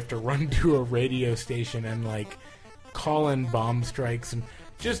Commander, you have to run to a radio station and, like, call in bomb strikes and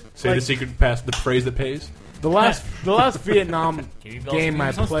just say the secret past the phrase that pays. The last Vietnam game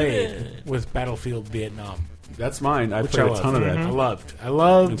I played was Battlefield Vietnam. That's mine. I played a ton of that. I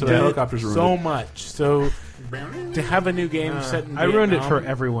loved Until the helicopters ruined so it. much. So to have a new game set in Vietnam, ruined it for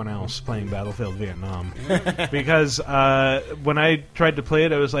everyone else playing Battlefield Vietnam. Because when I tried to play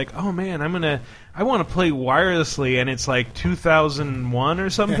it, I was like, oh man, I want to play wirelessly, and it's like 2001 or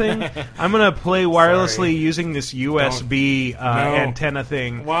something. I'm going to play wirelessly using this USB antenna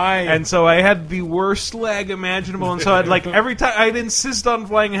thing. Why? And so I had the worst lag imaginable, and so I'd like every time I'd insist on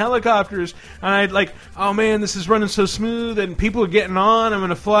flying helicopters, and I'd like, oh man, this is running so smooth, and people are getting on, I'm going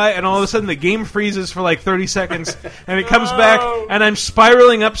to fly, and all of a sudden the game freezes for like 30 seconds, and it comes back, and I'm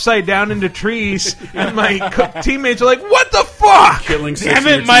spiraling upside down into trees, and my teammates are like, what the fuck? Killing Damn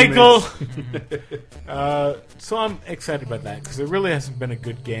it, Michael! So I'm excited about that because there really hasn't been a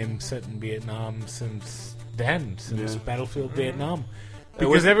good game set in Vietnam since Battlefield Vietnam.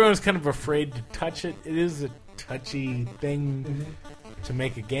 Because everyone's kind of afraid to touch it. It is a touchy thing to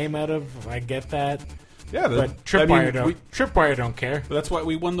make a game out of. I get that. Yeah, but Tripwire don't care. But that's why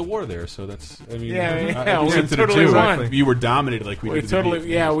we won the war there. So that's we totally won. You were dominated like we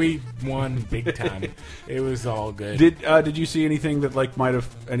did. We won big time. It was all good. Did you see anything that like might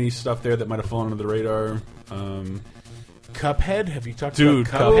have any stuff there that might have fallen under the radar? Cuphead? Have you talked about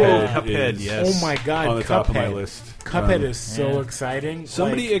Cuphead? Cuphead, yes. Oh my god, on the top of my list. Cuphead is so exciting.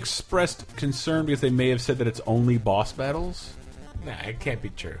 Somebody expressed concern because they may have said that it's only boss battles. Nah, it can't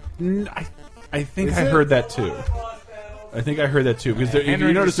be true. I think I heard that too. Because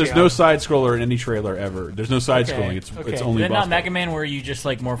you notice there's no side scroller in any trailer ever. There's no side scrolling. It's only. Then not Mega Man where you just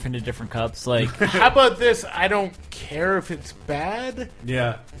like morph into different cups. Like, how about this? I don't care if it's bad.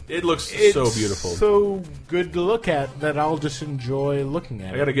 Yeah, it looks so beautiful, so good to look at that I'll just enjoy looking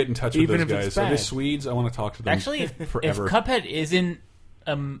at it. I got to get in touch with Even those if guys. it's Are they bad. Swedes? I want to talk to them. Actually, forever. if Cuphead isn't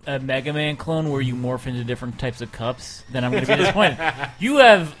a Mega Man clone where you morph into different types of cups, then I'm going to be disappointed. You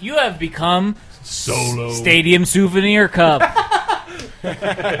have become Solo Stadium Souvenir Cup.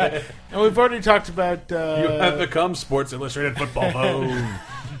 And we've already talked about. You have become Sports Illustrated Football Home.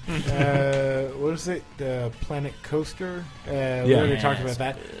 What is it? Planet Coaster. We already talked about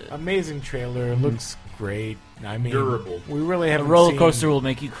that. Amazing trailer. Looks great. I mean, durable. We really A haven't roller seen coaster will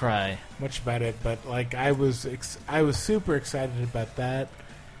make you cry. much about it, but like I was super excited about that.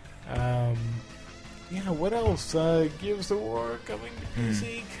 What else? Gears of War coming to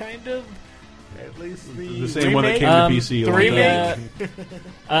PC, kind of. At least the same one that came to PC. The remake.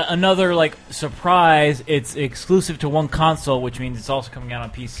 Another like surprise. It's exclusive to one console, which means it's also coming out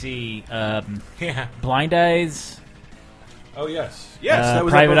on PC. Blind Eyes. Oh yes, that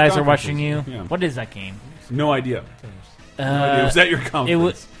was Private at both Eyes Are Watching You. Yeah. What is that game? No idea. Was that your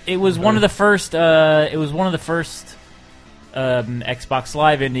conference? It was one of the first. It was one of the first Xbox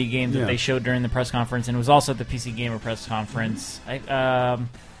Live indie games that they showed during the press conference, and it was also at the PC Gamer press conference.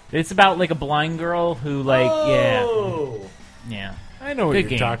 It's about like a blind girl who yeah. I know what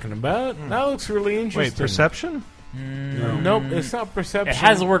you're talking about. That looks really interesting. Wait, Perception? Nope, it's not Perception. It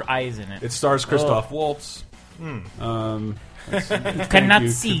has the word eyes in it. It stars Christoph Waltz. You cannot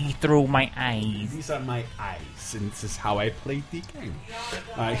see through my eyes. These are my eyes, and this is how I play the game.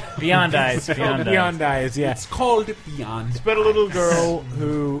 Beyond Eyes. Beyond Eyes, yeah. It's called Beyond. It's about a little girl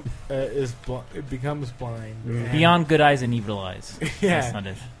who becomes blind. Beyond Good Eyes and Evil Eyes. Yeah. That's not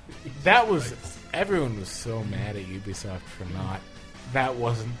it. That was... Everyone was so mad at Ubisoft for not... That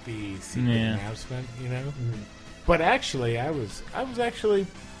wasn't the secret announcement, you know? Mm-hmm. But actually, I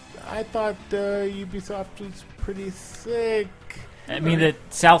thought Ubisoft was pretty sick. I mean, the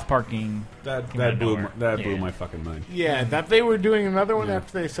South Park game... That blew my fucking mind. Yeah, that they were doing another one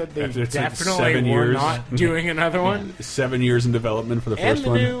after they said they definitely like were not doing another one. 7 years in development for the first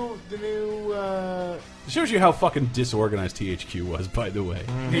one. The new It shows you how fucking disorganized THQ was, by the way.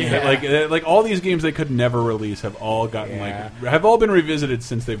 Yeah. Like all these games they could never release have all gotten have all been revisited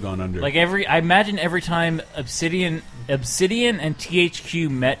since they've gone under. Like I imagine every time Obsidian and THQ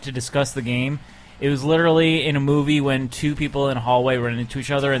met to discuss the game, it was literally in a movie when two people in a hallway run into each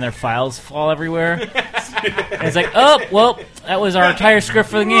other and their files fall everywhere. And it's like, oh, well, that was our entire script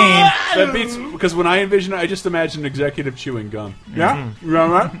for the game. That beats because when I envision it, I just imagine an executive chewing gum. Yeah, you know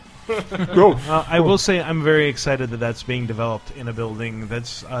what? Go. I will say I'm very excited that that's being developed in a building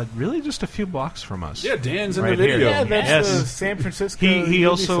that's really just a few blocks from us. Yeah, Dan's in right the video. Here. Yeah, that's yes. the San Francisco. He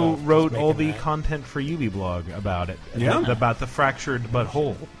also Ubisoft wrote is all making the that. content for Ubiblog about it. Yeah? About the fractured but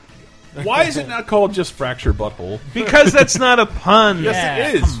whole. Why is it not called just fractured butthole? Because that's not a pun.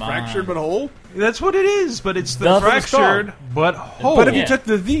 Yes, it is. Fractured but whole? That's what it is, but it's the fractured but whole. But if you took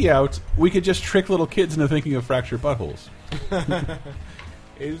the "the" out, we could just trick little kids into thinking of fractured buttholes.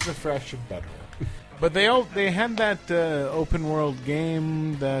 It is a fractured butthole. But they had that open world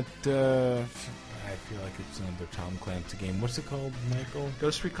game that I feel like it's another Tom Clancy game. What's it called, Michael?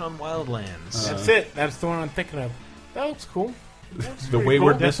 Ghost Recon Wildlands. That's it. That's the one I'm thinking of. That looks cool. The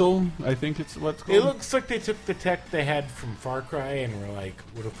Wayward Missile, I think it's what's called. It looks like they took the tech they had from Far Cry and were like,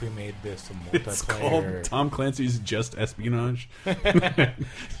 what if we made this a multiplayer? It's called Tom Clancy's Just Espionage.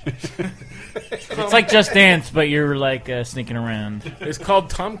 It's like Just Dance, but you're like sneaking around. It's called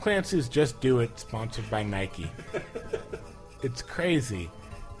Tom Clancy's Just Do It, sponsored by Nike. It's crazy.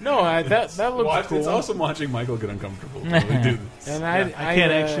 No, that looks cool. It's awesome watching Michael get uncomfortable. And I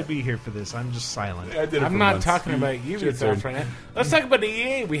can't actually be here for this. I'm just silent. I'm not talking about Ubisoft right now. Let's talk about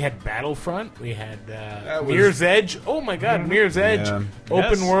EA. We had Battlefront. We had Mirror's Edge. Oh my God, Mirror's Edge. Yeah.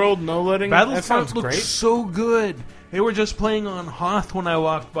 Open Yes. world, no loading. That sounds Battlefront looks great. so good. They were just playing on Hoth when I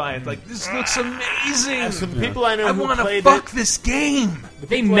walked by. It's like, this looks amazing. So the people I know I who want to played fuck it- this game.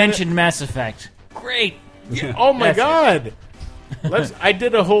 They mentioned Mass Effect. Great. Yeah. Oh my That's God. I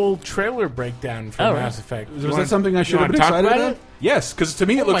did a whole trailer breakdown for Oh, Mass right. Effect. Was that something I should have been talk excited about about? it? Yes, because to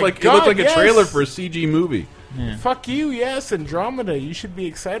me it Oh looked my like God, a yes. trailer for a CG movie. Fuck you, yes, Andromeda. You should be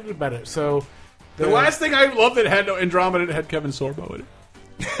excited about it. So The last thing I loved that had no Andromeda, it had Kevin Sorbo in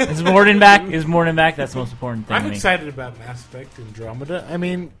it. Is Morden back? Is Morden back? That's the most important thing. I'm to me. excited about Mass Effect Andromeda. I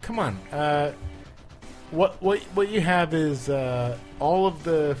mean, come on. What you have is all of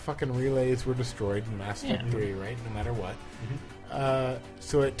the fucking relays were destroyed in Mass Effect 3, right? No matter what.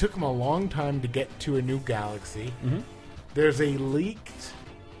 So it took them a long time to get to a new galaxy. There's a leaked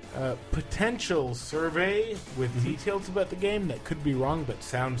potential survey with details about the game that could be wrong, but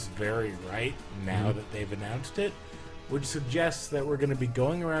sounds very right now that they've announced it, which suggests that we're going to be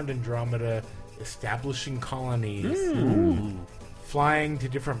going around Andromeda, establishing colonies, flying to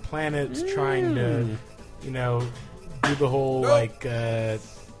different planets, trying to, do the whole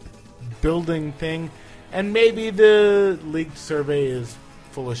building thing. And maybe the leaked survey is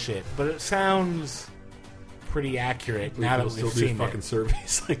full of shit, but it sounds pretty accurate now that we've seen fucking it.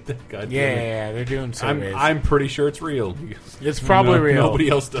 surveys like that. God damn it. Yeah, they're doing surveys. I'm pretty sure it's real. It's probably real. Nobody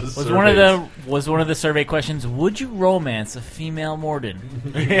else does. Was surveys. one of the survey questions? Would you romance a female Morden?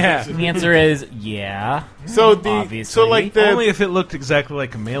 Yeah. And the answer is yeah. So obviously, only if it looked exactly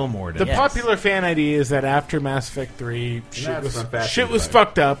like a male Morden. The popular fan idea is that after Mass Effect 3, That's what I'm fascinated shit was by.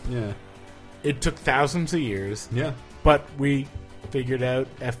 fucked up. Yeah. It took thousands of years. Yeah. But we figured out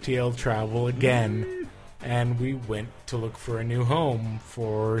FTL travel again, and we went to look for a new home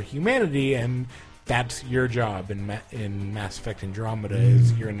for humanity, and that's your job in Mass Effect Andromeda.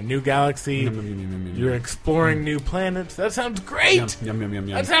 Is you're in a new galaxy, you're exploring new planets. That sounds great. Yum, yum, yum, yum.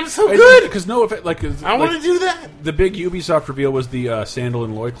 That sounds so good. Because I want to do that. The big Ubisoft reveal was the sandal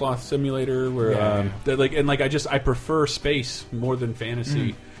and loincloth simulator, where I prefer space more than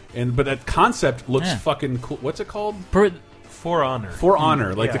fantasy. But that concept looks fucking cool. What's it called? For Honor. For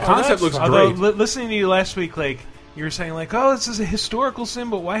Honor. The concept looks Although, great. listening to you last week, you were saying oh, this is a historical sim,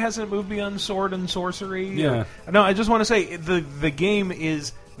 but why hasn't it moved beyond sword and sorcery? Yeah. No, I just want to say the game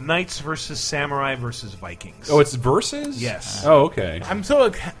is knights versus samurai versus Vikings. Oh, it's versus? Yes. Oh, okay. I'm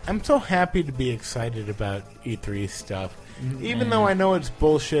so happy to be excited about E3 stuff. Even though I know it's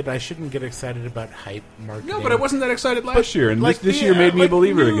bullshit, I shouldn't get excited about hype marketing. No, but I wasn't that excited last year, and this year made me a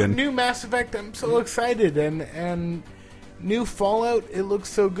believer again. New Mass Effect, I'm so excited, and new Fallout, it looks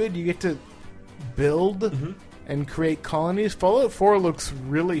so good. You get to build and create colonies. Fallout 4 looks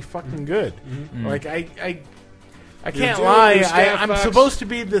really fucking good. I can't lie. I'm supposed to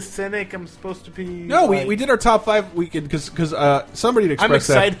be the cynic. I'm supposed to be. No, we did our top 5 weekend because somebody had expressed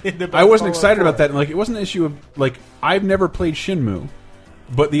excited that. about I wasn't Fallout excited 4. about that. And it wasn't an issue of I've never played Shenmue,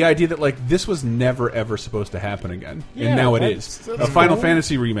 But the idea that like this was never ever supposed to happen again, Yeah, and now it that's is. A Final cool.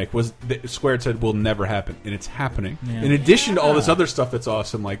 Fantasy remake was Square said will never happen, and it's happening. Yeah. In addition to all this other stuff that's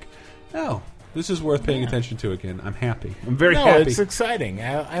awesome, like, oh, this is worth paying attention to again. I'm happy. I'm very happy. It's exciting.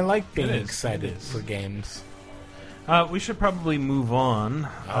 I like being It is. excited for games. We should probably move on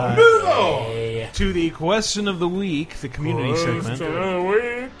Okay. to the question of the week, the community segment. Question of the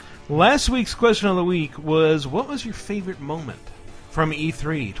week. Last week's question of the week was, what was your favorite moment from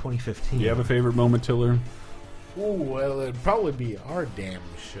E3 2015? Do you have a favorite moment, Tiller? Ooh, well, it'd probably be our damn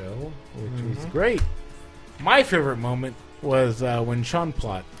show, which was great. My favorite moment was when Sean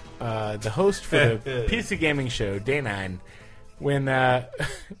Plott, the host for the PC Gaming Show, Day 9, when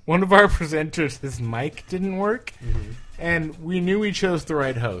one of our presenters, his mic didn't work, and we knew we chose the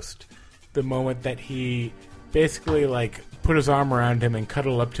right host. The moment that he basically like put his arm around him and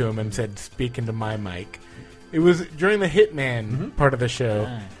cuddled up to him and said, "Speak into my mic." It was during the Hitman part of the show.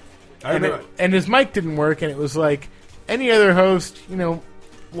 And his mic didn't work, and it was like any other host,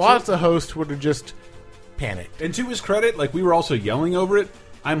 lots of hosts would have just panicked. And to his credit, like we were also yelling over it.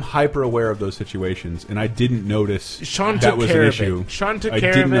 I'm hyper aware of those situations, and I didn't notice Sean that took was care an of issue. it. Sean took I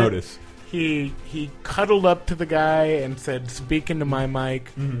care didn't of it. notice. He cuddled up to the guy and said, "Speak into my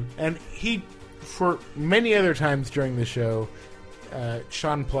mic." And he, for many other times during the show,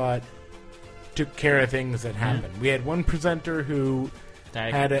 Sean Plott took care of things that happened. We had one presenter who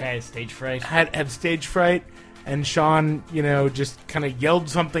had stage fright. Had stage fright, and Sean, just kind of yelled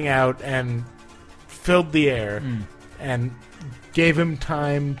something out and filled the air and gave him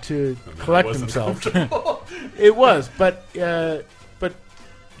time to collect himself. It was, but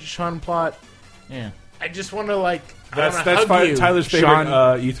Sean Plott. Yeah, I just want to That's hug you, Tyler's favorite Sean.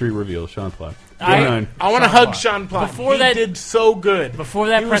 E3 reveal. Sean Plott. I want to hug Sean Plott. Before he that- did so good. Before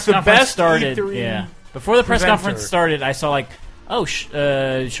that He press was the conference best started, E3 before the press presenter. conference started, I saw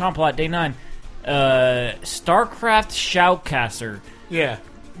Sean Plott, Day 9, StarCraft Shoutcaster. Yeah.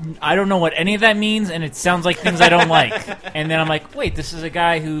 I don't know what any of that means, and it sounds like things I don't like. And then I'm like, wait, this is a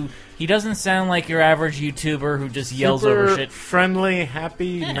guy who he doesn't sound like your average YouTuber who just yells Super over shit. friendly,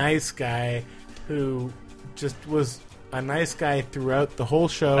 happy, nice guy who just was a nice guy throughout the whole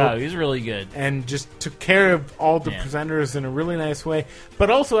show. Oh, he's really good. And just took care of all the presenters in a really nice way, but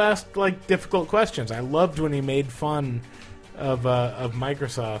also asked difficult questions. I loved when he made fun of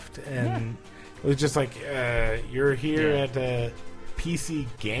Microsoft, and it was just like, you're here at a PC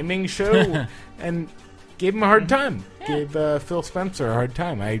gaming show, and gave him a hard time. Gave Phil Spencer a hard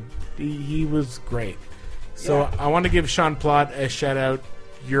time. He was great. So I want to give Sean Plott a shout out.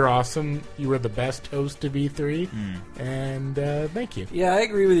 You're awesome. You were the best host of E3, and thank you. Yeah, I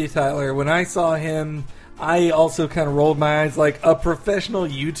agree with you, Tyler. When I saw him, I also kind of rolled my eyes like a professional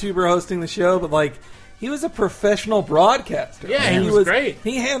YouTuber hosting the show, but he was a professional broadcaster. Yeah, he was great.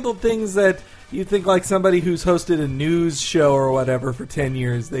 He handled things that you think somebody who's hosted a news show or whatever for 10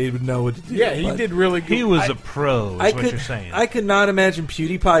 years, they would know what to do. Yeah, he did really good. He was a pro, is what you're saying. I could not imagine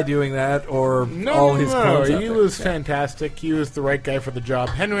PewDiePie doing that or all his clones out he there. was fantastic. He was the right guy for the job.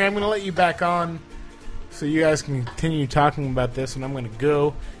 Henry, I'm going to let you back on so you guys can continue talking about this, and I'm going to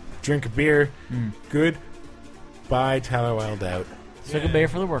go drink a beer. Good. Bye, Tyler Wild Out. Took a beer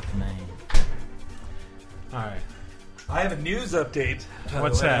for the work for me. All right. I have a news update.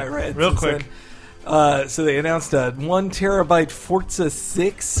 What's that? I read Real since quick. then. So they announced a 1 terabyte Forza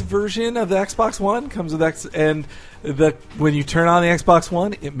 6 version of the Xbox One. Comes with and when you turn on the Xbox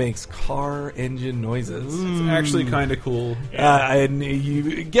One, it makes car engine noises. It's actually kind of cool. And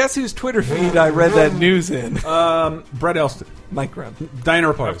you guess whose Twitter feed I read that news in? Brett Elston, Mike Graham,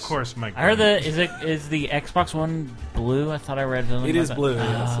 Diner Parts. Of course, Mike. I heard is the Xbox One blue? I thought I read something It about is that. blue.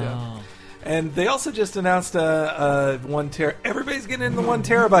 Yes, yeah. And they also just announced a 1 terabyte. Everybody's getting in the 1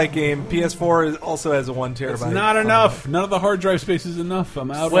 terabyte game. PS4 also has a 1 terabyte. It's not enough. None of the hard drive space is enough. I'm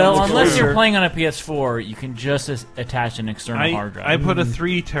out. Well, on the unless computer. you're playing on a PS4, you can just attach an external hard drive. I put a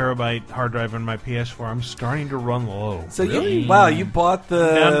 3 terabyte hard drive on my PS4. I'm starting to run low. So you bought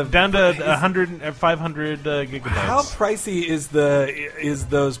the down to 500 gigabytes. How pricey is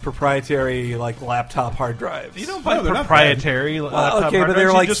those proprietary laptop hard drives? You don't buy proprietary laptop okay, hard but drives.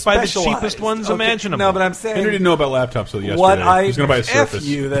 they're you just buy the specialized. cheapest ones Okay, imaginable. No, but I'm saying Henry didn't know about laptops till yesterday. what I He's going to buy a Surface. F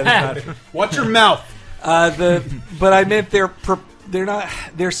you that is not Watch your mouth. But I meant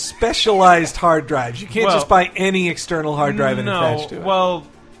they're specialized hard drives. You can't just buy any external hard drive and attach to it. Well,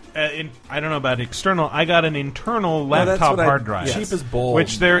 I don't know about external. I got an internal that's laptop what hard drive. Cheap as balls.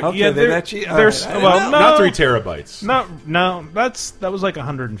 Which they're Okay, they're that cheap? All right, I didn't know. not 3 terabytes. No, that was like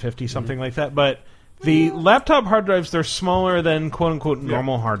 150 something like that. But the laptop hard drives, they're smaller than quote unquote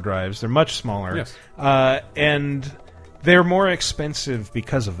normal hard drives. They're much smaller. Yes. And they're more expensive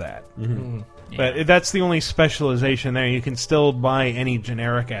because of that. But that's the only specialization there. You can still buy any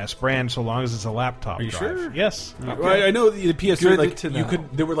generic-ass brand so long as it's a laptop Are you drive. sure? Yes. Well, I know the PS3, Good like, to you know.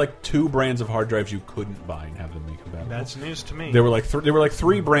 could. There were like 2 brands of hard drives you couldn't buy and have them be compatible. That's news to me. There were like there were like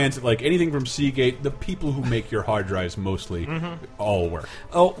 3 brands, that, like anything from Seagate. The people who make your hard drives mostly all work.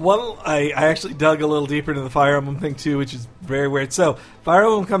 Oh, well, I actually dug a little deeper into the Fire Emblem thing too, which is very weird. So, Fire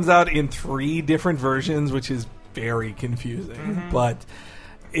Emblem comes out in 3 different versions, which is very confusing. But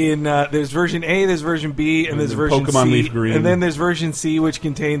there's version A, there's version B, and there's version Pokemon C, Leaf Green. and then there's version C, which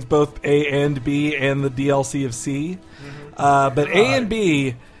contains both A and B and the DLC of C. But A and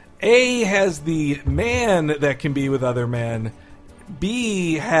B, A has the man that can be with other men.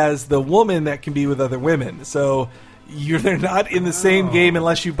 B has the woman that can be with other women. So they're not in the same game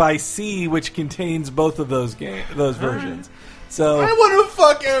unless you buy C, which contains both of those versions. So I want to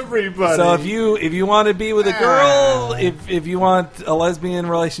fuck everybody. So if you want to be with a girl, if you want a lesbian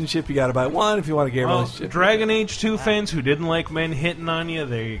relationship, you got to buy one. If you want a gay relationship, Dragon Age 2 fans who didn't like men hitting on you,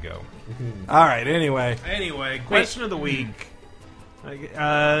 there you go. All right. Anyway, question of the week.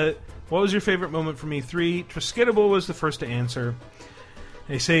 What was your favorite moment from E3? Triskidable was the first to answer.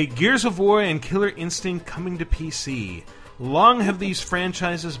 They say Gears of War and Killer Instinct coming to PC. Long have these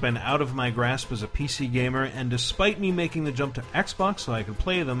franchises been out of my grasp as a PC gamer, and despite me making the jump to Xbox so I could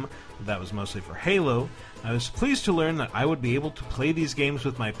play them, that was mostly for Halo, I was pleased to learn that I would be able to play these games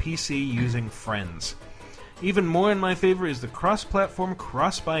with my PC using friends. Even more in my favor is the cross-platform,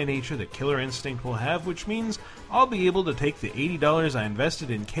 cross-buy nature that Killer Instinct will have, which means I'll be able to take the $80 I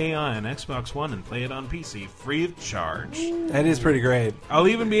invested in KI on Xbox One and play it on PC free of charge. that is pretty great. I'll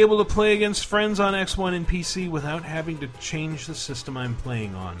even be able to play against friends on X1 and PC without having to change the system I'm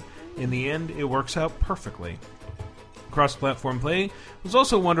playing on. In the end, it works out perfectly. Cross-platform play was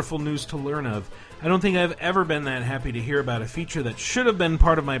also wonderful news to learn of. I don't think I've ever been that happy to hear about a feature that should have been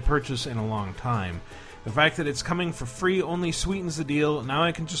part of my purchase in a long time. The fact that it's coming for free only sweetens the deal. Now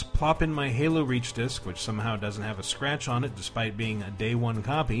I can just plop in my Halo Reach disc, which somehow doesn't have a scratch on it despite being a day one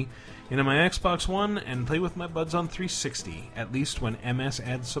copy, into my Xbox One and play with my buds on 360, at least when MS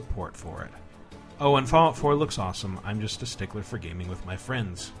adds support for it. Oh, and Fallout 4 looks awesome. I'm just a stickler for gaming with my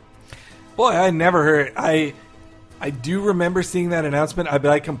friends. Boy, I never heard. I do remember seeing that announcement, but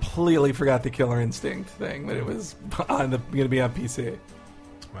I completely forgot the Killer Instinct thing, that it was going to be on PC.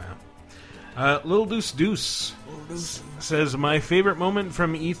 Wow. Little Deuce says, my favorite moment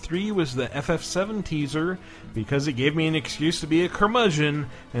from E3 was the FF7 teaser because it gave me an excuse to be a curmudgeon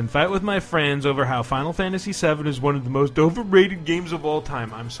and fight with my friends over how Final Fantasy VII is one of the most overrated games of all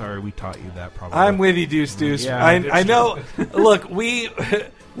time. I'm sorry, we taught you that probably. I'm with you, Deuce. Yeah, I know. Look,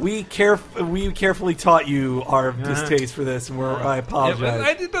 we carefully taught you our distaste for this, and I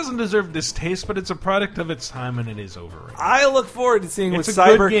apologize. It doesn't deserve distaste, but it's a product of its time, and it is overrated. I look forward to seeing what It's a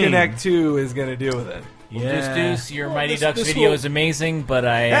good Cyber game. Connect 2 is going to do with it. Deuce, your Mighty Ducks video is amazing, but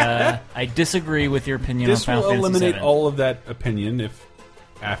I disagree with your opinion on This Final will Fantasy eliminate VII. all of that opinion if,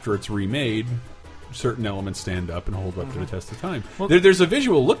 after it's remade, certain elements stand up and hold up to the test of time. Well, There's a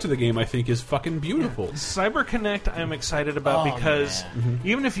visual look to the game I think is fucking beautiful. Cyber Connect I'm excited about because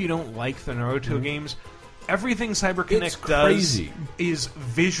even if you don't like the Naruto games, everything Cyber Connect does is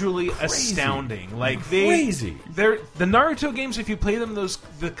visually astounding. Like the Naruto games, if you play them,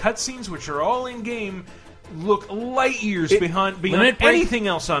 the cutscenes, which are all in game, look light years beyond anything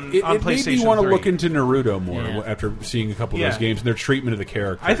else on PlayStation 3. It made me want to look into Naruto more after seeing a couple of those games and their treatment of the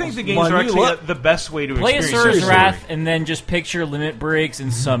characters. I think the games are actually the best way to play experience Asura's Wrath and then just picture limit breaks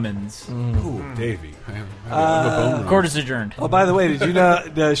and summons. Ooh, Davey. Court is adjourned. Oh, by the way, did you know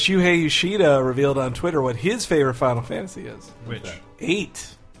Shuhei Yoshida revealed on Twitter what his favorite Final Fantasy is? Which?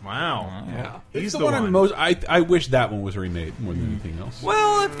 8. Wow. Yeah. He's the one I'm most. I wish that one was remade more than anything else.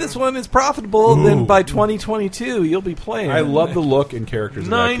 Well, if this one is profitable, then by 2022 you'll be playing. I love the look and characters.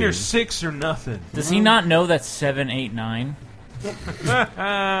 9 or 6 or nothing. Does he not know that's 7, 8, 9?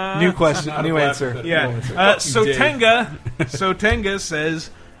 New question, new answer. Yeah. So Tenga says,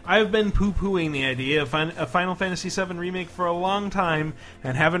 I've been poo-pooing the idea of a Final Fantasy VII remake for a long time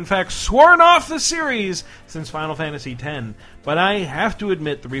and have in fact sworn off the series since Final Fantasy X. But I have to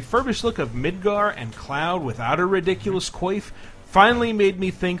admit the refurbished look of Midgar and Cloud without a ridiculous coif finally made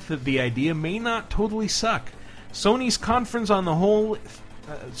me think that the idea may not totally suck. Sony's conference on the whole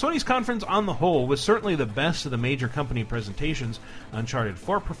was certainly the best of the major company presentations, Uncharted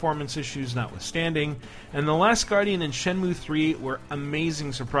 4 performance issues notwithstanding, and The Last Guardian and Shenmue 3 were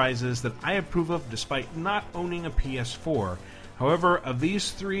amazing surprises that I approve of despite not owning a PS4. However, of these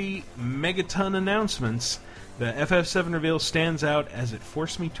 3 megaton announcements, the FF7 reveal stands out as it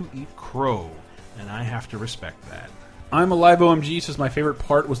forced me to eat crow, and I have to respect that. I'm Alive OMG says my favorite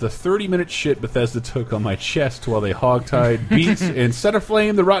part was the 30-minute shit Bethesda took on my chest while they hogtied beats and set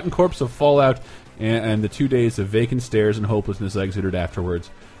aflame the rotten corpse of Fallout and the 2 days of vacant stares and hopelessness exuded afterwards.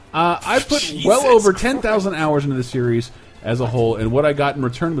 I put well over 10,000 hours into the series as a whole, and what I got in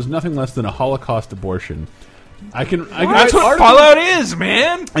return was nothing less than a Holocaust abortion. That's what Fallout is,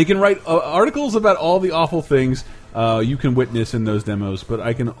 man! I can write articles about all the awful things you can witness in those demos, but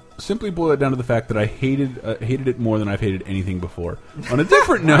I can simply boil it down to the fact that I hated it more than I've hated anything before. On a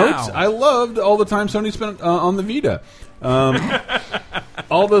different note, I loved all the time Sony spent on the Vita.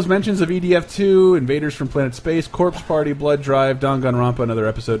 All those mentions of EDF2, Invaders from Planet Space, Corpse Party, Blood Drive, Danganronpa, another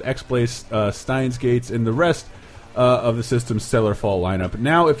episode, X-Blaze, Steins Gates, and the rest of the system's stellar fall lineup.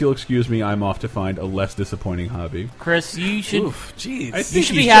 Now, if you'll excuse me, I'm off to find a less disappointing hobby. Chris, you should. Jeez, you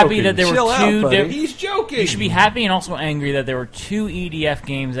should be happy that there were two. He's joking. You should be happy and also angry that there were 2 EDF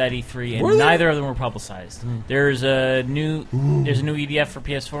games at E3, and neither of them were publicized. There's a new EDF for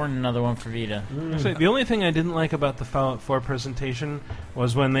PS4 and another one for Vita. The only thing I didn't like about the Fallout 4 presentation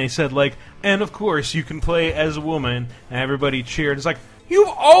was when they said, like, and of course you can play as a woman, and everybody cheered. It's like, you've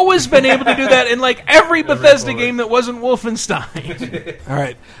always been able to do that in, like, every Bethesda game that wasn't Wolfenstein. All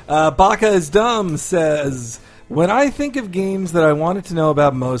right. Baka is Dumb says, when I think of games that I wanted to know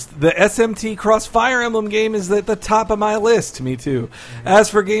about most, the SMT Cross Fire Emblem game is at the top of my list. Me too. As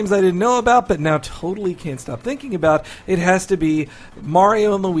for games I didn't know about but now totally can't stop thinking about, it has to be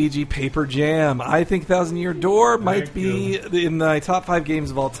Mario and Luigi Paper Jam. I think Thousand Year Door might be in my top 5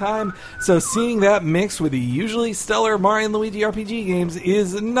 games of all time, so seeing that mixed with the usually stellar Mario and Luigi RPG games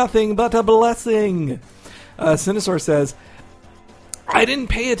is nothing but a blessing. Cinesaur says, I didn't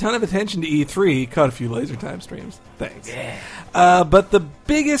pay a ton of attention to E3. Caught a few Laser Time streams. Thanks. Yeah. But the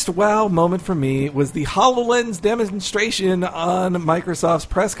biggest wow moment for me was the HoloLens demonstration on Microsoft's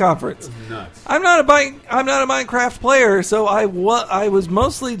press conference. Nuts. I'm not a Minecraft player, so I was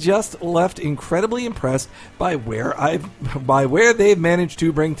mostly just left incredibly impressed by where they've managed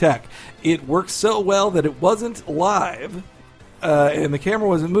to bring tech. It works so well that it wasn't live, and the camera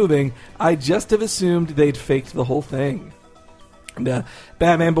wasn't moving. I just have assumed they'd faked the whole thing. And,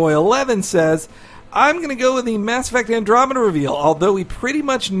 Batman Boy 11 says, I'm going to go with the Mass Effect Andromeda reveal. Although we pretty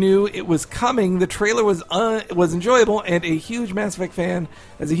much knew it was coming, the trailer was enjoyable, and as a huge Mass Effect fan,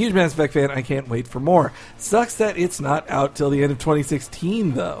 I can't wait for more. Sucks that it's not out till the end of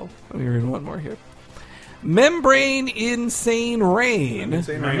 2016, though. Let me read one more here. Membrane Insane Rain.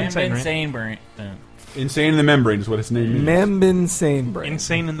 Insane Brain. Insane in the Membrane is what its name is. Insane Brain.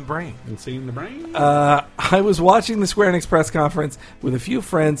 Insane in the Brain. Insane in the Brain? I was watching the Square Enix press conference with a few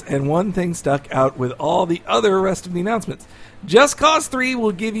friends, and one thing stuck out with all the other rest of the announcements. Just Cause 3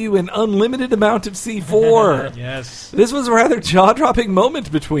 will give you an unlimited amount of C4. Yes. This was a rather jaw-dropping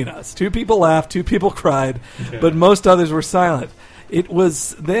moment between us. 2 people laughed, 2 people cried, but most others were silent. It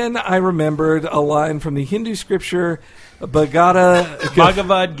was then I remembered a line from the Hindu scripture Bhagavad Gita.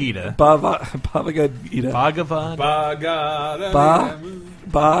 Bhagavad Gita.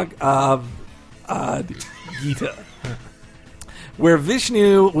 Bhagavad Gita. Where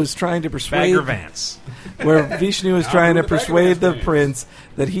Vishnu was trying to persuade the prince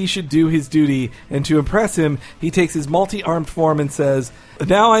that he should do his duty, and to impress him, he takes his multi-armed form and says,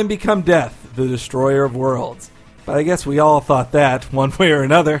 "Now I'm become death, the destroyer of worlds." But I guess we all thought that, one way or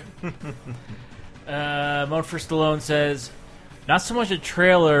another. Mode for Stallone says, not so much a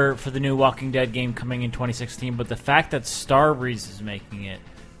trailer for the new Walking Dead game coming in 2016, but the fact that Starbreeze is making it.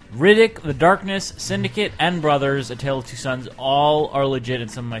 Riddick, The Darkness, Syndicate, and Brothers, A Tale of Two Sons, all are legit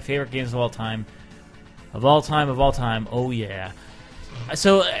and some of my favorite games of all time. Of all time, oh yeah.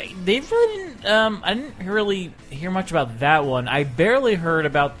 So, they really didn't, I didn't really hear much about that one. I barely heard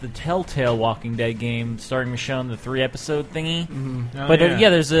about the Telltale Walking Dead game starring Michonne, the 3-episode thingy. Mm-hmm. But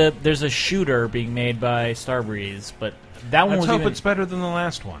there's a shooter being made by Starbreeze, but that one Let's was hope it's better than the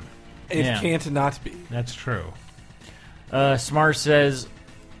last one. It can't not be. That's true. Smart says,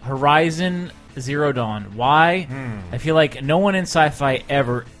 Horizon Zero Dawn. Why? I feel like no one in sci-fi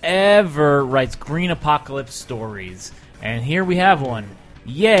ever writes green apocalypse stories. And here we have one.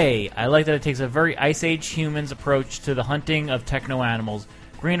 Yay! I like that it takes a very Ice Age humans approach to the hunting of techno-animals.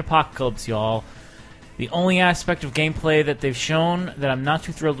 Green apocalypse, y'all. The only aspect of gameplay that they've shown that I'm not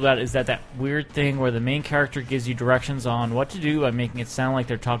too thrilled about is that weird thing where the main character gives you directions on what to do by making it sound like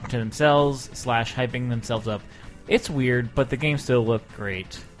they're talking to themselves / hyping themselves up. It's weird, but the game still looked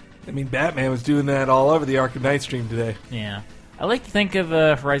great. I mean, Batman was doing that all over the Arkham Knight stream today. Yeah. I like to think of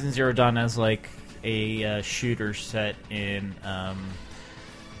Horizon Zero Dawn as like a shooter set in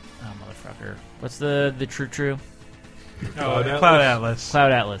motherfucker. What's the true? Cloud Atlas.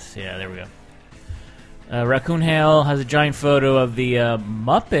 Cloud Atlas. Yeah, there we go. Raccoon Hale has a giant photo of the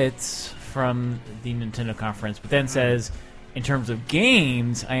Muppets from the Nintendo conference, but then says, in terms of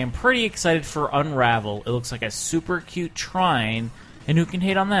games, I am pretty excited for Unravel. It looks like a super cute shrine, and who can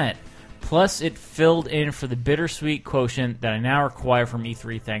hate on that? Plus, it filled in for the bittersweet quotient that I now require from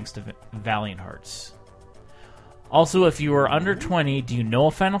E3 thanks to Valiant Hearts. Also, if you are under 20, do you know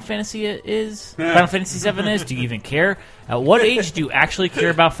what Final Fantasy is? Final Fantasy VII is? Do you even care? At what age do you actually care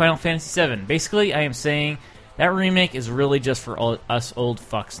about Final Fantasy VII? Basically, I am saying that remake is really just for us old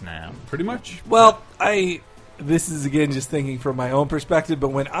fucks now. Pretty much. Well, this is, again, just thinking from my own perspective, but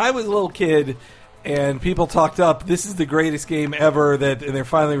when I was a little kid and people talked up, this is the greatest game ever, and they're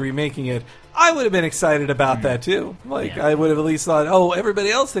finally remaking it, I would have been excited about that, too. I would have at least thought, oh,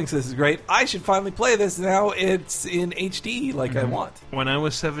 everybody else thinks this is great. I should finally play this. Now it's in HD like I want. When I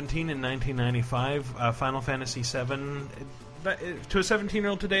was 17 in 1995, Final Fantasy VII... to a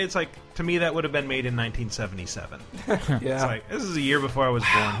 17-year-old today, it's like, to me, that would have been made in 1977. Yeah. It's like, this is a year before I was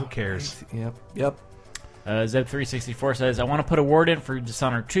born. Who cares? Yep. Zeb364 says, I want to put a word in for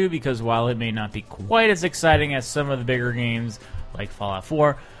Dishonored 2 because while it may not be quite as exciting as some of the bigger games like Fallout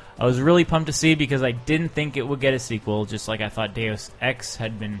 4, I was really pumped to see because I didn't think it would get a sequel, just like I thought Deus Ex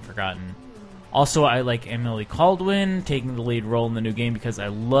had been forgotten. Also, I like Emily Caldwin taking the lead role in the new game because I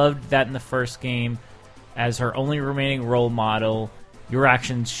loved that in the first game. As her only remaining role model, your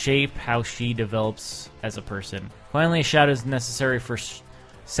actions shape how she develops as a person. Finally, a shout is necessary for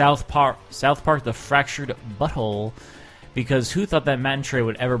South Park, The Fractured Butthole, because who thought that Matt and Trey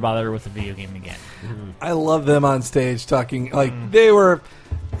would ever bother with a video game again? I love them on stage talking they were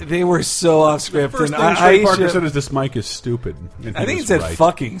so off script. First thing Trey Parker said is this mic is stupid. I think he said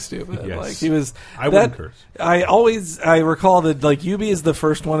fucking stupid. Yes. I wouldn't curse. I recall that Yubi is the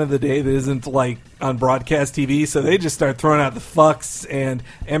first one of the day that isn't on broadcast TV, so they just start throwing out the fucks and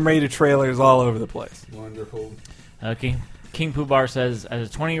M-rated trailers all over the place. Wonderful. Okay. King Pooh Bar says,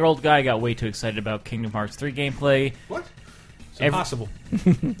 as a 20-year-old guy, I got way too excited about Kingdom Hearts 3 gameplay. What? It's impossible.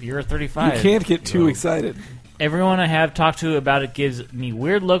 You're 35. You can't get too excited. Everyone I have talked to about it gives me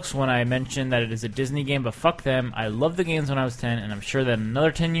weird looks when I mention that it is a Disney game, but fuck them. I loved the games when I was 10, and I'm sure that in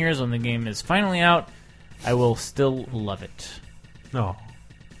another 10 years when the game is finally out, I will still love it. No.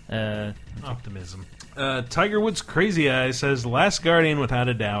 Optimism. Tiger Woods Crazy Eyes says, Last Guardian without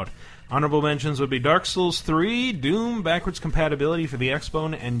a doubt. Honorable mentions would be Dark Souls 3, Doom, backwards compatibility for the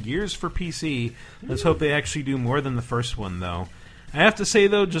Xbone, and Gears for PC. Let's hope they actually do more than the first one, though. I have to say,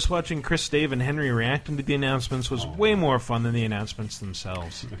 though, just watching Chris, Dave, and Henry reacting to the announcements was way more fun than the announcements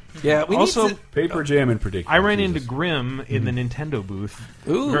themselves. Yeah, we also need to... Paper Jam in particular. I ran into Grim in the Nintendo booth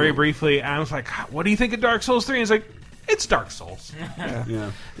very briefly. I was like, what do you think of Dark Souls 3? And he's like, it's Dark Souls. It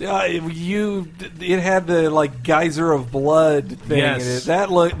had the geyser of blood thing in it.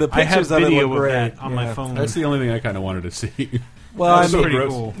 The pictures of it look great. That on my phone. That's the only thing I kind of wanted to see. Well, that's pretty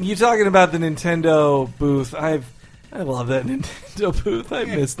cool. You talking about the Nintendo booth? I love that Nintendo booth. I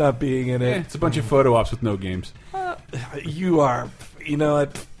miss not being in it. Yeah, it's a bunch of photo ops with no games. You are,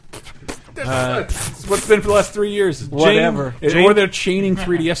 what? That's what's been for the last 3 years. Whatever. Or they're chaining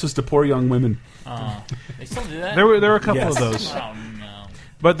 3DSs to poor young women. They still do that? There were a couple of those. Oh, no.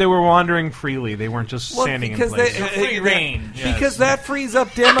 But they were wandering freely. They weren't just standing in place. Free range. Because that frees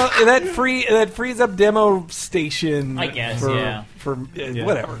up demo. that frees up demo station. I guess. For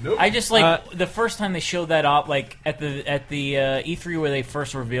whatever. Nope. I just the first time they showed that off, at the E3 where they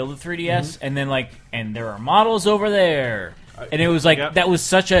first revealed the 3DS, and then and there are models over there, and it was that was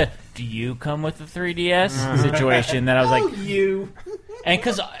such a do you come with the 3DS situation that I was like you. And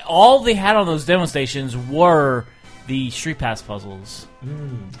because all they had on those demo stations were the Street Pass puzzles.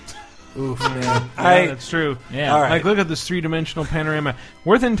 Oof, man. That's true. Yeah. All right. Look at this three-dimensional panorama.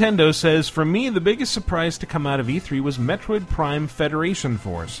 Worth Nintendo says, for me, the biggest surprise to come out of E3 was Metroid Prime Federation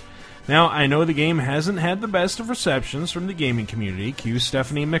Force. Now, I know the game hasn't had the best of receptions from the gaming community. Cue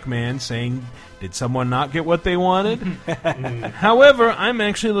Stephanie McMahon saying, did someone not get what they wanted? However, I'm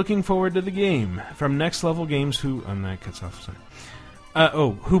actually looking forward to the game. From Next Level Games, who... that cuts off, sorry.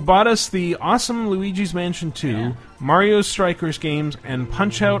 Who bought us the awesome Luigi's Mansion 2, Mario Strikers games, and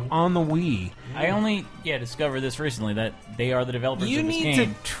Punch-Out on the Wii. I only discovered this recently, that they are the developers of this game. You need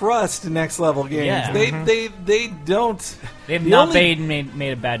to trust Next Level Games. Yeah. They don't... They have not made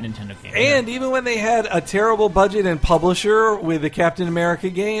a bad Nintendo game. And even when they had a terrible budget and publisher with the Captain America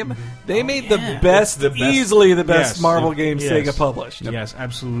game, they made the best, easily the best Marvel game Sega published. Yes,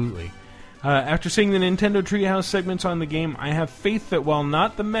 absolutely. After seeing the Nintendo Treehouse segments on the game, I have faith that while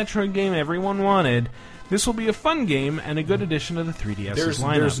not the Metroid game everyone wanted, this will be a fun game and a good addition to the 3DS's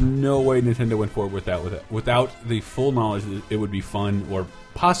lineup. There's no way Nintendo went forward without the full knowledge that it would be fun or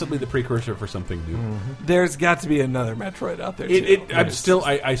possibly the precursor for something new. There's got to be another Metroid out there, too.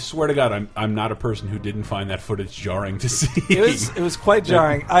 I swear to God, I'm not a person who didn't find that footage jarring to see. It was quite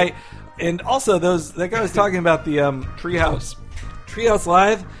jarring. And also, that guy was talking about the Treehouse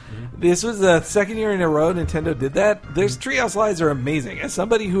Live. This was the second year in a row Nintendo did that. Treehouse Lives are amazing. As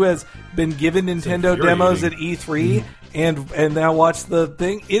somebody who has been given Nintendo demos at E3 and now watched the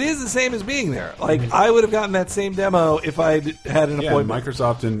thing, it is the same as being there. Like, I would have gotten that same demo if I had an appointment.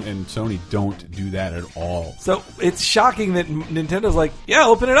 Microsoft and Sony don't do that at all. So it's shocking that Nintendo's like, yeah,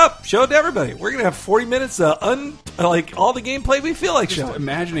 open it up, show it to everybody. We're going to have 40 minutes of all the gameplay we feel like showing.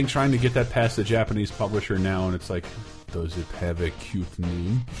 Imagining trying to get that past the Japanese publisher now, and it's like, does it have a cute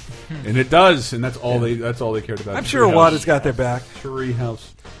name? And it does, and that's all they cared about. I'm sure Wada's got their back.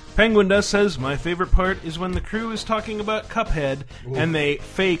 Treehouse. Penguin Dust says, my favorite part is when the crew is talking about Cuphead and they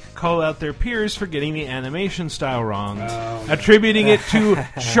fake call out their peers for getting the animation style wrong, attributing it to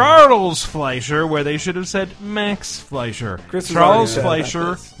Charles Fleischer, where they should have said Max Fleischer. Charles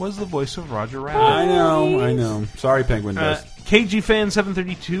Fleischer was the voice of Roger Rabbit. I know. Sorry, Penguin Dust.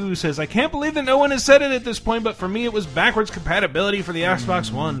 KGFan732 says, I can't believe that no one has said it at this point, but for me it was backwards compatibility for the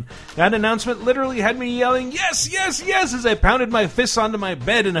Xbox One. That announcement literally had me yelling, yes, yes, yes, as I pounded my fists onto my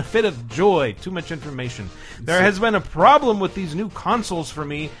bed in a fit of joy. Too much information. There has been a problem with these new consoles for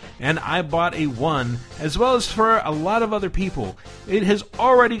me, and I bought a One, as well as for a lot of other people. It has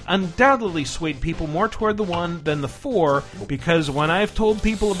already undoubtedly swayed people more toward the One than the 4, because when I've told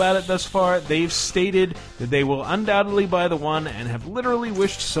people about it thus far, they've stated that they will undoubtedly buy the One and have literally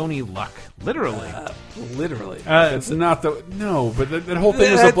wished Sony luck. Literally. It's not the... No, but that whole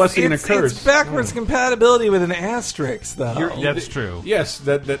thing is a blessing and a curse. It's backwards compatibility with an asterisk, though. That's true. Yes,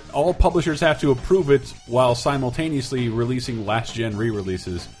 that all publishers have to approve it while simultaneously releasing last-gen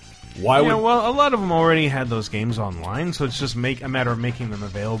re-releases. Well, a lot of them already had those games online, so it's just a matter of making them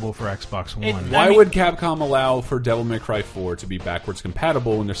available for Xbox One. Why would Capcom allow for Devil May Cry 4 to be backwards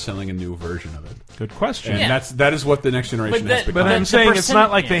compatible when they're selling a new version of it? Good question. And that is what the next generation has become. But I'm saying it's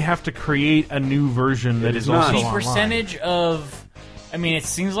not like they have to create a new version that is also online. The percentage of... I mean, it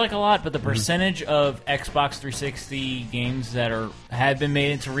seems like a lot, but the percentage of Xbox 360 games that have been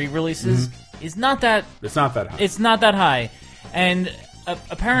made into re-releases is not that... It's not that high. It's not that high. And...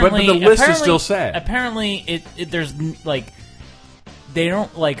 apparently, but the list is still sad. Apparently, there's they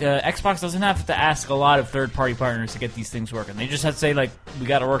don't Xbox doesn't have to ask a lot of third-party partners to get these things working. They just have to say we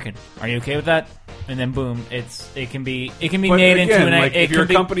got it working. Are you okay with that? And then boom, it can be made into an. If you're a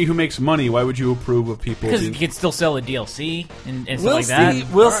company who makes money, why would you approve of people? Because you can still sell a DLC and stuff like that.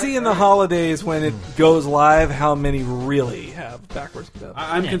 We'll see in the holidays when it goes live how many really have backwards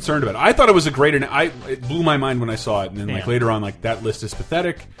compatibility. I'm concerned about it. I thought it was a great. It blew my mind when I saw it, and then later on, that list is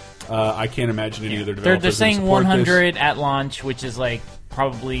pathetic. I can't imagine any other developers. They're saying 100 at launch, which is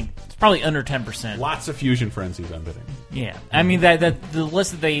probably under 10%. Lots of fusion frenzies, I'm betting. Yeah, I mean that the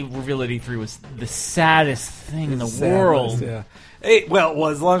list that they revealed at E3 was the saddest thing in the world. List, yeah. Hey, well,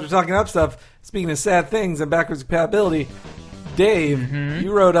 as long as we're talking up stuff, speaking of sad things and backwards compatibility, Dave,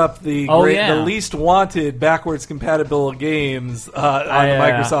 you wrote up the least wanted backwards compatible games on the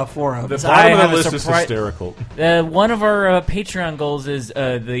Microsoft forum. The bottom of the list is hysterical. One of our Patreon goals is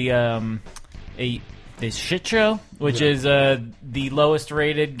the shit show, which is the lowest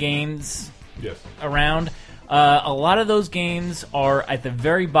rated games around. A lot of those games are at the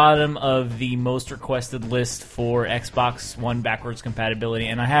very bottom of the most requested list for Xbox One backwards compatibility,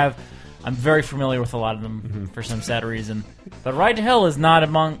 and I'm very familiar with a lot of them for some sad reason. But Ride to Hell is not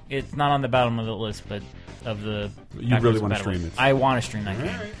on the bottom of the list, but of the. You really want to stream it? I want to stream that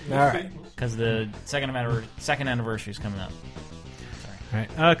game. All right. Because the second anniversary is coming up. All right,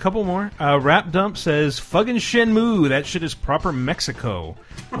 a couple more. Rap Dump says, "Fucking Shenmue, that shit is proper Mexico,"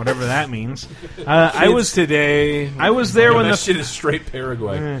 whatever that means. I was there when that shit is straight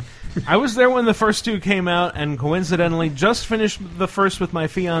Paraguay. I was there when the first two came out, and coincidentally just finished the first with my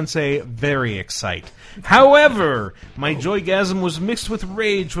fiancé. Very excited. However, my joygasm was mixed with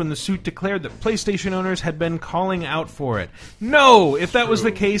rage when the suit declared that PlayStation owners had been calling out for it. No, if that was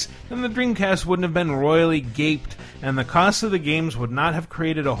the case, then the Dreamcast wouldn't have been royally gaped, and the cost of the games would not have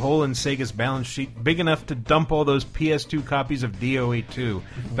created a hole in Sega's balance sheet big enough to dump all those PS2 copies of DOA 2.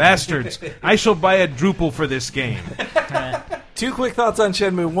 Bastards, I shall buy a Drupal for this game. Two quick thoughts on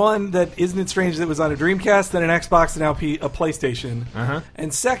Shenmue. One, that isn't it strange that it was on a Dreamcast, then an Xbox, and now a PlayStation.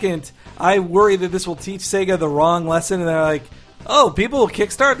 And second, I worry that this will teach Sega the wrong lesson, and they're like, Oh, people will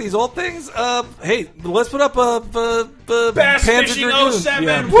kickstart these old things? Hey, let's put up a Bass Panzer Fishing Dragoon. 07.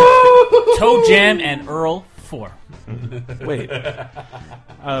 Yeah. Woo! Toe Jam and Earl 4. Wait.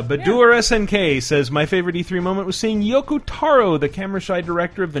 Badur SNK says, my favorite E3 moment was seeing Yoko Taro, the camera shy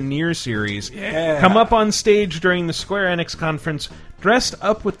director of the Nier series, come up on stage during the Square Enix conference, dressed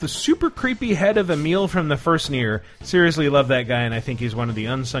up with the super creepy head of Emil from the first Nier. Seriously love that guy, and I think he's one of the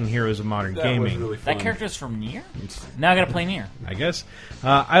unsung heroes of modern gaming. Was really fun. That character's from Nier? Now I gotta play Nier. I guess.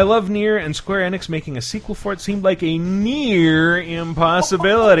 I love Nier, and Square Enix making a sequel for it seemed like a near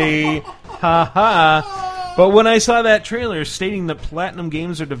impossibility. Ha ha. But when I saw that trailer stating that Platinum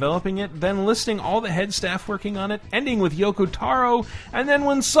Games are developing it, then listing all the head staff working on it, ending with Yoko Taro, and then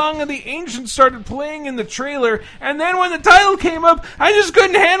when Song of the Ancients started playing in the trailer, and then when the title came up, I just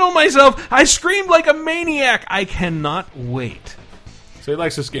couldn't handle myself. I screamed like a maniac. I cannot wait. So he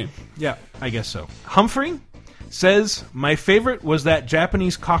likes this game. Yeah, I guess so. Humphrey says, my favorite was that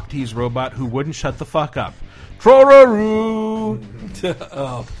Japanese cocktease robot who wouldn't shut the fuck up. Troraru!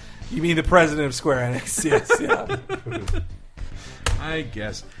 Oh. You mean the president of Square Enix? Yes, yeah. I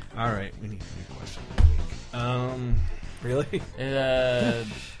guess. All right, we need a question. Really?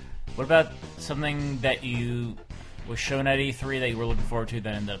 What about something that you was shown at E3 that you were looking forward to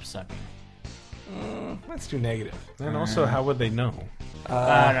that ended up sucking? That's too negative. And also, how would they know?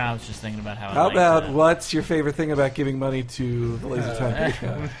 I don't know, I was just thinking about how. How about what's your favorite thing about giving money to the Laser Time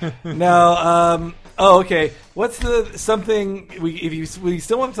Patreon? No. Oh, okay. What's the something we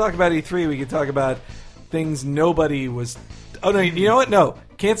still want to talk about E3? We could talk about things nobody was. Oh no! You know what? No,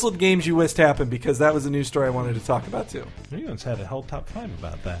 canceled games you wished happened, because that was a news story I wanted to talk about too. You once had a whole top 5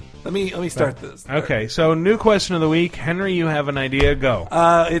 about that. Let me start this. Okay, so new question of the week, Henry. You have an idea? Go.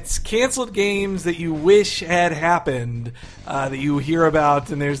 It's canceled games that you wish had happened, that you hear about,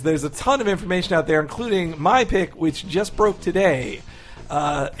 and there's a ton of information out there, including my pick, which just broke today.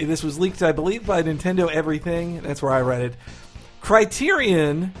 This was leaked, I believe, by Nintendo Everything. That's where I read it.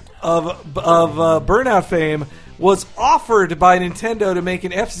 Criterion of Burnout fame was offered by Nintendo to make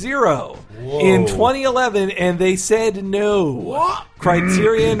an F-Zero in 2011, and they said no. What?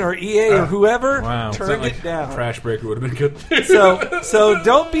 Criterion or EA or whoever turned it down. Trash Breaker would have been good. So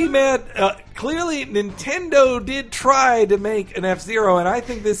don't be mad. Clearly, Nintendo did try to make an F-Zero, and I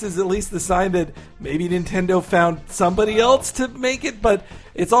think this is at least the sign that maybe Nintendo found somebody else to make it, but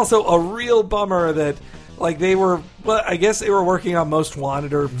it's also a real bummer that they were, well, I guess they were working on Most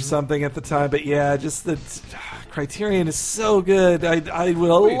Wanted or something at the time, but yeah, just that Criterion is so good. I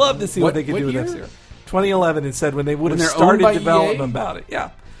would love to see what they could do with F-Zero. 2011, it said, when they would have started development about it.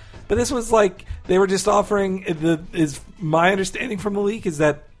 Yeah. But this was they were just offering, is my understanding from the leak is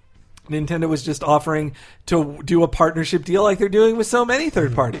that Nintendo was just offering to do a partnership deal like they're doing with so many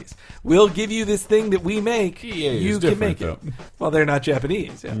third parties. We'll give you this thing that we make. You can make it. Well, they're not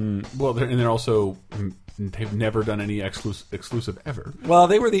Japanese. Yeah. Well, they're also, they've never done any exclusive ever. Well,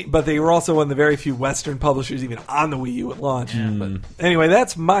 they were also one of the very few Western publishers even on the Wii U at launch. Yeah. But anyway,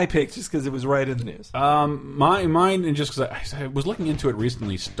 that's my pick, just because it was right in the news. Mine, and just because I was looking into it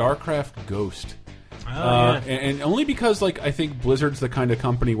recently, StarCraft Ghost. And only because I think Blizzard's the kind of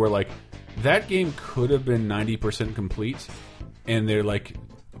company where that game could have been 90% complete, and they're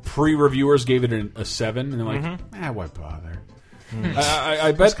pre-reviewers gave it a 7, and they're why bother?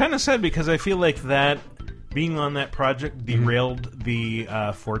 I bet it's kind of sad, because I feel like that being on that project derailed the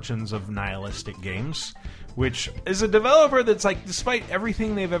fortunes of Nihilistic Games, which is a developer that's despite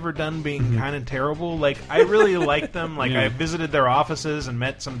everything they've ever done being kind of terrible, I really like them. I visited their offices and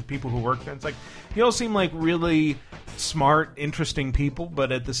met some people who work there. It's you all seem like really smart, interesting people,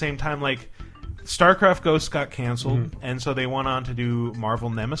 but at the same time, StarCraft Ghost got canceled, and so they went on to do Marvel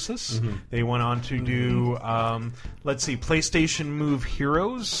Nemesis. They went on to do, PlayStation Move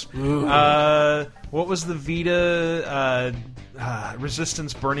Heroes. What was the Vita?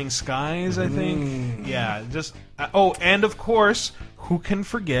 Resistance Burning Skies, I think. Yeah, just and of course, who can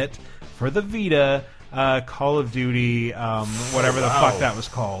forget, for the Vita, Call of Duty, whatever the fuck that was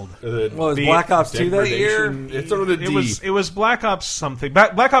called. Was Black Ops 2 that year? It started with a D. It was Black Ops something.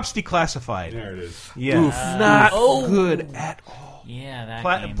 Black Ops Declassified. There it is. Yeah, not good at all. Yeah,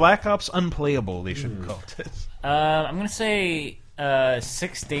 that game. Black Ops Unplayable. They should call it. I'm gonna say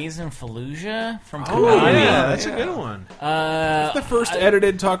 6 Days in Fallujah from Konami. Oh, yeah, that's a good one. It's the first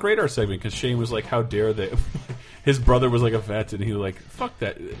edited Talk Radar segment, because Shane was like, how dare they... his brother was like a vet, and he was like, "Fuck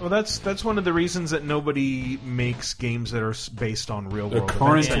that." Well, that's one of the reasons that nobody makes games that are based on real world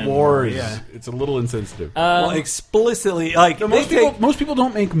current events. wars. Yeah. It's a little insensitive. Well, explicitly, like most people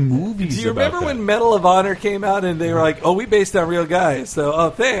don't make movies. Do you remember when Medal of Honor came out and they were like, "Oh, we based on real guys"? So,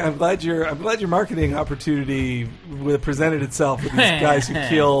 I'm glad your marketing opportunity presented itself with these guys who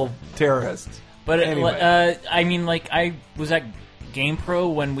kill terrorists. But anyway. I mean, like, I was at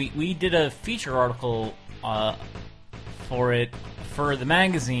GamePro when we did a feature article for the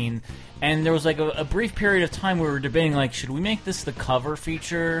magazine, and there was like a brief period of time we were debating, like, should we make this the cover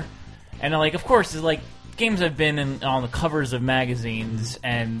feature? And like, of course, it's like games have been on the covers of magazines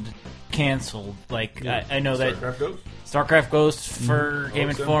and canceled. Like, I know that StarCraft Ghost for Game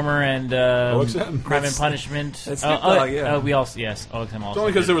Informer and OXM. Crime and Punishment. That's yeah. We also OXM also. It's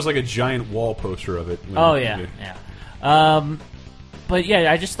only because there was like a giant wall poster of it. But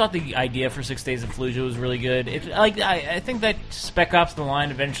yeah, I just thought the idea for 6 Days of Fallujah was really good. I think that Spec Ops: The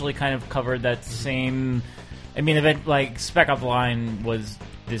Line eventually kind of covered that same. I mean, like Spec Ops: The Line was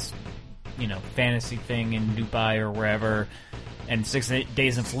this, fantasy thing in Dubai or wherever, and 6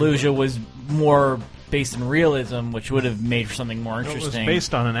 Days of Fallujah was more based in realism, which would have made for something more interesting. It was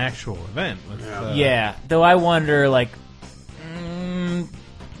based on an actual event. Though I wonder, like,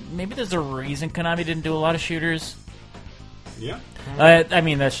 maybe there's a reason Konami didn't do a lot of shooters. Yeah. I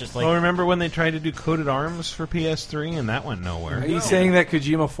mean, that's just like... Well, remember when they tried to do Coded Arms for PS3 and that went nowhere? Are you saying that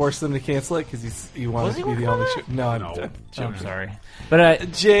Kojima forced them to cancel it because he wanted to be the only shooter? No, I'm sorry. But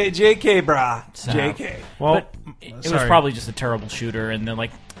JK, brah. JK. Well, but it was probably just a terrible shooter, and they're like,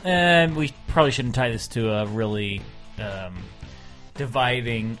 we probably shouldn't tie this to a really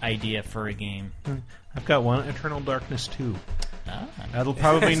dividing idea for a game. I've got one, Eternal Darkness 2. That'll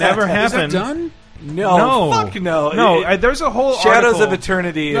probably never happen. Is that done? No, fuck no. No, there's a whole Shadows article. of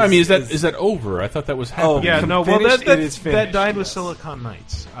Eternity. No, I mean, is that over? I thought that was happening. Oh, yeah, no. Well, it is finished. that died with Silicon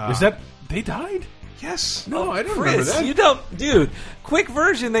Knights. Is that they died? Yes. No, I don't Chris, remember that. You don't, dude. Quick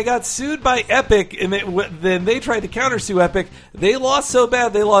version. They got sued by Epic, and then they tried to countersue Epic. They lost so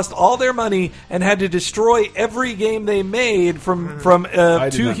bad, they lost all their money and had to destroy every game they made from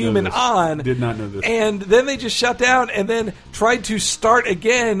Two Human on. Did not know this. And then they just shut down, and then tried to start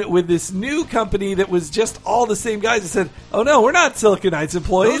again with this new company that was just all the same guys. That said, "Oh no, we're not Silicon Knights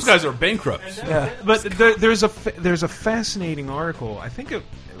employees. Those guys are bankrupt." Yeah. But there's a fascinating article. I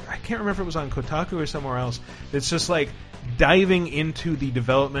can't remember if it was on Kotaku or somewhere else. It's just like diving into the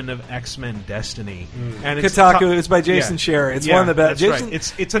development of X-Men Destiny. And Kotaku. It's by Jason Scherer. It's one of the best. That's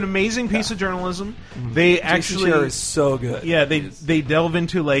right. It's an amazing piece of journalism. They actually Jason Scherer is so good. Yeah, they delve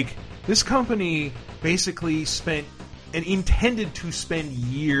into like this company basically spent and intended to spend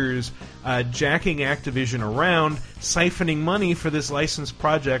years jacking Activision around, siphoning money for this licensed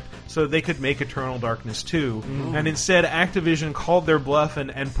project so they could make Eternal Darkness 2. And instead, Activision called their bluff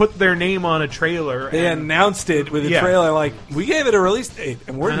and put their name on a trailer. They announced it with a trailer like, we gave it a release date,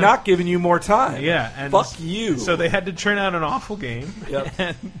 and we're not giving you more time. Yeah, and fuck you. So they had to churn out an awful game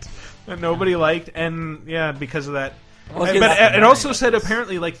that nobody liked, and because of that... But it also said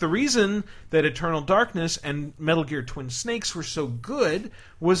apparently like the reason that Eternal Darkness and Metal Gear Twin Snakes were so good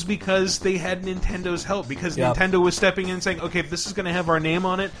was because they had Nintendo's help, because Nintendo was stepping in and saying, okay, if this is going to have our name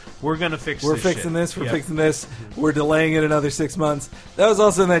on it, we're going to fix We're this fixing shit. this. We're fixing this. We're delaying it another 6 months. That was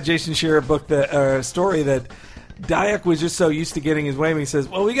also in that Jason Scherer book, story that Dyack was just so used to getting his way. And he says,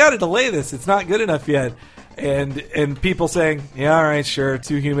 well, we got to delay this. It's not good enough yet. And people saying, yeah, all right, sure,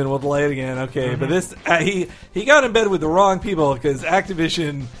 Two Human, we'll delay it again, okay. But this, he got in bed with the wrong people because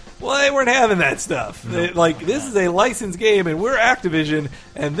Activision, well, they weren't having that stuff. This is a licensed game, and we're Activision,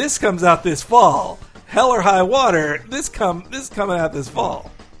 and this comes out this fall. Hell or high water, this coming out this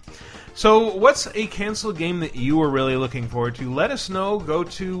fall. So what's a canceled game that you were really looking forward to? Let us know. Go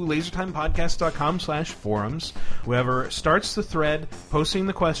to lasertimepodcast.com/forums. Whoever starts the thread, posting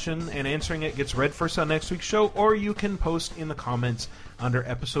the question and answering it gets read first on next week's show, or you can post in the comments under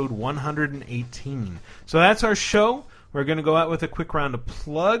episode 118. So that's our show. We're going to go out with a quick round of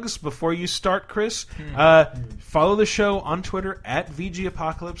plugs. Before you start, Chris, follow the show on Twitter at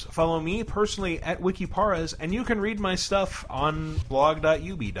VGApocalypse. Follow me personally at Wikiparas, and you can read my stuff on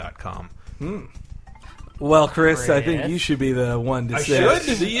blog.ub.com. Well, Chris, I think you should be the one to say. I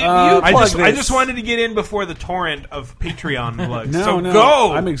just wanted to get in before the torrent of Patreon plugs.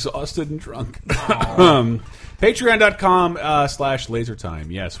 Go! I'm exhausted and drunk. Patreon.com/lasertime.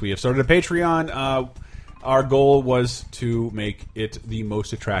 Yes, we have started a Patreon. our goal was to make it the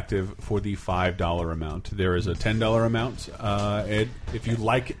most attractive for the $5 amount. There is a $10 amount. If you'd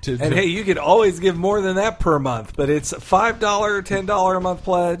like it to... And hey, you could always give more than that per month, but it's a $5, $10 a month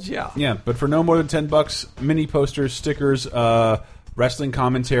pledge, yeah. Yeah, but for no more than $10, mini posters, stickers, wrestling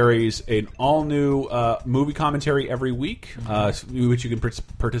commentaries, an all-new movie commentary every week, which you can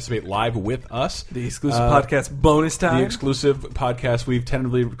participate live with us. The exclusive podcast bonus time. The exclusive podcast we've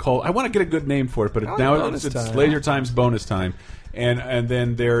tentatively called... I want to get a good name for it, but now it's Laser Time's bonus time. And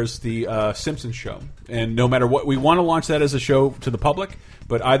then there's the Simpsons show. And no matter what, we want to launch that as a show to the public,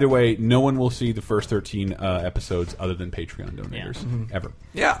 but either way, no one will see the first 13 episodes other than Patreon donators ever.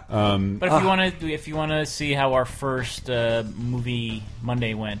 Yeah. But if you want to see how our first movie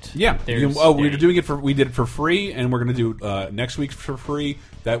Monday went, we're doing it we did it for free, and we're going to do next week for free.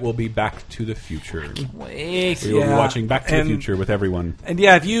 That will be Back to the Future. We will be watching Back to the Future with everyone. And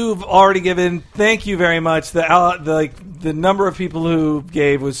yeah, if you've already given, thank you very much. The number of people who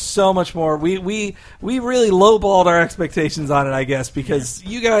gave was so much more. We really lowballed our expectations on it, I guess, because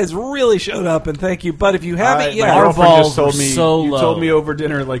you guys really showed up, and thank you. But if you haven't yet, our balls were so low. You told me over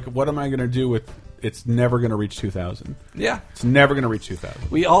dinner, like, what am I going to do with? It's never going to reach 2,000. Yeah, it's never going to reach 2,000.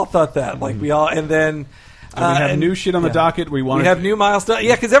 We all thought that, like we all, and then. We have new shit on the docket. We have new milestones.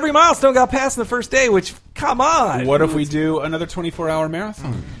 Yeah, because every milestone got passed in the first day, which, come on. What if we do another 24-hour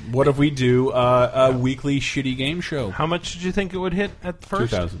marathon? What if we do a weekly shitty game show? How much did you think it would hit at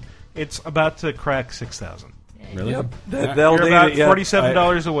first? 2,000. It's about to crack 6,000. Really? Yep. You're about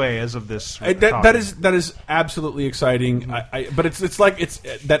 $47 away as of this. That is absolutely exciting. But it's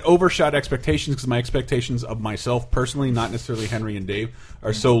that overshot expectations, because my expectations of myself personally, not necessarily Henry and Dave,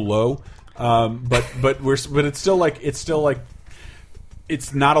 are so low. But it's still like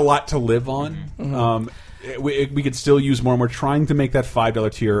it's not a lot to live on. We could still use more, and we're trying to make that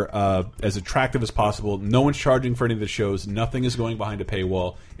 $5 tier as attractive as possible. No one's charging for any of the shows. Nothing is going behind a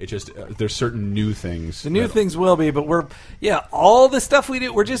paywall. It's just there's certain new things. The new things will be, but all the stuff we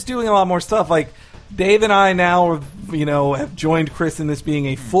do, we're just doing a lot more stuff. Like Dave and I now have joined Chris in this being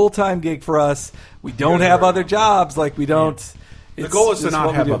a full-time gig for us. We don't have other jobs. Like we don't. Yeah. The goal is to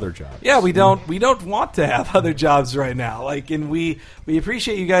not have other jobs. Yeah, we don't want to have other jobs right now. Like, and we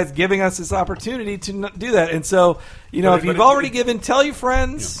appreciate you guys giving us this opportunity to do that. And so, if you've already given, tell your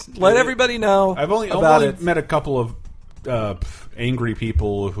friends, let everybody know. I've only met a couple of angry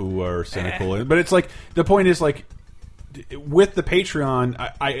people who are cynical, but it's like the point is like with the Patreon,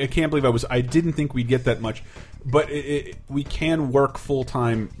 I can't believe I didn't think we'd get that much, but we can work full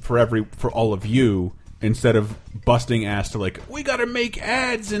time for all of you. Instead of busting ass to we got to make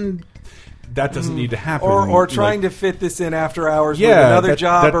ads, and that doesn't need to happen. Or trying to fit this in after hours with another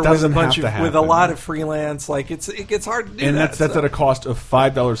job or with a bunch with a lot of freelance. Like it gets hard to do and that's at a cost of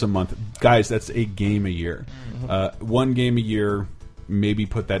 $5 a month, guys. That's a game a year. One game a year. Maybe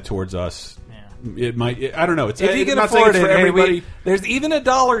put that towards us. It might. I don't know. If you can afford it, for everybody. There's even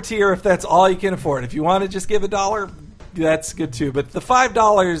 $1 tier if that's all you can afford. If you want to just give $1, that's good too. But the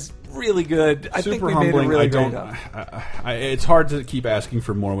 $5. Really good. I think we made a really great job. It's hard to keep asking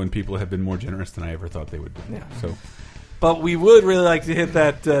for more when people have been more generous than I ever thought they would be. Yeah. So, but we would really like to hit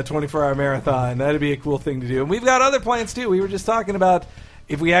that 24-hour marathon. That'd be a cool thing to do. And we've got other plans too. We were just talking about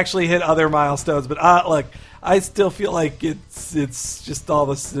if we actually hit other milestones. But I still feel like it's just all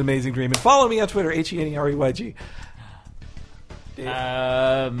this amazing dream. And follow me on Twitter, HENEREYG.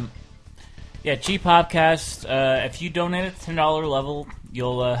 Cheap Podcast. If you donate at the $10 level,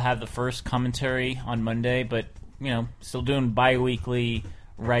 you'll have the first commentary on Monday, but still doing bi-weekly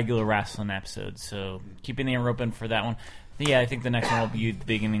regular wrestling episodes. So keeping the ear open for that one. I think the next one will be the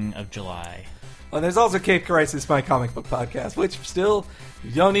beginning of July. Well, there's also Cape Crisis, my comic book podcast, which still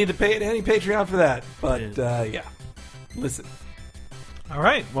you don't need to pay any Patreon for that. But listen. All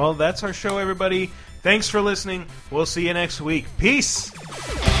right, well that's our show, everybody. Thanks for listening. We'll see you next week. Peace.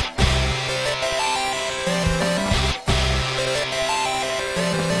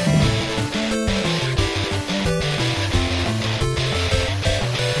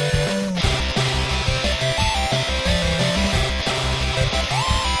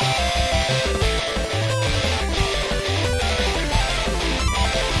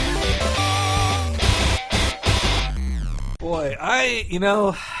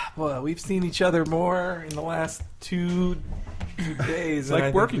 We've seen each other more in the last 2 days. It's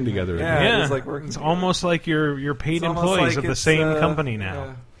like working together. It's like working. It's almost like you're paid employees of the same company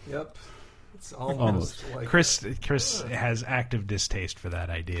now. Yep. It's almost like Chris has active distaste for that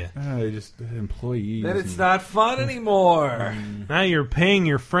idea. Just employees. That it's not fun anymore. Now you're paying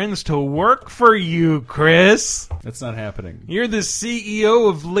your friends to work for you, Chris. That's not happening. You're the CEO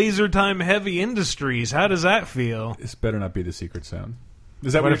of Laser Time Heavy Industries. How does that feel? This better not be the secret sound.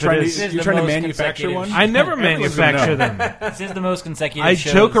 Is that what you're trying to? You're trying to manufacture one? I never manufacture them. This is the most consecutive. I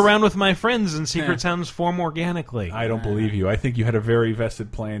shows. joke around with my friends, and secret sounds form organically. I don't believe you. I think you had a very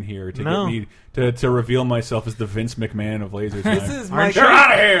vested plan here to get me to reveal myself as the Vince McMahon of Laser Time. This is my. You're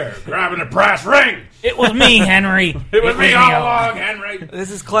out of here, grabbing the brass ring. It was me, Henry. It was me all along, Henry. This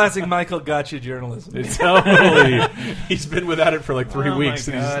is classic Michael Gotcha journalism. Totally. He's been without it for like 3 weeks,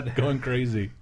 and he's going crazy.